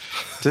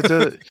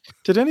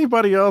 Did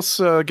anybody else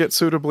get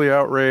suitably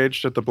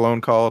outraged at the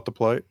blown call at the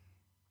plate?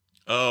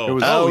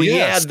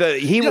 Yes.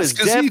 He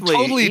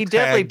definitely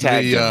tagged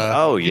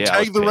him. He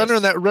tagged the runner,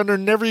 and that runner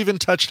never even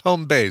touched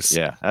home base.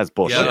 Yeah, that's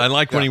bullshit. Yeah, I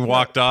like when he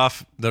walked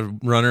off the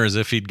runner as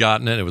if he'd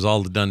gotten it. It was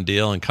all the done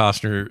deal, and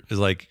Costner is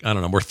like, I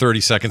don't know, we're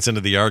 30 seconds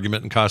into the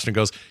argument, and Costner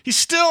goes, he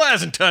still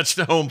hasn't touched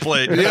the home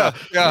plate. Yeah.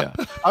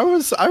 I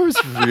was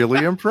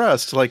really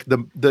impressed. Like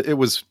it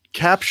was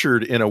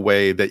captured in a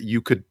way that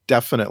you could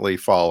definitely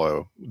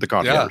follow the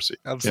controversy.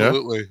 Yeah,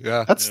 absolutely.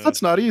 Yeah.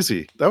 That's not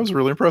easy. That was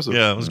really impressive.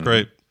 Yeah, it was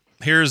great.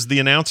 Here's the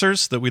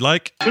announcers that we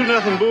like.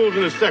 2-0 Bulls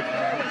in the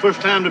second.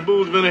 First time the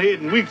Bulls been ahead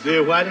in weeks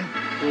there, Whitey.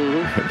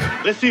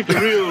 Mm-hmm. Let's see if the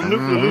real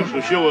nuclear loose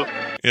will show up.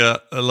 Yeah,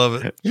 I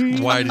love it.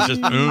 Whitey's just,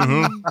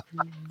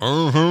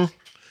 I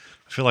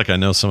feel like I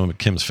know some of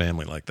Kim's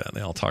family like that.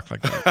 They all talk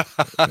like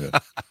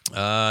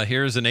that.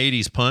 Here's an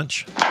 80s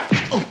punch.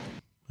 All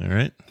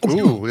right.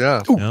 Ooh,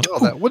 yeah.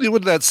 Yep. What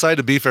did that side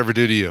of beef ever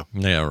do to you?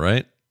 Yeah,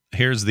 right.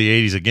 Here's the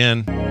 80s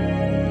again.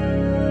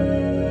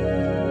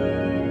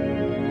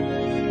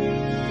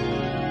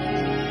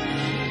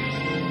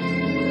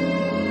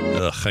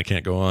 Ugh, I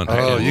can't go on.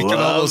 Oh, you can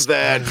almost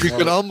that. You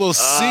can almost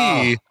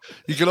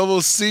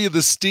see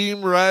the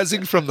steam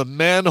rising from the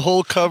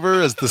manhole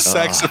cover as the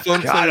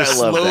saxophone player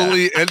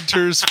slowly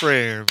enters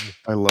frame.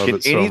 I love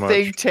it so much.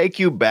 Anything take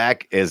you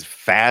back as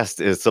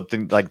fast as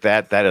something like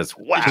that? That is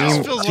wow.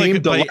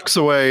 Team Deluxe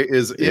Away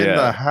is in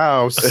the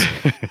house.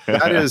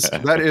 that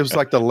is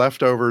like the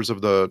leftovers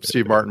of the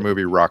Steve Martin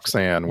movie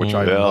Roxanne, which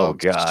I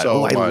love so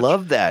much. I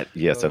love that.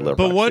 Yes, I love.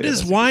 But why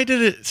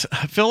did it?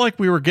 I feel like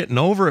we were getting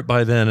over it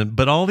by then.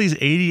 But all these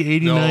 80,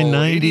 89,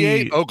 90.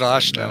 88? Oh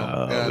gosh,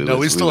 no.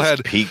 We still had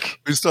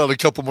a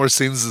couple more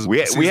scenes. We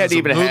hadn't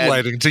even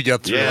moonlighting to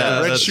get through. Yeah,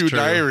 the Red Shoe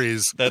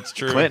Diaries. That's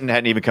true. Clinton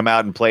hadn't even come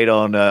out and played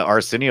on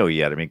Arsenio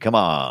yet. I mean, come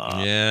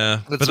on.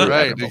 Yeah, that's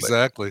right.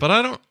 Exactly. But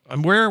I don't.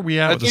 Where are we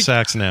at with the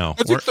sax now?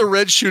 I think the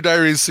Red Shoe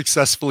Diaries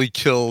successfully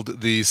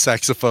killed the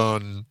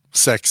saxophone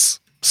sex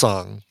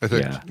song, I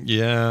think.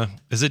 Yeah.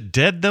 Is it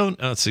dead though?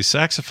 Let's see.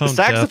 Saxophone. The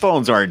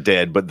saxophones aren't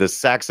dead, but the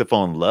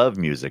saxophone love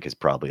music is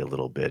probably a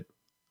little bit.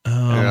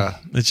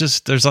 It's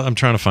just I'm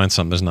trying to find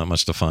something. There's not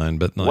much to find,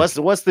 but what's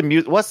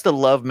the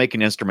love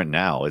making instrument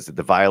now? Is it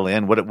the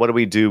violin? What do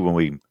we do when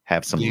we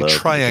have some love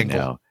triangle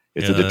now?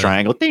 Is it the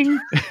triangle? Ding,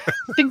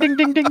 ding, ding,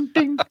 ding, ding,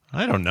 ding.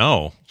 I don't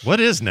know. What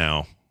is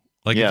now?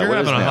 Like if you're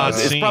having a hot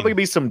scene, it's probably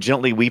be some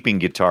gently weeping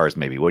guitars.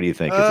 Maybe. What do you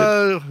think?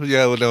 That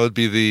would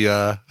be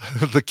the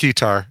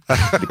guitar.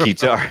 The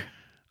guitar.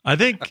 I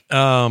think.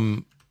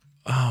 Oh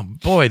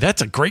boy,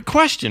 that's a great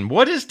question.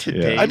 What is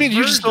today? I mean,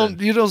 you just don't.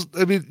 You don't.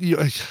 I mean,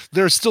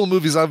 there are still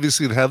movies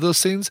obviously that have those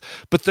scenes,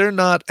 but they're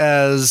not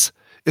as.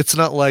 It's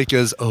not like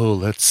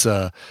let's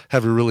have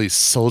a really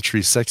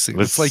sultry sex scene.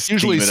 It's like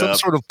usually some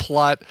sort of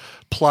plot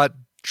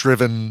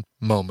driven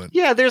moment.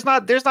 Yeah, there's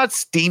not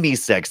steamy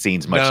sex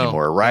scenes much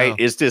anymore, right?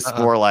 It's just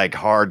more like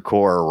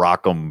hardcore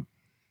rock'em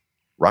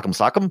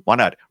sock'em. Why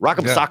not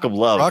rock'em sock'em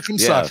love? Rock'em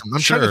sock'em.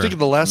 I'm trying to think of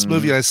the last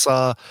movie I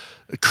saw,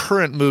 a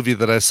current movie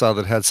that I saw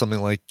that had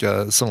something like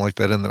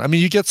that in there. I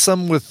mean, you get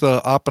some with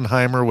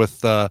Oppenheimer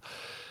with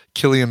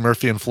Cillian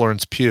Murphy and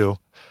Florence Pugh.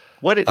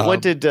 What did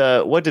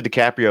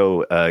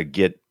DiCaprio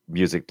get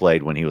music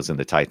played when he was in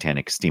the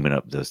Titanic steaming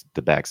up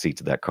the back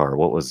seats of that car?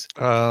 What was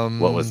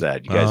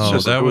that? You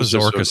guys that was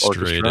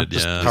orchestrated.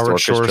 Yeah, Howard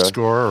Shore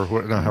score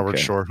or Howard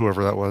Shore,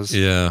 whoever that was.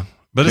 Yeah.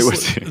 But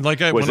it's like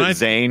when I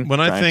think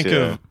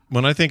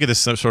of this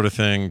sort of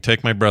thing,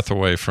 Take My Breath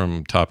Away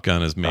from Top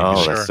Gun is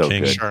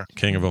maybe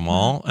king of them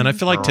all. And I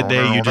feel like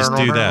today you just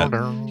do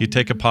that. You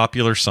take a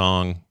popular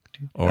song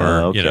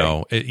or,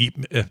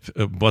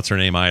 what's her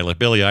name?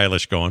 Billie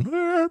Eilish going,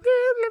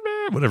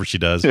 whatever she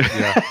does.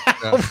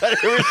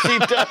 Whatever she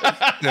does.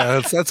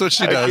 Yeah, that's what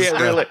she does.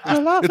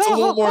 It's a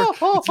little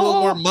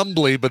more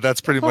mumbly, but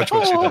that's pretty much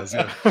what she does.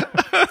 Yeah.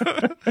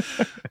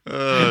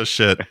 Oh,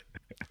 shit.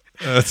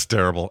 That's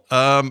terrible.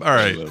 All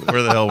right.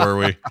 Where the hell were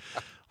we?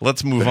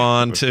 Let's move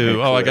on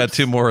to, I got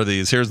two more of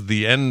these. Here's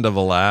The End of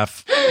a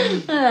Laugh. All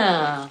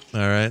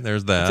right.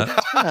 There's that.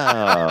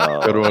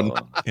 Good one.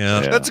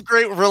 Yeah. That's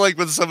great for like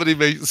when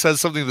somebody says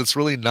something that's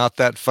really not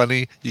that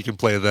funny. You can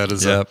play that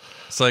as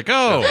it's like,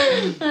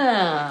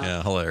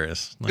 yeah,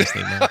 hilarious.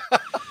 Nicely done.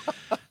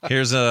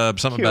 Here's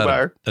something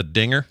about a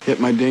dinger. Hit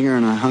my dinger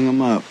and I hung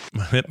him up.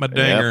 Hit my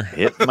dinger.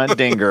 Hit my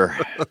dinger.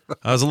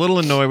 I was a little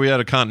annoyed. We had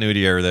a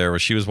continuity error there where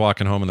she was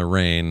walking home in the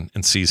rain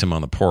and sees him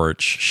on the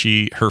porch.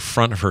 Her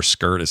front of her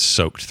skirt is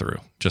soaked through,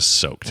 just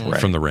soaked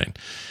from the rain.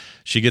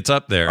 She gets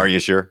up there. Are you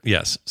sure?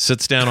 Yes.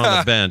 Sits down on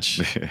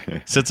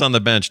the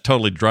bench.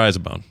 Totally dry as a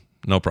bone.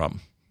 No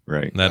problem.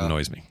 Right. That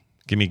annoys me.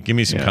 Give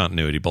me some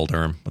continuity, Bull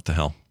Durham. What the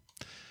hell?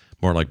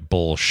 More like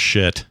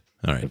bullshit.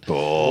 All right.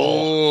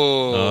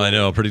 Oh, I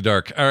know. Pretty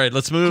dark. All right.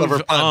 Let's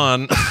move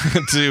on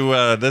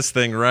to this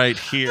thing right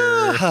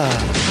here.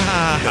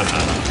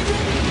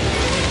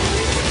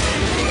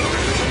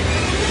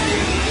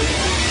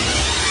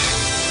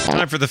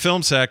 Time for the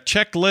Film Sack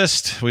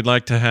checklist. We'd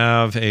like to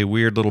have a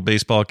weird little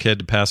baseball kid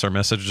to pass our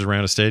messages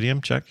around a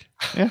stadium. Check.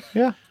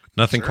 Yeah.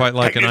 Nothing quite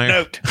like an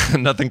Iron.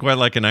 Nothing quite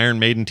like an Iron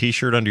Maiden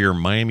T-shirt under your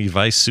Miami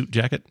Vice suit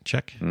jacket.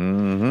 Check.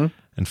 Mm-hmm.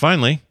 And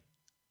finally,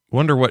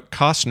 wonder what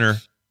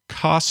Costner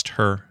cost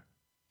her.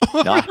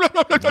 All right,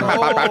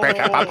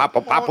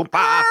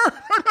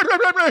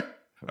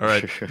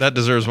 that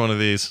deserves one of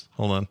these.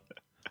 Hold on.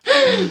 All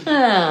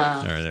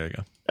right, there we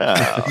go.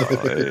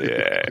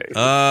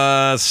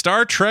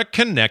 Star Trek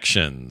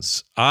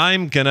connections.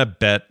 I'm gonna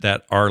bet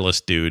that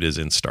Arliss dude is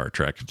in Star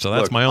Trek. So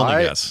that's my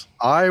only guess.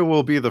 I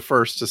will be the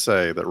first to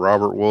say that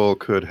Robert Wuhl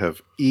could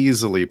have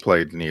easily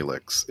played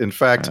Neelix. In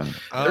fact,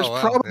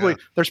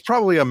 there's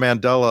probably a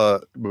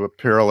Mandela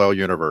parallel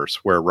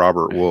universe where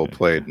Robert Wuhl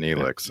played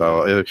Neelix.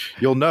 So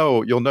you'll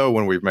know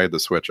when we've made the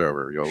switch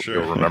over. You'll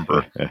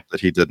remember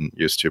that he didn't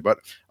used to. But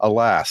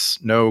alas,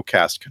 no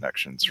cast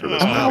connections for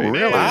this movie.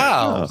 Really?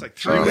 Wow, it's like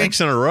 3 weeks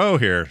in a row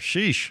here.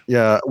 Sheesh.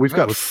 Yeah, we've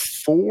got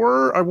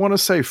four. I want to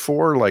say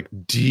four like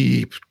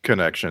deep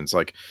connections,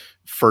 like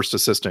first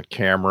assistant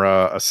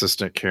camera,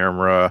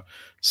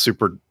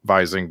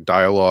 supervising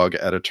dialogue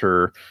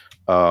editor.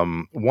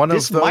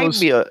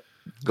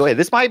 Go ahead.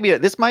 This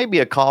might be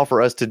a call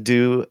for us to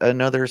do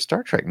another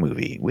Star Trek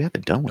movie. We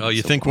haven't done one. Oh,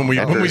 you think when we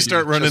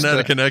start running out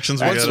of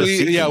connections, after 4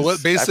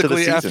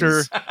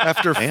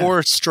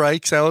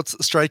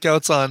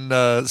 strikeouts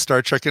on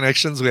Star Trek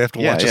connections, we have to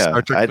watch a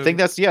Star Trek movie? I think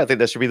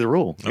that should be the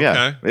rule. Okay.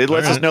 Yeah, it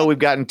lets us know we've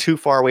gotten too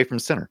far away from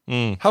center.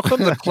 How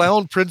come the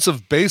Clown Prince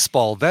of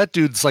Baseball? That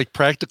dude's like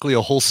practically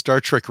a whole Star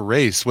Trek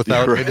race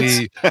without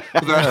any.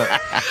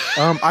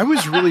 I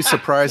was really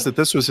surprised that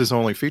this was his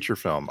only feature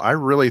film. I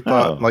really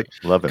thought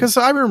love him.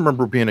 because I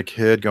remember being a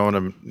kid going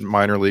to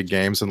minor league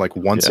games, and like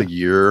once a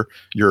year,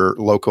 your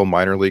local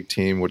minor league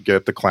team would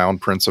get the Clown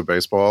Prince of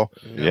Baseball,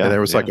 and it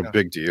was like a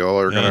big deal.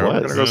 We're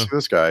gonna go see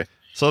this guy.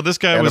 So this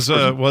guy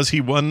was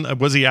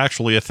he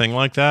actually a thing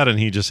like that, and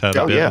he just had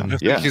a bit? I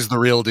think he's the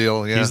real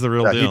deal. Yeah, he's the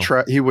real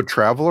deal. He would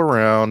travel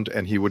around,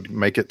 and he would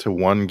make it to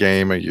one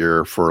game a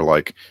year for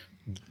like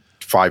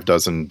 6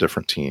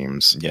 different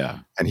teams. Yeah,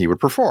 and he would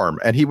perform,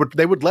 and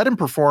they would let him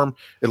perform.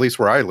 At least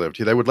where I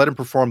lived, they would let him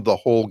perform the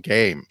whole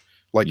game.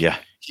 Like,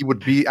 he would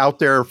be out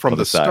there from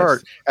the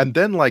start, and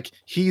then like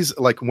he's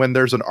like when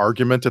there's an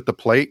argument at the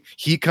plate,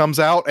 he comes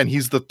out and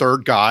he's the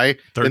third guy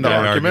in the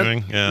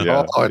argument.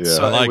 Yeah. Oh, it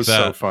like was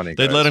that. so funny.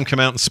 They'd let him come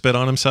out and spit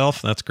on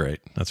himself. That's great.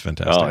 That's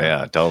fantastic. Oh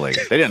yeah, totally.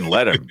 They didn't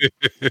let him.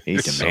 He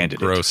demanded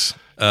so gross.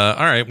 All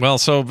right. Well,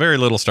 so very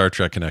little Star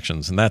Trek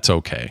connections, and that's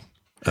okay.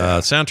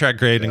 Soundtrack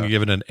grade, and you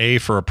give it an A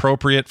for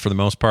appropriate for the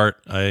most part.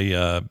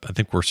 I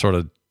think we're sort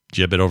of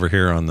gibbet over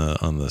here on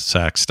the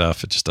sax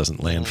stuff. It just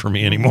doesn't land for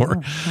me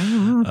anymore.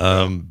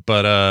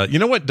 But you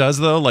know what does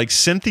though? Like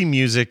synthy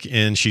music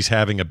in She's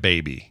Having a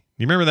Baby.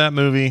 You remember that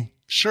movie?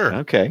 Sure.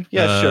 Okay.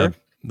 Yeah, sure.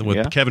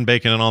 With Kevin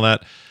Bacon and all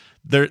that.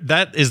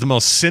 That is the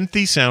most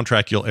synthy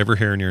soundtrack you'll ever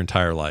hear in your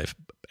entire life.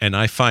 And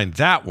I find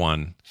that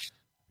one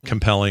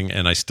compelling,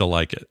 and I still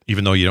like it,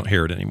 even though you don't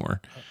hear it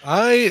anymore.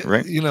 The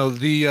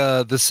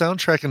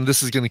soundtrack, and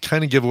this is going to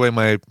kind of give away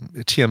my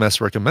TMS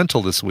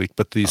recommendal this week,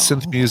 but the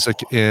synth music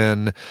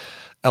in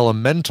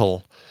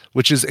Elemental,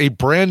 which is a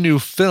brand new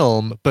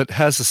film, but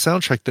has a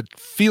soundtrack that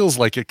feels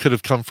like it could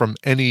have come from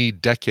any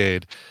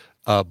decade,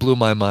 blew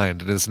my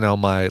mind. It is now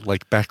my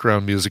like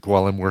background music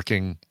while I'm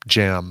working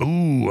jam.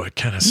 Ooh, I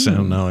kind of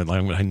sound now like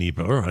I need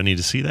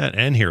to see that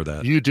and hear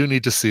that. You do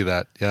need to see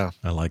that. Yeah.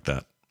 I like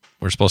that.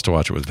 We're supposed to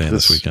watch it with Van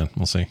this weekend.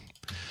 We'll see.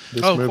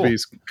 This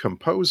movie's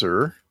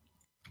composer,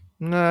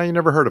 nah, you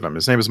never heard of him.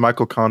 His name is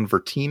Michael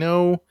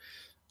Convertino.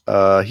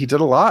 He did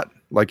a lot.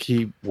 Like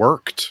he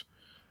worked,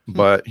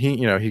 but he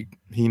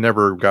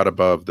never got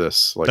above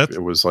this. Like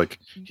it was like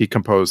he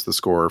composed the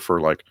score for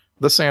like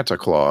the Santa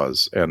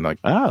Claus and like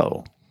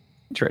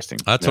interesting.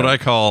 That's what I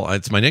call.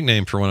 It's my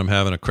nickname for when I'm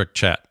having a quick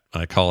chat.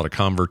 I call it a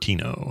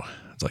Convertino.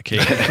 It's like, hey,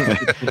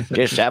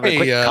 just have a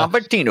quick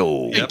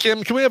Convertino. Hey,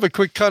 Kim, can we have a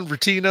quick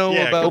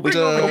Convertino about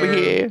over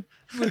here?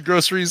 The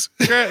groceries?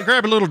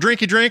 grab a little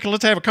drinky drink and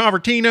let's have a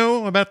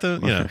Convertino about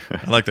the.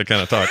 I like that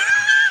kind of talk.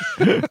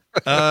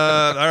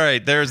 All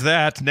right, there's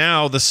that.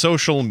 Now the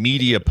social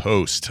media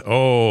post.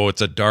 Oh,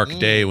 it's a dark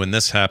day when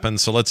this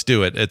happens. So let's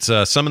do it. It's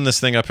summon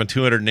this thing up in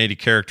 280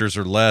 characters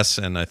or less,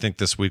 and I think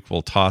this week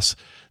we'll toss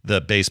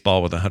the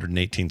baseball with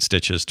 118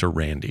 stitches to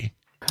Randy.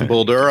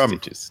 Bull Durham.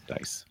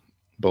 Nice.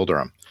 Bull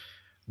Durham.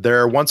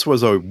 There once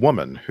was a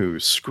woman who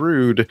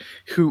screwed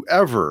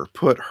whoever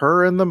put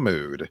her in the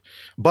mood,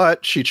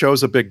 but she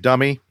chose a big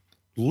dummy,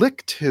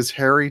 licked his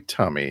hairy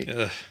tummy,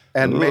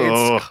 and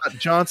made Scott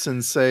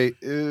Johnson say,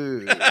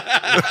 "Ew."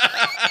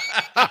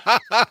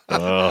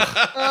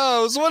 I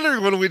was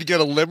wondering when we'd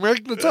get a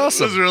limerick. That's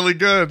awesome. This is really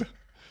good.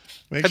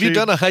 Have you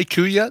done a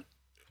haiku yet?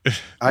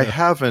 I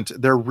haven't.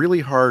 They're really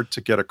hard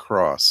to get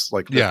across.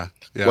 Like,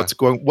 what's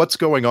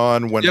going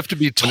on when you have to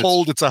be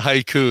told it's a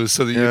haiku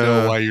so that you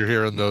know why you're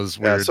hearing those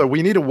weird. So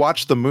we need to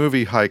watch the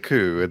movie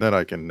Haiku, and then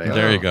I can nail it.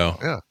 There you go.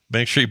 Yeah.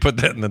 Make sure you put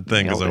that in the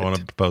thing because I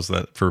want to post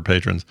that for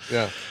patrons.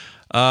 Yeah.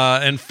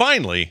 And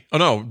finally,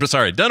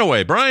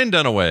 Dunaway, Brian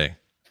Dunaway.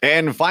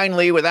 And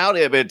finally, without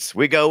Ibbets,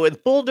 we go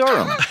with Bull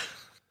Durham.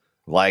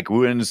 Like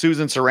when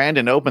Susan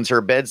Sarandon opens her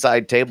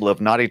bedside table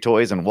of naughty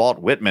toys and Walt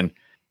Whitman.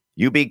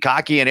 You be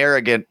cocky and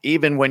arrogant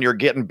even when you're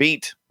getting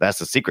beat. That's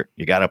the secret.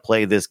 You got to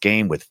play this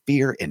game with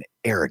fear and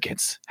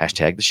arrogance. #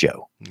 the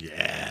show.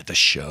 Yeah, the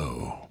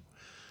show.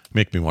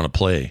 Make me want to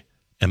play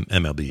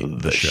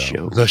MLB the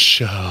show. The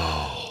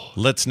show.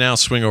 Let's now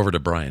swing over to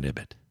Brian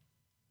Ibbett.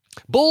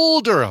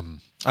 Bull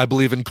Durham. I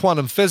believe in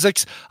quantum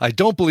physics. I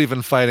don't believe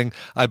in fighting.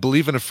 I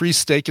believe in a free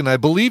steak, and I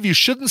believe you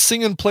shouldn't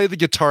sing and play the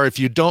guitar if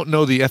you don't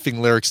know the effing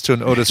lyrics to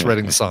an Otis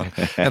Redding song.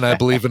 And I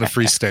believe in a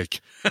free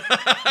steak.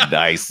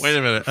 Nice. Wait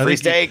a minute. Free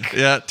steak.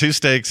 2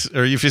 steaks.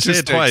 Or if you say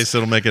it twice,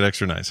 it'll make it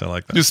extra nice. I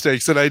like that. 2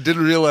 steaks. And I did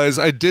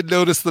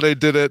notice that I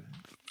did it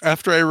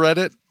after I read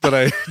it, but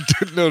I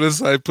did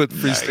notice I put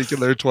free steak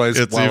in there twice.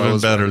 It's even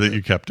better that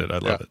you kept it. I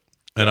love it.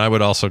 And I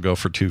would also go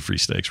for 2 free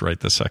steaks right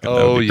this second.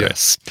 Oh,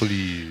 yes,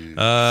 please.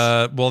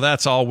 Well,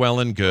 that's all well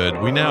and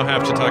good. We now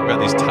have to talk about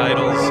these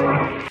titles.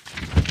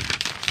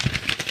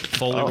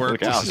 Foley work.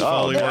 This is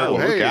Foley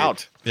work. Look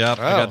out. Yep,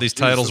 I got these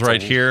titles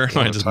right here.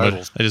 I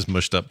just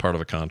mushed up part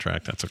of a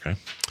contract. That's okay.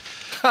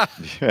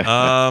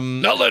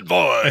 Nullet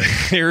boy.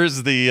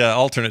 Here's the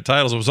alternate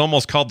titles. It was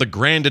almost called The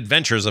Grand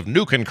Adventures of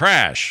Nuke and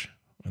Crash.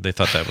 They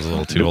thought that was a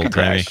little too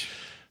old-timey.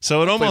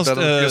 So it almost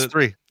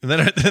PS3.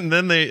 And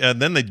then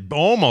they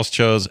almost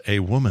chose A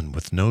Woman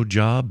with No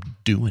Job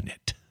Doing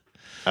It.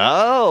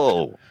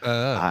 Oh,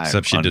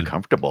 except she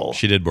uncomfortable.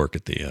 She did work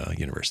at the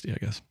university, I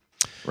guess.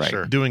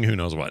 Right. Doing who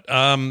knows what.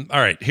 All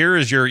right. Here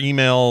is your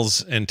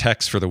emails and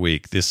texts for the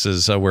week. This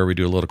is where we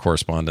do a little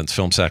correspondence.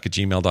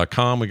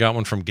 Filmsack@gmail.com. We got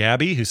one from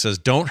Gabby who says,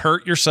 "Don't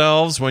hurt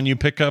yourselves when you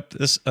pick up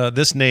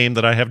this name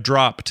that I have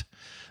dropped.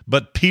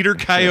 But Peter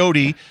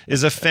Coyote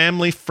is a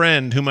family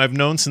friend whom I've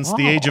known since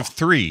the age of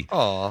 3.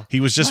 He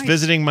was just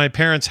visiting my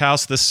parents'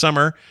 house this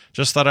summer.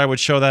 Just thought I would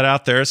show that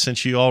out there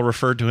since you all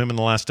referred to him in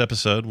the last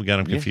episode. We got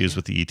him confused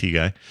with the ET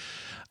guy.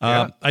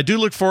 I do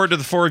look forward to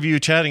the 4 of you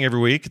chatting every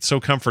week. It's so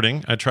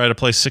comforting. I try to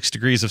play 6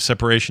 degrees of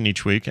separation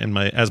each week, and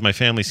as my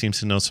family seems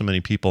to know so many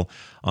people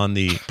on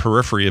the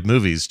periphery of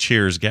movies.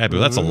 Cheers, Gabby.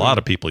 Well, that's a lot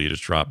of people you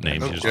just dropped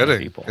names. No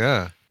kidding.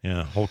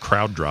 Yeah, whole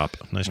crowd drop.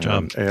 Nice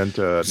job. And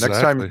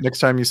next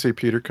time you see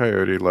Peter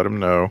Coyote, let him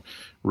know.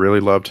 Really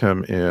loved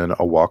him in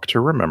A Walk to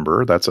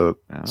Remember. That's a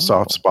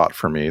soft spot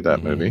for me,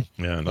 that movie.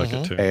 Yeah, I like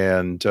it too.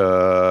 And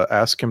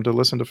ask him to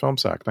listen to Film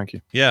Sack. Thank you.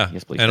 Yeah,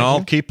 and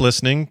I'll keep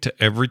listening to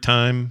every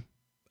time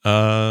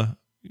Ken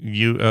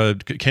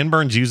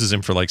Burns uses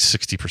him for like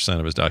 60%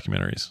 of his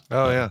documentaries.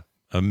 Oh, yeah.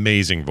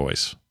 Amazing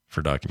voice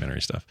for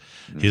documentary stuff.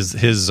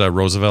 His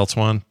Roosevelt's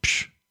one,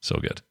 so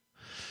good.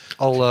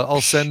 I'll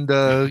send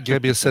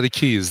Gabby a set of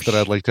keys that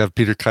I'd like to have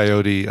Peter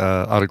Coyote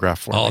autograph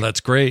for me. Oh, that's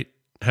great.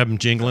 Have him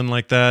jingling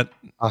like that.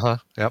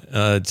 Yep.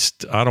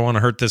 I don't want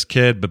to hurt this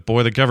kid, but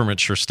boy, the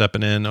government's sure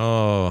stepping in.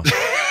 Oh.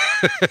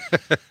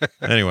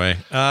 Anyway,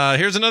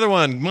 here's another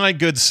one. My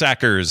good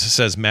sackers,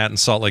 says Matt in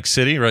Salt Lake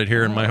City, right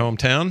here in my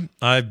hometown.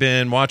 I've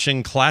been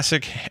watching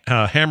classic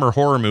Hammer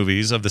horror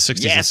movies of the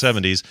 60s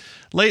and 70s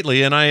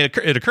lately, and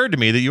it occurred to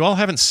me that you all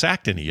haven't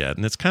sacked any yet,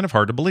 and it's kind of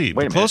hard to believe.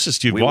 Wait the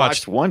closest you've we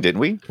watched one, didn't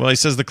we? Well, he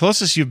says the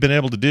closest you've been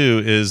able to do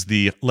is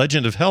the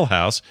Legend of Hell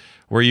House,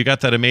 where you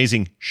got that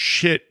amazing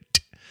shit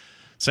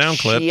sound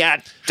clip.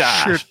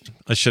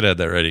 I should add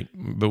that ready,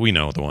 but we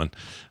know the one.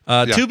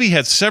 Tubi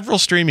has several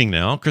streaming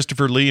now.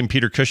 Christopher Lee and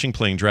Peter Cushing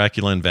playing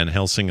Dracula and Van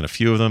Helsing in a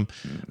few of them.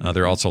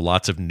 There are also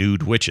lots of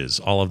nude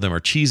witches. All of them are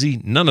cheesy.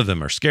 None of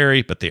them are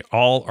scary, but they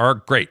all are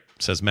great,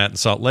 says Matt in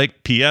Salt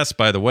Lake. P.S.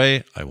 By the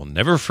way, I will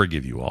never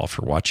forgive you all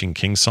for watching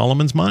King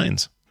Solomon's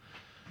Mines.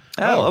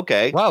 Oh,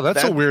 okay. Wow,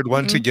 that's a weird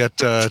one to get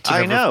to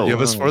never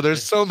forgive us for.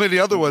 There's so many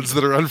other ones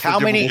that are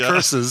unforgivable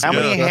curses. How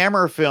many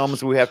Hammer films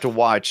do we have to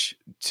watch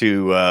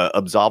to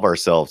absolve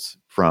ourselves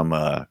from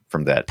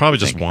that? Probably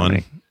just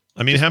one.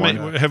 I mean, how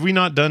many have we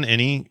not done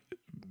any?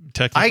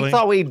 Technically, I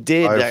thought we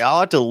did. I'll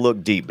have to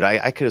look deep, but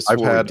I could have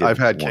sworn I've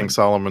had King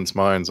Solomon's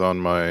Mines on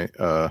my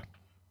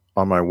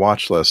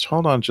watch list.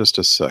 Hold on just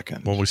a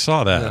second. Well, we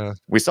saw that.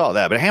 We saw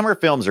that, but Hammer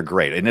films are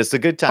great, and it's a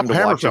good time to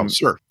Hammer watch films,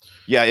 them. sure.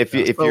 Yeah, if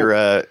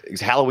you're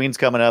Halloween's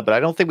coming up, but I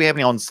don't think we have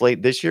any on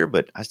slate this year.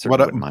 But I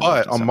certainly wouldn't mind.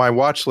 But on my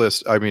watch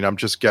list, I mean, I'm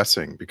just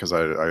guessing because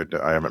I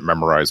haven't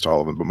memorized all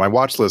of them. But my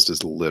watch list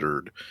is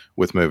littered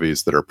with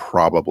movies that are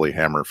probably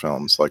Hammer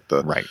films, like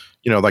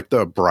like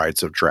the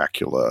Brides of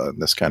Dracula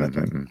and this kind of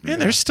thing. Man,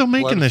 they're still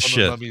making this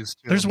shit.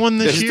 There's one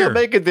this they're year. Still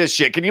making this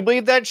shit. Can you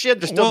believe that shit?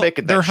 They're still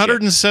making that. Their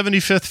shit.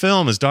 175th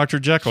film is Dr.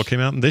 Jekyll,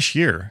 came out this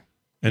year,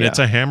 and it's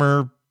a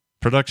Hammer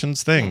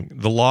Productions thing.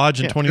 The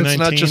Lodge in 2019. It's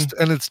not just,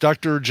 and it's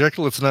Dr.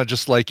 Jekyll. It's not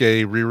just like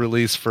a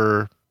re-release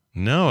for.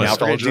 No, now if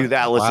we're gonna do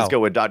that, let's just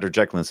go with Dr.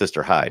 Jekyll and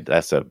Sister Hyde.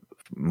 That's a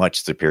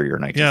much superior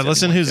 1971. Yeah,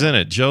 listen who's in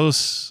it.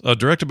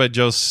 Directed by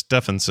Joe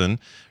Stephenson,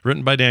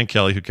 written by Dan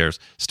Kelly. Who cares?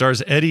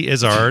 Stars Eddie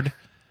Izzard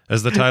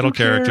as the title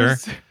character.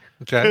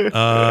 Okay,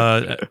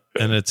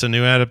 and it's a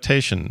new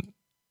adaptation.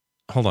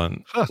 Hold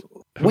on,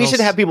 we should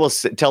have people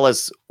tell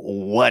us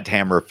what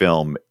Hammer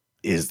film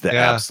is the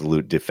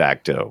absolute de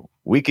facto.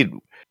 We could.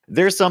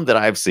 There's some that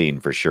I've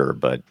seen for sure,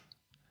 but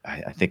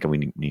I think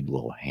we need a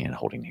little hand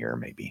holding here,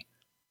 maybe.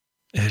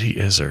 Eddie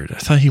Izzard. I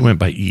thought he went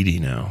by Edie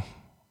now.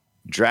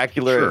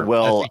 Dracula. Sure.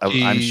 Well,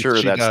 I'm sure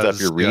that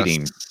stuff you're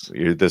reading,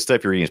 the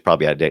stuff you're reading is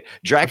probably out of date.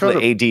 Dracula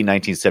AD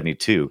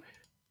 1972.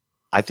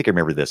 I think I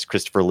remember this.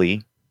 Christopher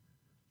Lee,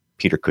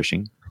 Peter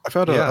Cushing. I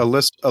found a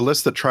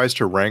list that tries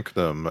to rank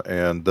them,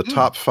 and the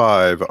top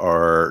 5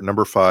 are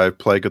number 5,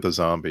 Plague of the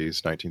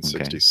Zombies,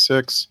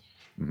 1966.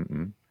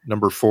 Okay.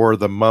 Number 4,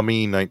 The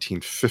Mummy,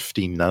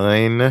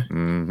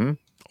 1959.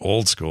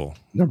 Old school.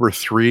 Number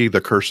 3, The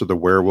Curse of the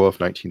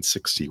Werewolf,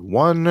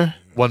 1961.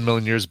 1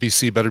 million years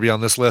BC better be on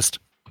this list.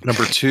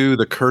 Number 2,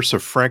 The Curse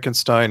of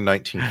Frankenstein,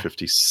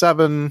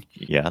 1957.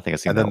 Yeah, I think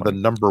I've seen and that then one.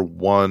 the number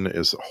 1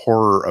 is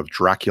Horror of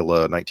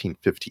Dracula,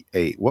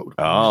 1958.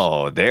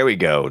 Oh, there we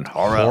go.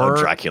 Horror of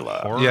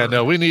Dracula. Yeah,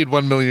 no, we need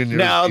 1 million years.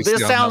 Now, BC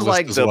this on sounds that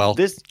like list as well.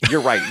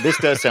 You're right. This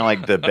does sound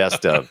like the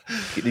best of.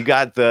 You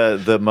got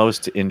the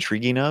most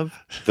intriguing of,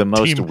 the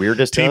most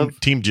weirdest of.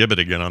 Team Gibbet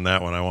again on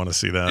that one. I want to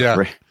see that.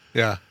 Yeah.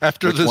 Yeah.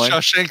 After Which the one?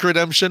 Shawshank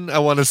Redemption, I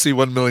want to see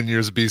 1 million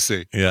years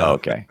BC. Yeah. Oh,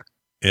 okay.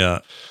 Yeah.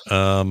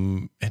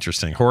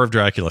 Interesting. Horror of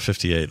Dracula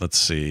 58. Let's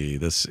see.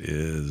 This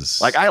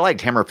is like I liked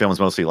Hammer films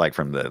mostly like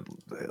from the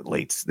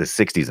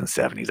 60s and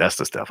 70s. That's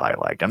the stuff I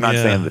liked. I'm not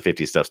saying the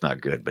 50s stuff's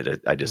not good, but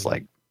I just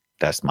like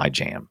that's my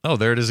jam. Oh,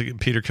 there it is.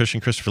 Peter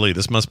Cushing, Christopher Lee.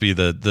 This must be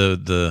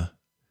the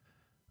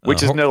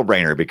which is no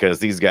brainer because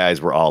these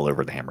guys were all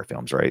over the Hammer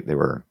films, right? They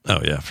were.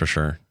 Oh yeah, for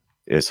sure.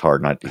 It's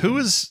hard not to. Who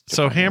is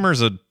so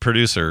Hammer's a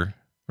producer.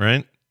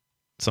 right?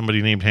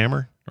 Somebody named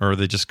Hammer, or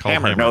they just called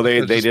Hammer? No,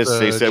 they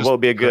said, "Well,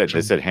 it'd be a good."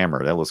 They said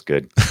Hammer. That looks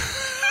good.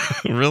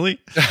 Really?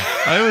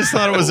 I always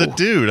thought it was a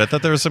dude. I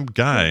thought there was some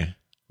guy.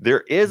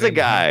 There is a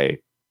guy.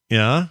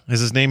 Yeah,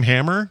 is his name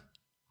Hammer?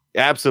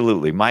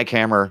 Absolutely, Mike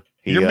Hammer.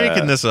 You're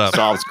making this up.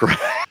 Solves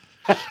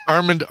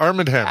Armand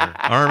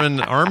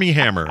Hammer. Army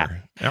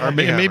Hammer.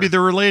 Maybe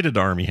they're related to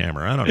Army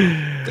Hammer. I don't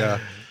know. Yeah.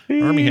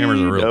 Army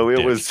Hammer's a real it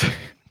dick. was.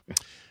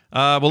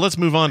 Well, let's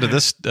move on to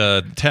this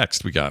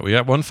text we got. We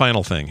got one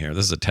final thing here.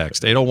 This is a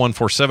text.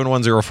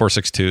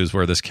 801-471-0462 is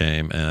where this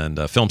came. And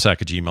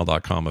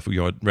filmsack@gmail.com if we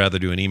would rather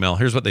do an email.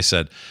 Here's what they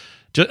said.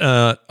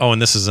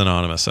 And this is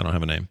anonymous. I don't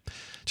have a name.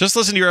 Just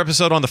listen to your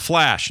episode on The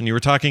Flash, and you were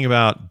talking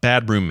about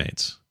bad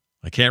roommates.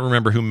 I can't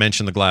remember who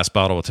mentioned the glass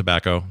bottle with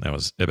tobacco. That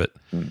was Ibbett.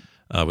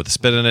 With the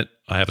spit in it,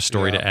 I have a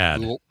story to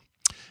add. Cool.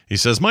 He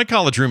says, my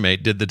college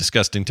roommate did the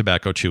disgusting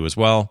tobacco chew as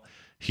well.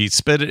 He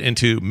spit it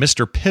into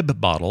Mr. Pibb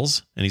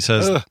bottles, and he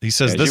says,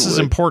 this is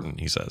important,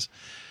 he says.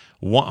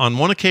 On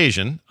one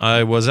occasion,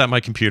 I was at my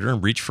computer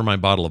and reached for my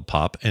bottle of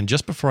pop, and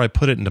just before I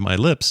put it into my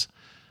lips,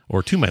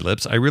 or to my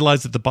lips, I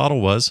realized that the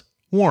bottle was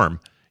warm.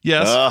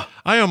 Yes,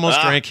 I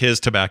almost drank his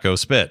tobacco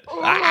spit.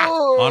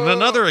 On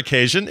another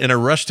occasion, in a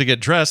rush to get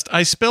dressed,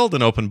 I spilled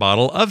an open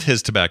bottle of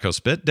his tobacco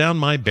spit down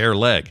my bare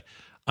leg.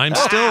 I'm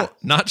still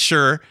not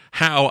sure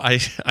how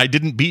I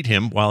didn't beat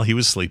him while he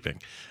was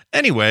sleeping.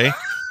 Anyway,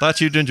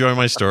 thought you'd enjoy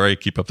my story.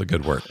 Keep up the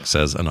good work,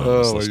 says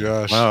anonymous listener.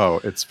 Gosh. Wow,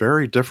 it's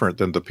very different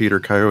than the Peter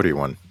Coyote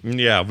one.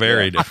 Yeah,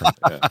 very different.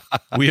 Yeah.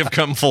 We have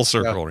come full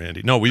circle,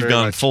 Randy. No, we've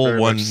gone full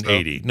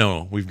 180. So.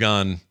 No, we've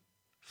gone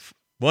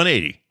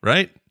 180,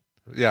 right?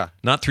 Yeah,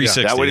 not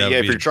 360. That would,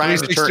 if you're trying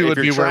to turn,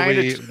 if you're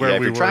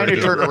trying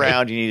to turn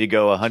around, you need to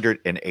go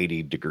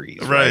 180 degrees.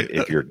 Right.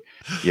 If you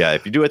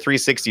do a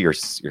 360, you're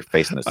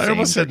facing the same. I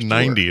almost said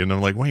 90, and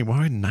I'm like, wait,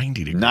 why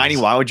 90 degrees? 90.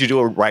 Why would you do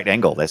a right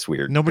angle? That's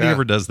weird. Nobody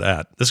ever does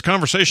that. This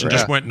conversation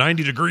just went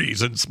 90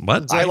 degrees. It's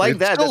what? I like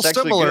that. Still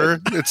That's similar.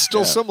 It's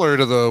still similar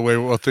to the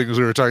way things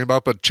we were talking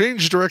about, but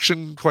changed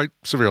direction quite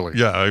severely.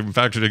 Yeah, in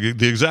fact,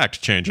 the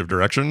exact change of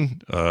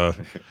direction.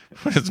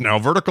 It's now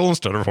vertical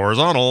instead of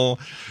horizontal.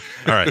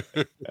 All right.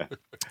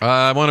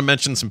 I want to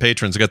mention some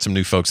patrons. I got some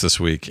new folks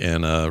this week,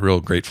 and real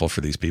grateful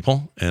for these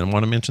people. And I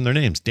want to mention their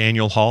names: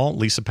 Daniel Hall,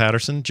 Lisa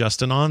Patterson,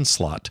 Justin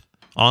Onslaught.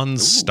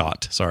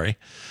 Sorry.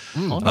 I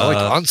like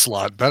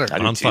Onslaught better.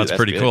 Onslaught's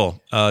pretty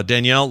cool.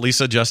 Danielle,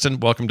 Lisa,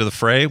 Justin, welcome to the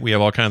fray. We have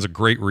all kinds of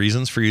great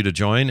reasons for you to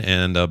join,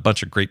 and a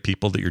bunch of great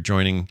people that you're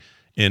joining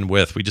in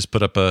with. We just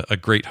put up a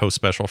great host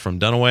special from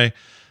Dunaway.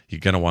 You're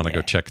going to want to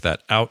go check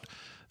that out.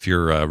 If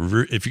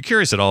you're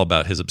curious at all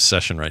about his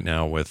obsession right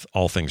now with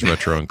all things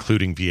retro,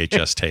 including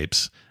VHS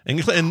tapes,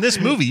 and this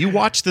movie, you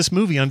watched this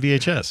movie on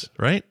VHS,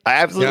 right? I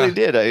absolutely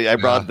did. I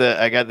got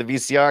the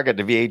VCR, got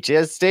the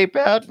VHS tape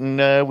out,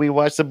 and we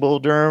watched the Bull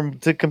Durham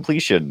to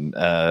completion.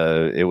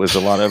 It was a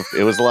lot of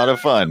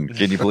fun.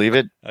 Can you believe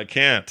it? I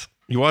can't.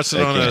 You watched it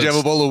Did you have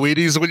a bowl of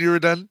Wheaties when you were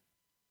done?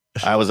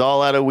 I was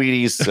all out of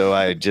Wheaties, so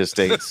I just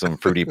ate some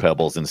Fruity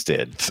Pebbles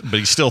instead. But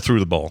he still threw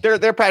the bowl.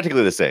 They're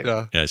practically the same.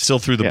 Yeah, still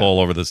threw the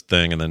bowl over this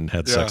thing and then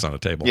had sex on a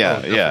table.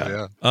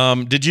 Yeah.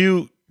 Did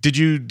you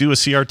do a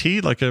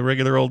CRT, like a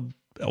regular old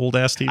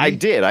ass TV? I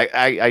did.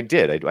 I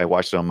did. I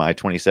watched it on my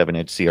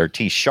 27-inch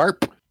CRT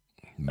Sharp,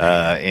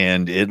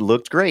 and it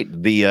looked great.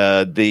 We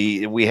had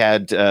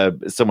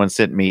someone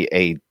sent me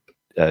a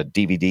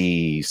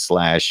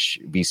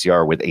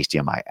DVD/VCR with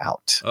HDMI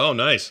out. Oh,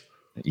 nice.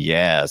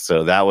 Yeah,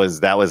 so that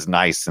was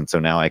nice, and so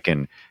now I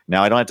don't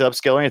have to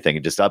upscale or anything.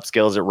 It just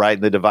upscales it right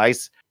in the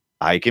device.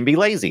 I can be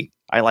lazy.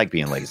 I like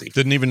being lazy.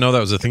 Didn't even know that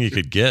was a thing you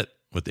could get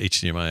with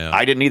HDMI out.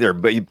 I didn't either,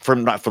 but for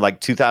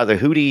like 2000,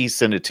 Hootie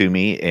sent it to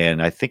me,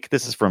 and I think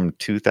this is from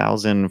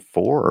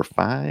 2004 or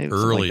 5.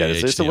 Early, like that.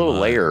 It's a little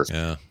later.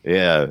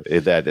 Yeah,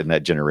 in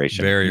that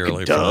generation. Very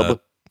early for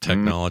that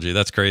technology.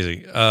 That's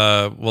crazy.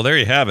 Well, there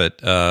you have it.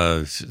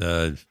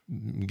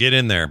 Get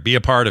in there. Be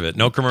a part of it.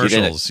 No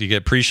commercials. You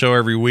get pre-show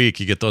every week.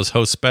 You get those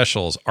host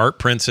specials, art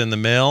prints in the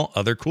mail,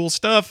 other cool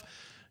stuff.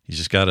 You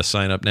just got to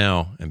sign up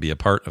now and be a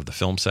part of the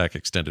FilmSack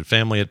extended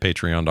family at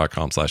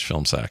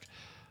patreon.com/filmsack.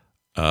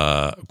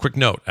 Quick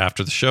note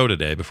after the show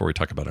today, before we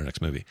talk about our next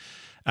movie.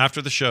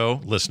 After the show,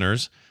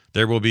 listeners,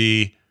 there will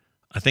be,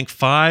 I think,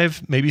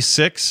 5, maybe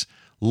 6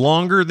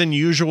 longer than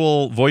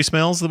usual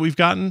voicemails that we've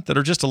gotten that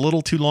are just a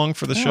little too long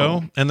for the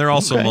show. And they're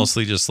also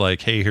mostly just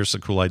like, hey, here's a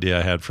cool idea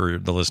I had for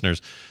the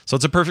listeners. So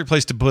it's a perfect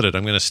place to put it.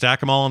 I'm going to stack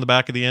them all on the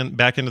back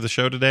end of the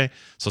show today.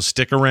 So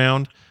stick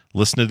around,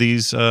 listen to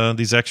these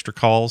extra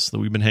calls that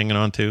we've been hanging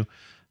on to,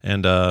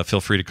 and feel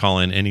free to call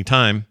in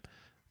anytime.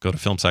 Go to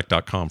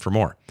filmsack.com for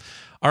more.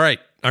 All right.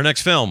 Our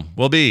next film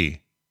will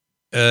be,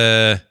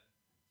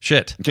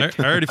 shit. I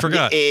already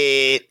forgot.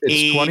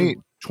 It's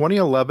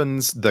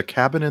 2011's The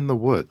Cabin in the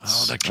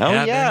Woods.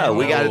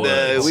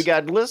 We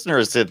got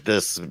listeners at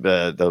this.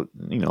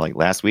 Like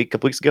last week, a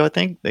couple weeks ago, I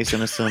think they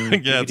sent us some.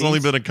 Yeah, it's only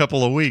been a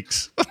couple of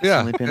weeks.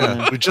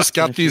 We just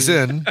got these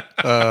in.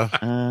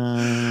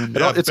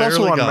 It's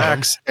also on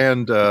Max,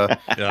 and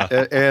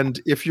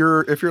if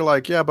you're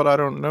like, yeah, but I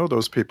don't know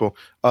those people.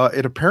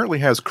 It apparently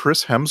has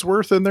Chris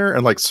Hemsworth in there,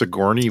 and like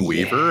Sigourney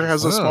Weaver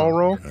has a small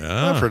role.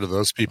 I've heard of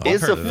those people.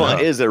 It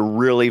is a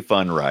really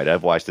fun ride.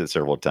 I've watched it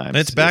several times.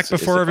 It's back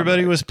before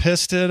everybody was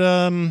pissed at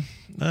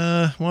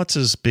what's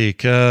his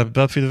beak,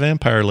 Buffy the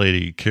Vampire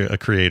Lady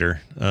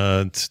creator,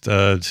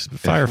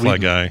 Firefly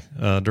guy,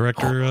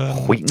 director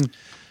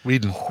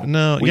Whedon.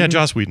 No,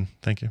 Joss Whedon.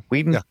 Thank you.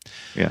 Whedon.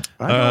 Yeah.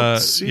 I don't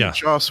see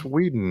Joss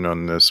Whedon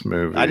on this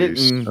movie. I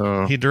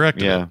didn't. He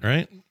directed it,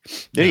 right?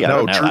 Did he?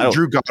 No,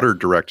 Drew Goddard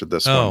directed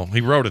this one. Oh,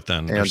 he wrote it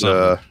then, and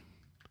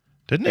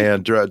didn't he?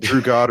 And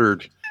Drew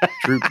Goddard.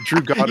 Drew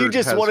Goddard. You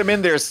just want him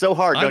in there so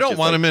hard. I don't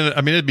want him in.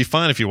 I mean, it'd be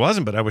fine if he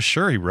wasn't, but I was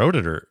sure he wrote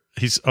it. Or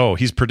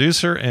he's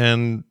producer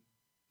and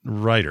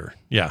writer.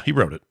 Yeah, he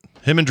wrote it.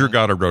 Him and Drew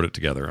Goddard wrote it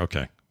together.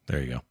 Okay,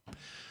 there you go.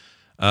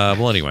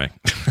 Well, anyway,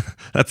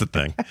 that's the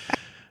thing.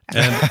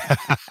 And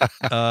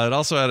it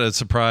also had a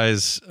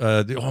surprise.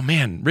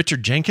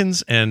 Richard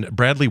Jenkins and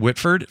Bradley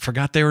Whitford.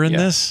 Forgot they were in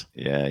this.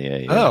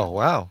 Yeah. Oh,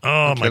 wow.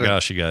 Oh, my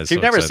gosh, you guys. If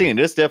you've never seen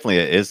it, this definitely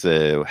is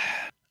a...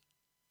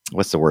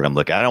 What's the word I'm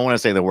looking at? I don't want to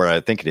say the word I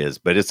think it is,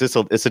 but it's just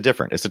it's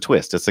a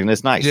twist. It's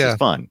nice. Yeah. It's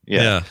fun.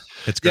 Yeah.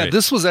 It's great. Yeah,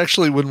 this was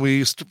actually when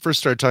we first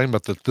started talking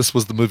about that. This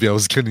was the movie I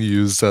was going to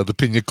use the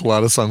Pina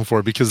Colada song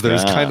for, because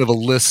there's kind of a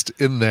list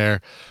in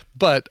there.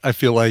 But I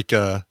feel like,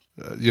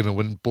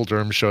 when Bull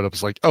Durham showed up,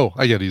 it's like, oh,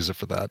 I got to use it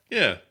for that.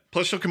 Yeah.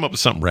 Plus, she'll come up with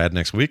something rad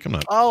next week. I'm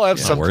not. I'll have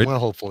something. worried. Well,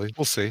 hopefully,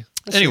 we'll see.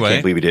 Anyway, I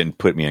can't believe he didn't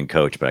put me in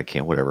coach, but I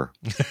can't. Whatever.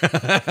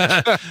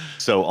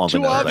 So on the Too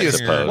nose, obvious. I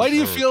suppose. Why do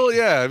you feel?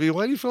 Yeah, I mean,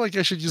 why do you feel like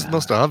I should use the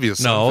most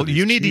obvious? No,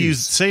 you need to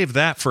save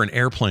that for an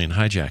airplane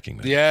hijacking.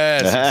 Movie.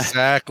 Yes,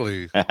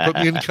 exactly. Put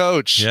me in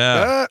coach.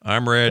 Yeah,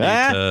 I'm ready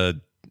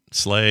to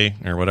slay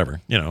or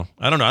whatever. I don't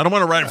know. I don't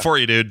want to write it for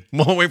you, dude.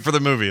 We'll wait for the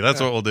movie. That's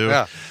what we'll do.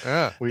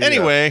 Yeah.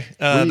 Anyway,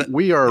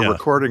 we are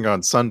recording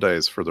on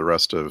Sundays for the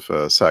rest of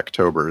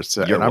Sacktober,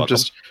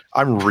 and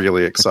I'm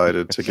really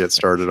excited to get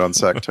started on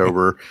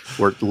Sacktober.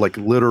 We're like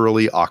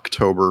literally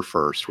October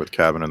 1st with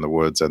Cabin in the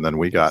Woods, and then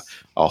we got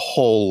a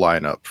whole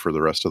lineup for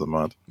the rest of the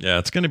month. Yeah,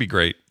 it's going to be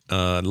great.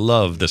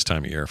 Love this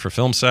time of year for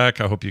Film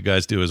Sack. I hope you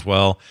guys do as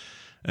well.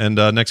 And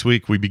next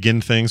week, we begin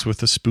things with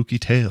the spooky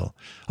tale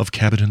of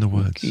Cabin in the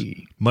Woods.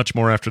 Much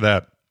more after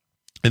that.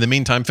 In the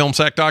meantime,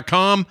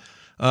 filmsack.com.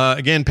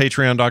 Again,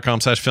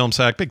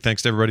 patreon.com/filmsack. Big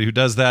thanks to everybody who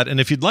does that. And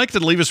if you'd like to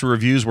leave us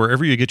reviews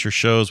wherever you get your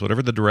shows,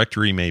 whatever the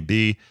directory may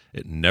be,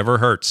 it never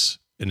hurts.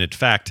 And in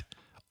fact,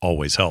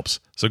 always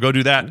helps. So go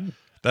do that.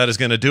 That is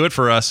going to do it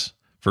for us,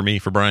 for me,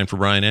 for Brian,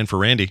 and for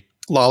Randy.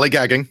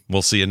 Lollygagging.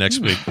 We'll see you next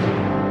week.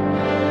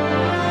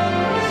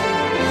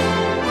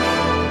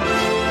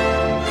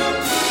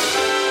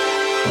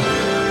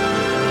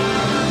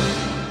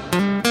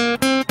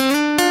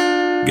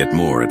 Get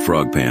more at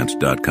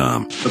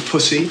frogpants.com. The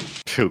pussy.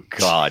 Oh,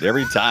 God,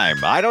 every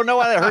time. I don't know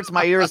why that hurts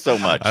my ears so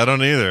much. I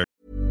don't either.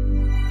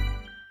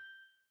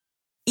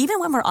 Even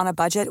when we're on a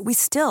budget, we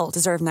still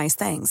deserve nice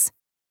things.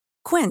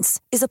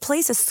 Quince is a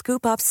place to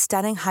scoop up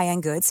stunning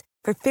high-end goods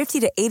for 50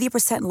 to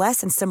 80%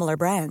 less than similar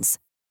brands.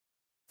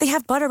 They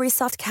have buttery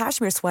soft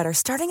cashmere sweaters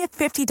starting at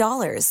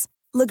 $50,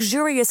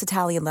 luxurious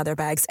Italian leather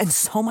bags, and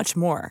so much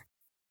more.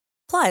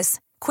 Plus,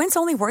 Quince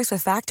only works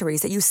with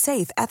factories that use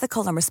safe,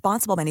 ethical, and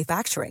responsible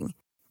manufacturing.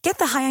 Get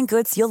the high-end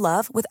goods you'll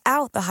love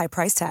without the high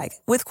price tag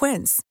with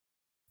Quince.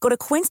 Go to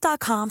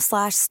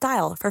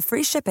quince.com/style for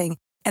free shipping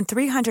and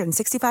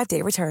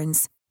 365-day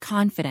returns.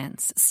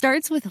 Confidence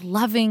starts with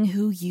loving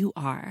who you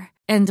are.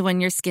 And when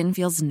your skin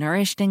feels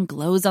nourished and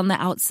glows on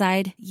the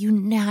outside, you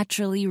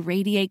naturally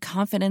radiate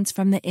confidence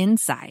from the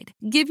inside.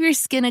 Give your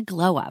skin a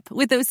glow up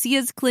with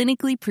Osea's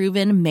clinically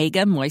proven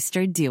Mega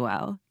Moisture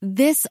Duo.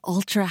 This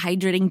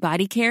ultra-hydrating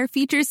body care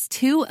features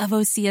two of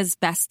Osea's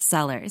best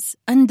sellers,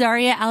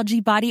 Undaria Algae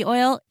Body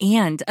Oil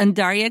and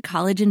Undaria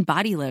Collagen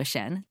Body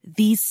Lotion.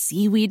 These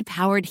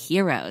seaweed-powered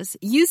heroes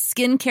use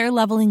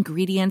skincare-level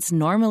ingredients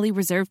normally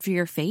reserved for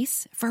your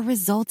face for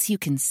results you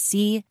can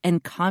see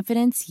and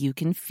confidence you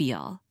can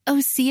feel.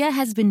 Osea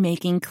has been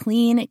making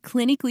clean,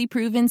 clinically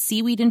proven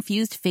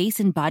seaweed-infused face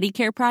and body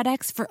care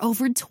products for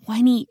over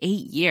 28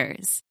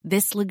 years.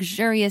 This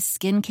luxurious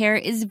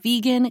skincare is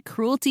vegan,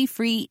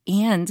 cruelty-free,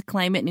 and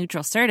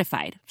climate-neutral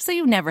certified, so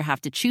you never have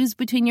to choose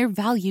between your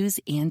values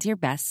and your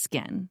best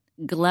skin.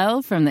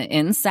 Glow from the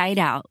inside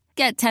out.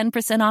 Get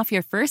 10% off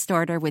your first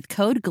order with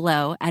code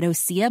GLOW at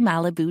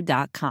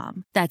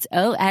OseaMalibu.com. That's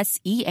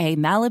OSEA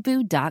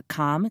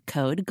Malibu.com,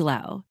 code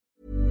GLOW.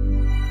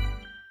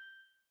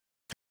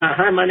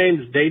 Hi, my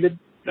name is David.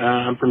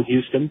 I'm from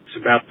Houston. It's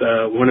about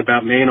the one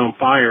about Man on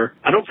Fire.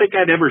 I don't think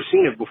I'd ever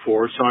seen it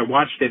before, so I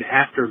watched it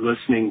after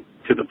listening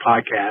to the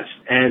podcast.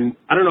 And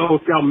I don't know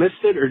if y'all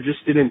missed it or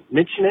just didn't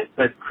mention it,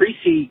 but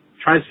Creasy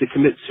tries to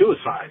commit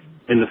suicide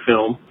in the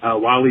film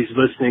while he's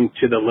listening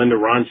to the Linda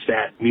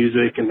Ronstadt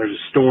music, and there's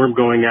a storm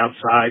going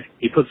outside.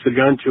 He puts the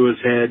gun to his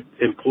head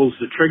and pulls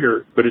the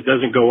trigger, but it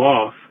doesn't go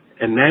off.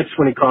 And that's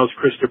when he calls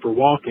Christopher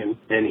Walken,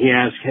 and he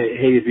asks,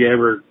 hey, have you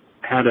ever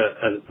had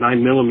a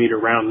 9mm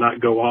round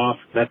not go off?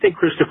 And I think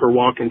Christopher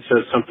Walken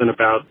says something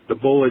about the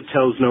bullet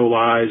tells no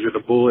lies, or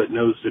the bullet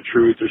knows the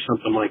truth, or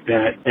something like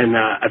that. And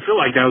I feel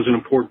like that was an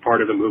important part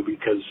of the movie,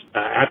 because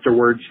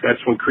afterwards, that's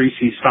when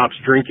Creasy stops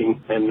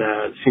drinking and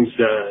seems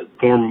to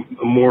form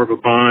more of a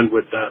bond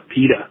with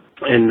PETA.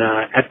 And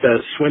at the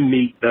swim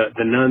meet,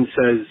 the nun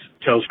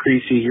tells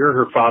Creasy, you're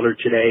her father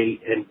today,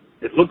 and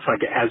it looks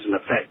like it has an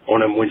effect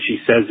on him when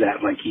she says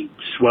that, like he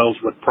swells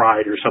with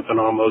pride or something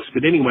almost.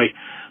 But anyway,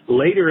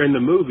 later in the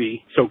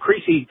movie, so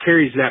Creasy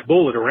carries that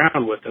bullet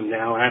around with him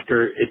now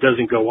after it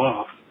doesn't go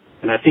off.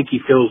 And I think he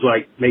feels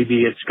like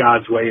maybe it's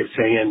God's way of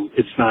saying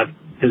it's not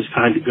his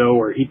time to go,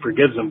 or he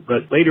forgives him.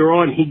 But later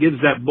on, he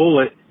gives that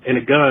bullet and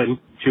a gun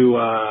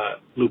to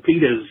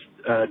Lupita's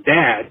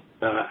dad,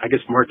 I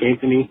guess Mark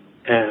Anthony,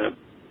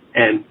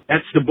 and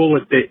that's the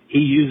bullet that he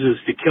uses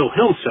to kill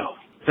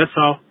himself. That's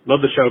all.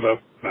 Love the show, though.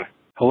 Bye.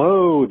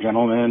 Hello,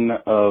 gentlemen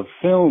of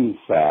Film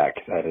Sack.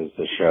 That is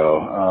the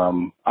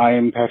show. I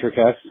am Patrick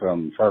S.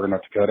 from Fargo,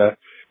 North Dakota.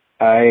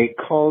 I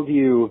called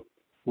you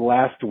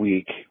last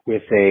week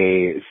with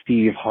a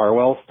Steve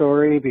Harwell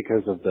story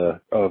because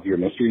of your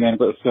Mystery Man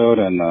episode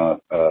and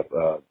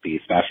the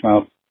Smash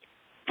Mouth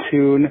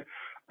tune.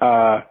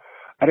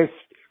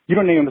 You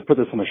don't need to put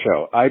this on the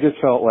show. I just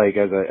felt like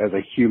as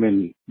a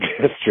human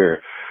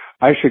gesture,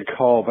 I should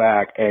call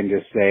back and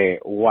just say,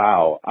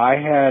 wow, I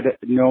had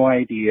no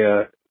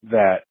idea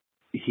that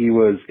he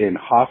was in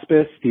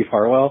hospice, Steve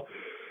Harwell,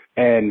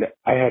 and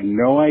I had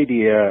no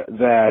idea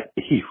that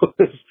he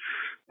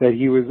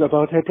was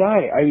about to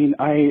die. I mean,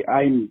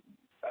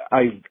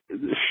 I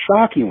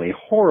shockingly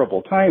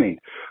horrible timing.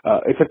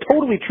 It's a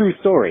totally true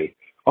story,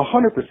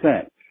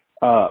 100%.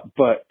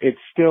 But it's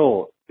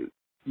still,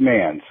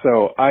 man.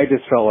 So I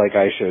just felt like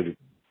I should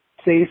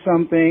say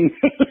something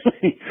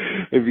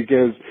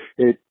because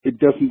it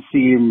doesn't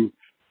seem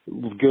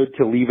good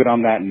to leave it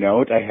on that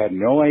note. I had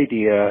no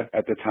idea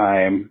at the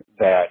time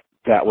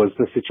that was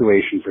the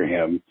situation for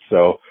him.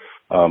 So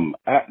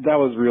that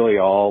was really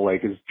all.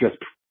 Like, it's just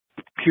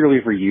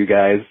purely for you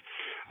guys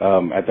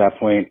at that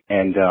point,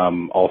 and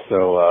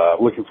also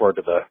looking forward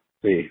to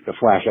the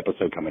Flash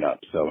episode coming up.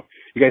 So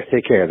you guys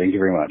take care. Thank you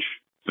very much.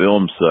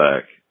 Film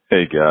Sack.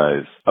 Hey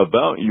guys,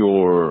 about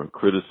your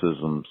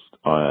criticisms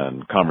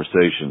and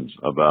conversations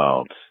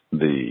about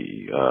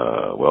the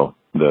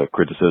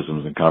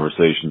criticisms and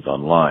conversations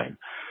online.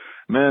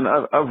 Man,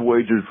 I've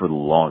wagered for the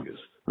longest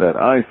that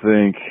I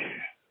think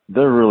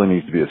there really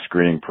needs to be a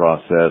screening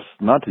process,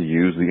 not to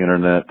use the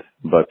internet,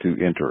 but to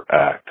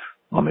interact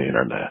on the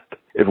internet.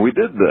 If we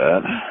did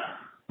that,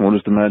 well,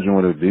 just imagine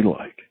what it would be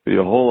like. It'd be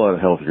a whole lot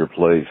healthier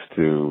place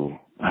to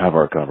have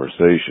our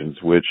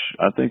conversations, which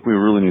I think we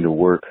really need to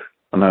work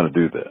on how to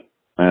do that.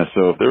 And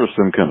so if there was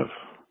some kind of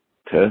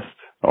test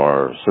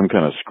or some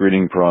kind of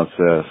screening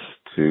process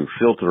to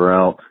filter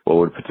out what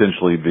would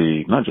potentially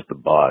be not just the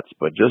bots,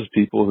 but just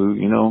people who,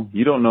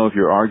 you don't know if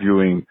you're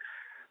arguing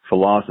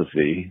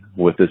philosophy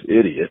with this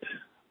idiot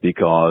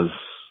because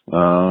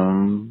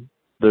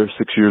they're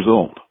 6 years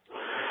old.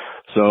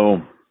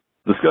 So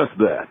discuss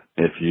that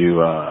if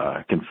you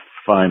can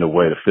find a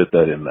way to fit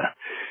that in there.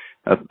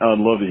 I'd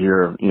love to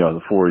hear,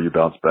 the four of you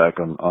bounce back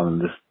on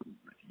this.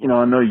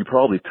 I know you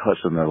probably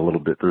touched on that a little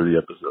bit through the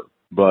episode,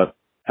 but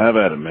have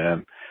at it,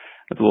 man.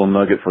 That's a little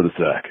nugget for the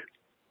sack.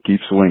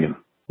 Keep swinging.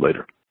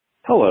 Later.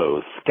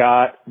 Hello,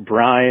 Scott,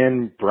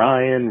 Brian,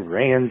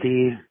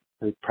 Randy.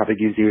 It probably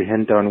gives you a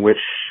hint on which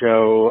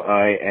show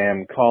I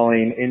am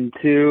calling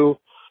into.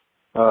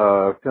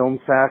 Film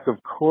Sack,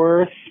 of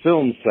course.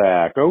 Film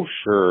Sack. Oh,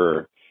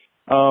 sure.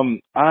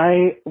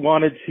 I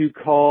wanted to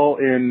call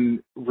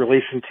in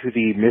relation to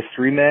the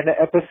Mystery Men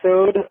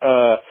episode,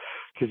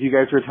 because you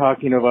guys were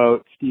talking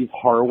about Steve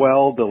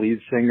Harwell, the lead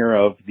singer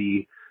of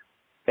the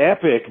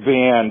epic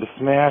band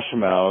Smash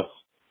Mouth.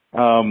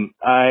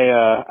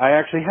 I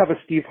actually have a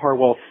Steve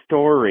Harwell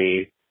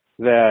story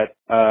that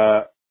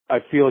I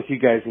feel like you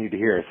guys need to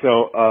hear.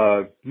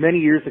 So many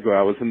years ago,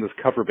 I was in this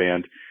cover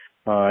band,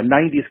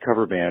 90s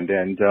cover band,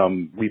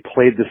 and we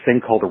played this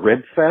thing called a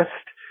Red Fest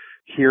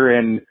here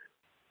in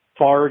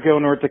Fargo,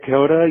 North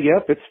Dakota.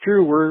 Yep, it's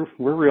true.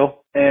 We're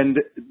real. And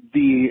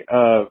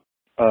the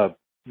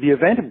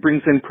event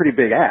brings in pretty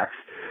big acts.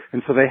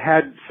 And so they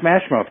had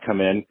Smash Mouth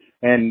come in,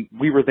 and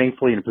we were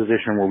thankfully in a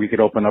position where we could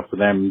open up for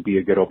them and be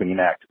a good opening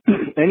act.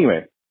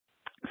 Anyway,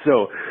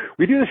 so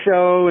we do the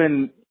show,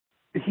 and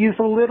he's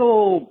a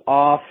little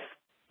off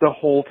the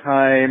whole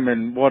time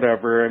and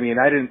whatever. I mean,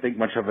 I didn't think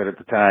much of it at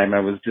the time. I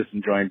was just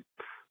enjoying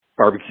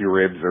barbecue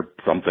ribs or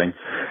something.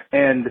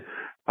 And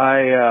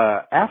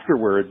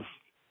afterwards,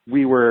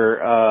 we were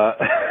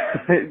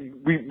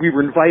we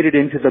were invited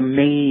into the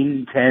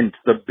main tent,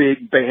 the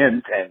big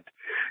band tent.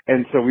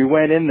 And so we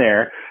went in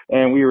there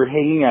and we were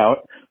hanging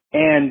out,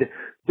 and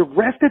the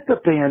rest of the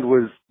band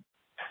was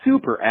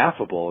super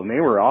affable, and they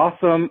were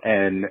awesome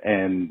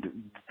and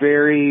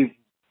very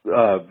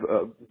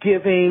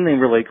giving. They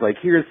were like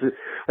here's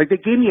like they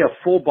gave me a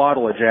full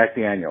bottle of Jack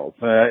Daniels.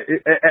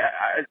 It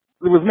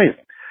was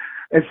amazing.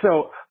 And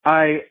so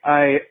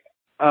I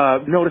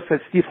noticed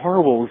that Steve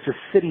Harwell was just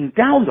sitting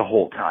down the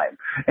whole time,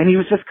 and he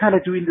was just kind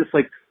of doing this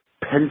like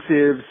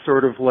pensive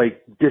sort of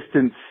like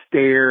distant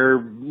stare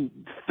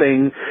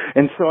thing.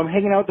 And so I'm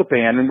hanging out with the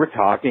band and we're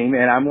talking,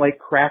 and I'm like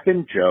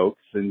cracking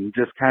jokes and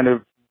just kind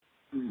of,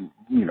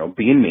 you know,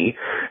 being me.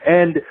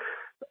 And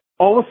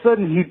all of a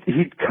sudden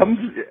he comes,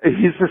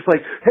 he's just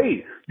like,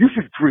 hey, you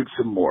should drink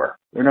some more.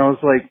 And I was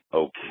like,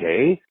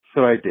 okay.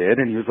 So I did.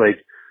 And he was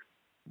like,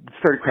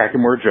 started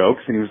cracking more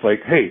jokes, and he was like,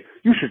 hey,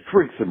 you should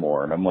drink some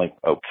more. And I'm like,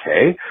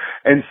 okay.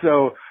 And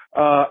so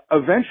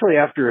eventually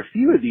after a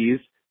few of these,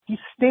 he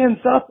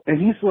stands up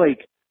and he's like,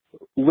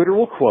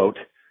 literal quote,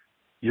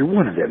 you're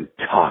one of them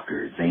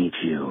talkers, ain't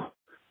you?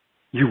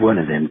 You're one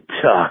of them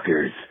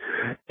talkers.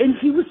 And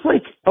he was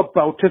like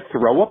about to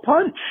throw a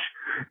punch.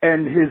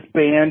 And his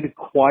band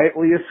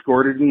quietly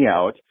escorted me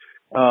out.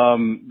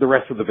 The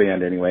rest of the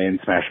band anyway, in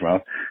Smash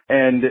Mouth.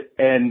 And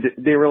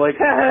they were like,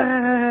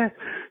 ah.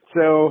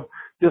 So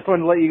just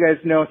wanted to let you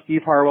guys know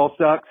Steve Harwell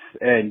sucks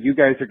and you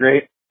guys are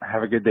great.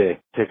 Have a good day.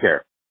 Take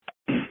care.